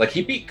win. Like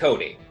he beat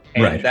Cody,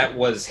 and that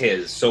was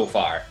his so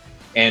far.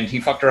 And he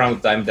fucked around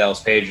with Diamond Dallas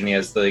Page, and he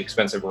has the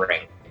expensive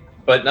ring.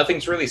 But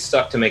nothing's really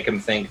stuck to make him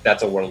think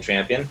that's a world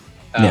champion.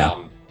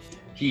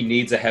 He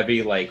needs a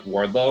heavy like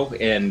Wardlow,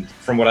 and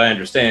from what I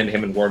understand,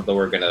 him and Wardlow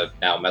are gonna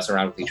now mess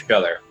around with each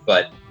other.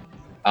 But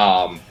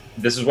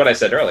this is what I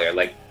said earlier.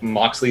 Like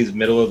Moxley's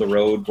middle of the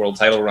road world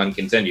title run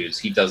continues.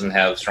 He doesn't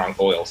have strong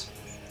foils.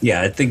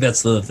 Yeah, I think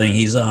that's the thing.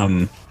 He's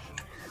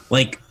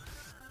like,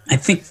 I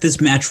think this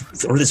match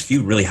or this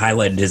feud really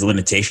highlighted his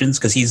limitations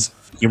because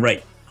you're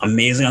right,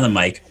 amazing on the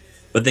mic,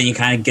 but then you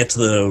kind of get to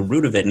the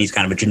root of it, and he's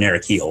kind of a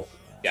generic heel.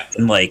 Yeah,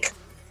 and like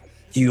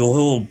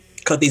he'll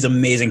cut these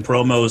amazing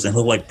promos and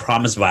he'll like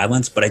promise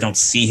violence, but I don't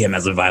see him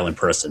as a violent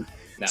person.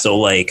 No. So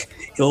like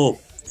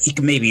he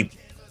can maybe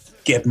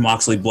get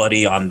Moxley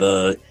bloody on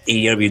the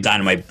AEW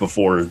Dynamite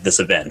before this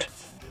event,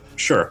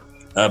 sure,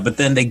 but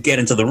then they get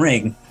into the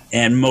ring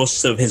and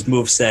most of his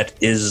moveset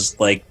is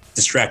like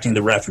distracting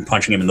the ref and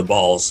punching him in the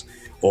balls,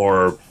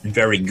 or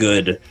very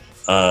good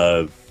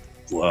like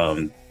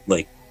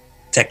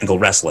technical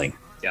wrestling.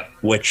 Yep.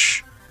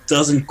 Which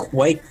doesn't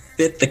quite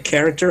fit the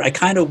character. I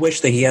kind of wish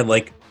that he had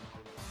like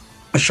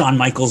a Shawn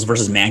Michaels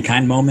versus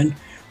Mankind moment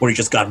where he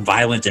just got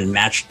violent and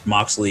matched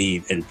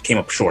Moxley and came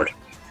up short.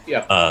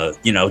 Yeah.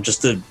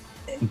 Just to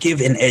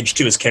give an edge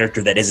to his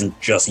character that isn't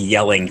just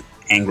yelling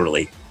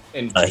angrily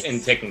and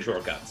taking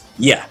shortcuts.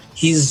 Yeah,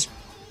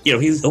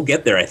 he'll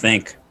get there, I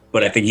think,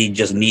 but I think he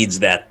just needs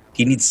that.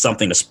 He needs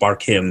something to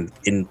spark him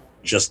in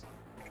just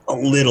a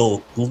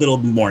little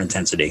more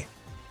intensity.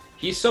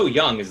 He's so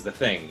young is the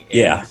thing.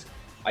 And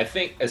I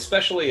think,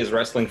 especially as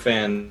wrestling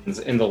fans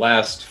in the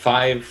last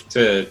 5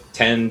 to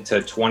 10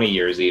 to 20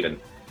 years even,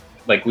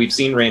 like we've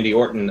seen Randy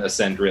Orton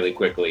ascend really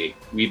quickly.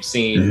 We've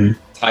seen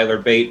Tyler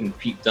Bate and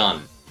Pete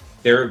Dunne.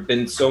 There have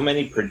been so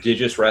many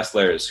prodigious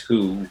wrestlers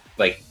who,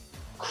 like,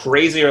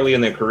 crazy early in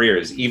their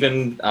careers.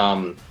 Even,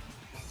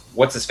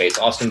 what's his face?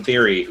 Austin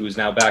Theory, who's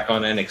now back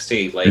on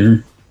NXT.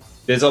 Like,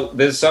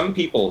 there's some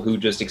people who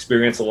just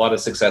experience a lot of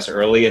success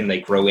early and they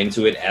grow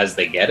into it as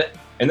they get it.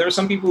 And there are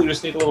some people who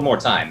just need a little more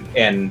time.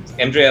 And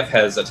MJF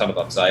has a ton of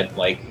upside,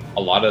 like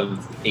a lot of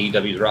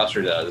AEW's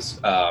roster does.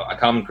 A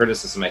common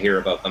criticism I hear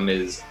about them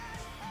is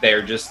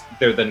they're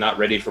the not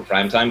ready for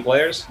primetime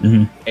players.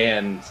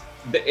 And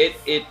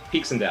it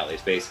peaks and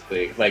valleys,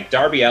 basically. Like,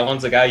 Darby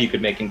Allin's a guy you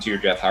could make into your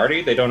Jeff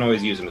Hardy. They don't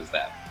always use him as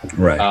that.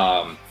 Right.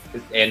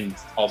 And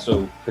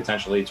also,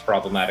 potentially, it's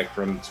problematic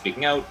from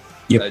speaking out.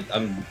 Yep.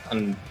 I'm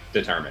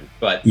undetermined.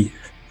 But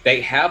they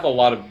have a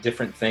lot of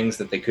different things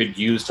that they could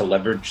use to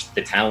leverage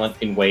the talent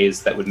in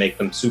ways that would make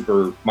them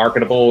super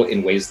marketable,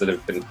 in ways that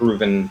have been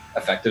proven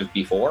effective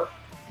before.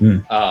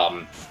 They're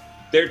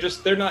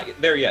not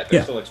there yet.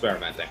 They're still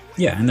experimenting.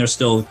 Yeah, and they're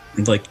still,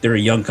 like, they're a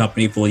young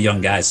company full of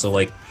young guys. So,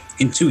 like,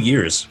 in 2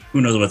 years,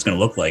 who knows what it's going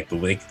to look like?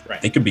 But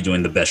they could be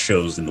doing the best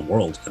shows in the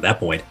world at that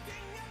point.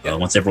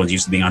 Once everyone's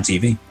used to being on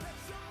TV.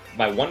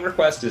 My one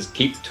request is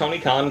keep Tony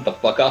Khan the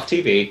fuck off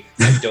TV.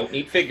 I don't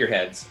need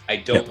figureheads. I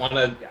don't want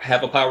to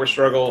have a power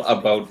struggle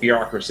about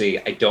bureaucracy.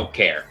 I don't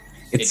care.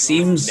 It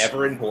seems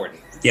never important.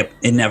 Yep,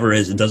 it never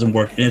is. It doesn't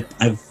work.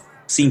 I've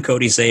seen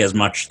Cody say as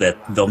much that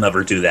they'll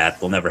never do that.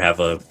 They'll never have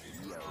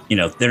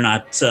they're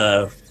not,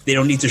 they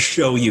don't need to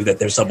show you that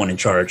there's someone in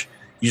charge.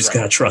 You just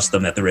gotta trust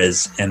them that there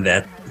is, and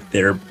that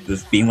they're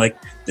being like,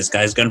 this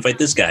guy's gonna fight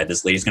this guy,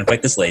 this lady's gonna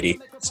fight this lady,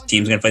 this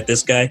team's gonna fight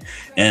this guy,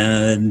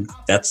 and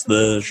that's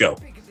the show.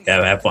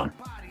 Have fun.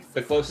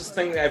 The closest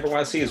thing I ever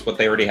want to see is what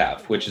they already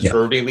have, which is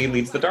Brody Lee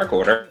leads the Dark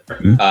Order.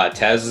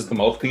 Taz is the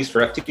mouthpiece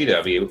for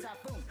FTW.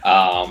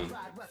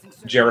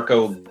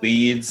 Jericho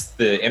leads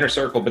the Inner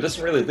Circle, but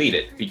doesn't really lead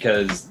it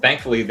because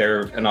thankfully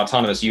they're an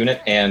autonomous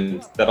unit,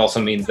 and that also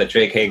means that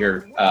Jake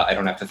Hager, I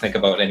don't have to think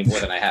about any more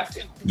than I have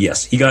to.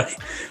 Yes, he got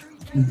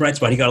bright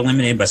spot. He got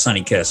eliminated by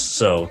Sonny Kiss,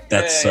 so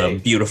that's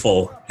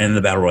beautiful in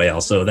the Battle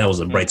Royale. So that was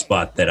a bright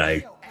spot that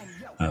I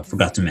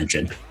forgot to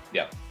mention.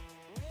 Yeah.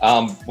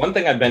 One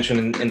thing I'd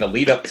mention in the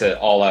lead up to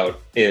All Out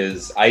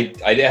is I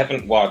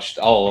haven't watched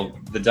all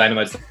of the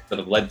Dynamites that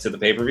have led to the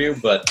pay-per-view,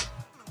 but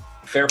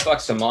fair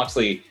fucks to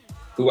Moxley,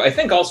 who I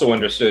think also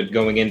understood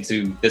going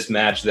into this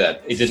match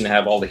that it didn't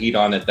have all the heat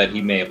on it that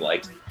he may have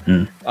liked.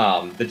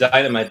 The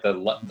Dynamite,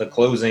 the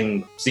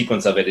closing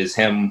sequence of it is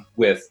him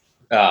with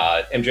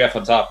MJF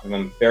on top of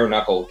him, bare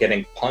knuckle,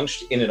 getting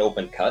punched in an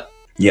open cut.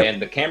 And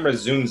the camera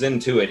zooms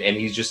into it, and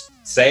he's just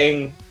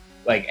saying,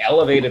 like,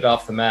 elevated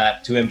off the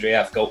mat to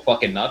MJF, go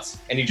fucking nuts.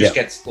 And he just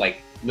gets,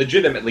 like,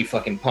 legitimately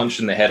fucking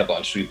punched in the head a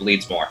bunch so he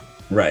bleeds more.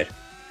 Right.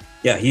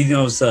 Yeah, he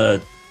knows, I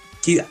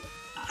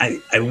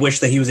wish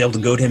that he was able to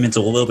goad him into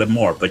a little bit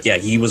more, but yeah,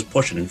 he was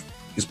pushing. He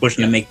was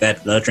pushing to make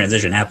that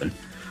transition happen.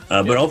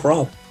 But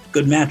overall,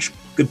 good match,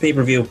 good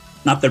pay-per-view.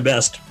 Not their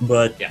best,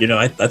 but,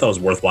 I thought it was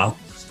worthwhile.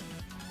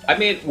 I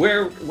mean,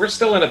 we're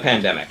still in a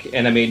pandemic,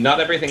 and I mean, not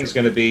everything's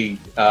going to be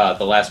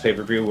the last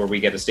pay-per-view where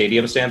we get a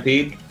stadium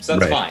stampede, so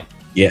that's fine.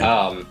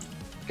 Yeah.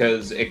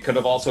 Because it could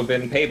have also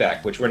been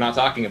Payback, which we're not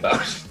talking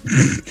about.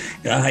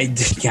 I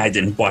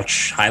didn't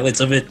watch highlights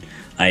of it.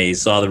 I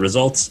saw the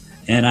results,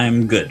 and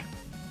I'm good.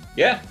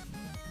 Yeah.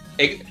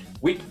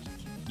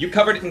 You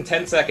covered it in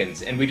 10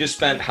 seconds, and we just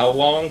spent how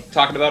long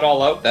talking about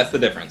All Out? That's the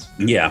difference.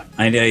 Yeah.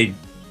 I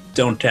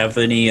don't have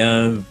any...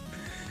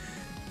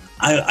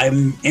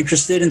 I'm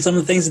interested in some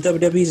of the things that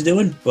WWE is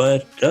doing,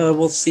 but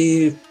we'll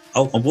see.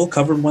 We'll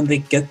cover them when they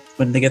get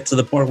to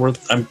the point where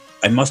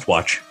I must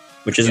watch,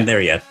 which isn't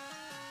there yet.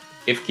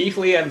 If Keith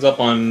Lee ends up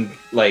on,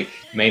 like,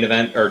 main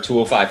event or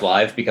 205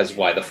 Live, because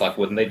why the fuck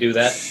wouldn't they do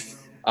that?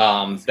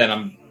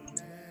 Then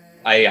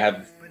I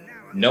have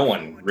no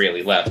one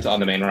really left on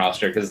the main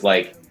roster because,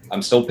 like,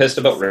 I'm still pissed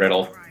about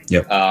Riddle.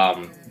 Yep.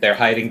 They're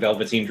hiding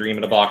Velveteen Dream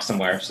in a box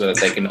somewhere so that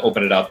they can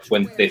open it up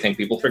when they think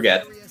people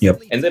forget.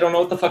 Yep. And they don't know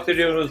what the fuck they're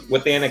doing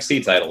with the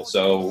NXT title,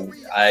 so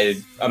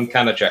I'm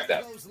kind of checked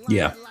out.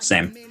 Yeah,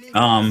 same.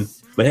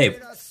 But hey,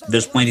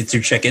 there's plenty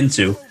to check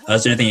into.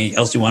 Is there anything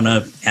else you want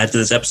to add to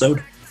this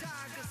episode?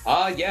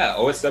 Yeah,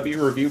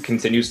 OSW Review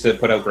continues to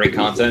put out great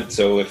content,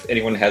 so if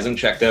anyone hasn't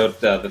checked out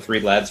the three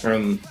lads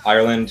from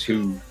Ireland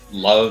who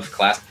love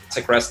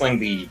classic wrestling,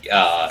 the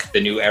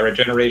new era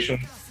generation,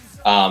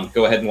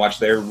 go ahead and watch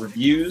their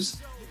reviews.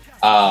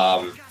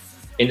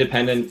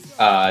 Independent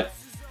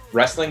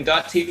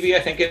wrestling.tv, I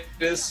think it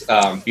is.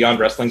 Beyond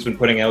Wrestling's been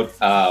putting out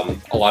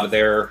a lot of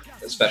their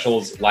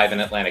specials live in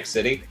Atlantic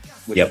City,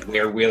 which is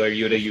where Wheeler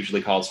Yuta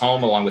usually calls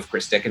home, along with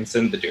Chris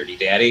Dickinson, the Dirty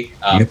Daddy.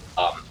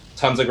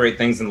 Tons of great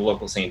things in the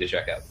local scene to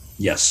check out.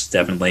 Yes,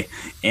 definitely.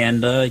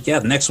 And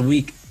next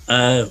week,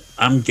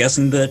 I'm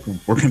guessing that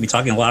we're going to be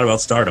talking a lot about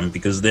Stardom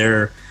because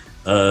they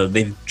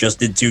just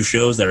did 2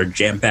 shows that are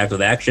jam-packed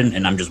with action,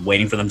 and I'm just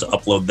waiting for them to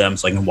upload them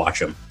so I can watch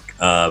them.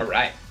 All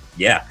right.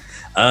 Yeah.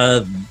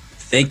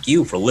 Thank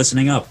you for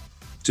listening up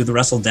to the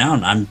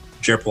Wrestledown. I'm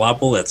Jared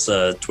Palapple. That's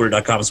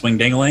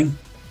twitter.com/swingdingling.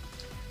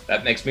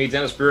 That makes me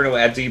Dennis Bruno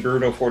at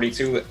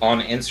dbruno42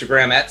 on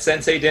Instagram, at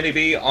Sensei Denny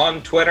B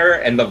on Twitter,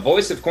 and the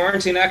voice of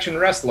Quarantine Action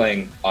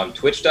Wrestling on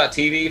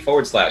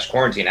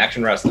twitch.tv/Quarantine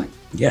Action Wrestling.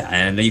 Yeah,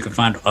 and you can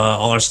find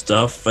all our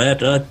stuff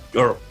at,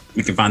 or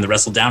you can find the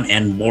Wrestledown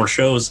and more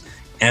shows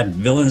at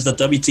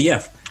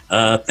villains.wtf.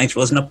 Thanks for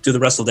listening up to the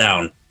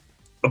Wrestledown.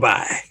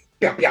 Bye-bye.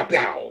 Pow, pow,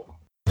 pow.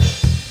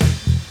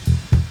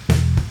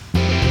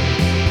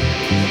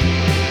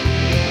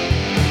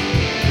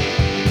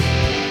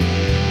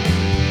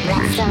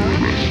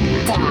 Wrestledown.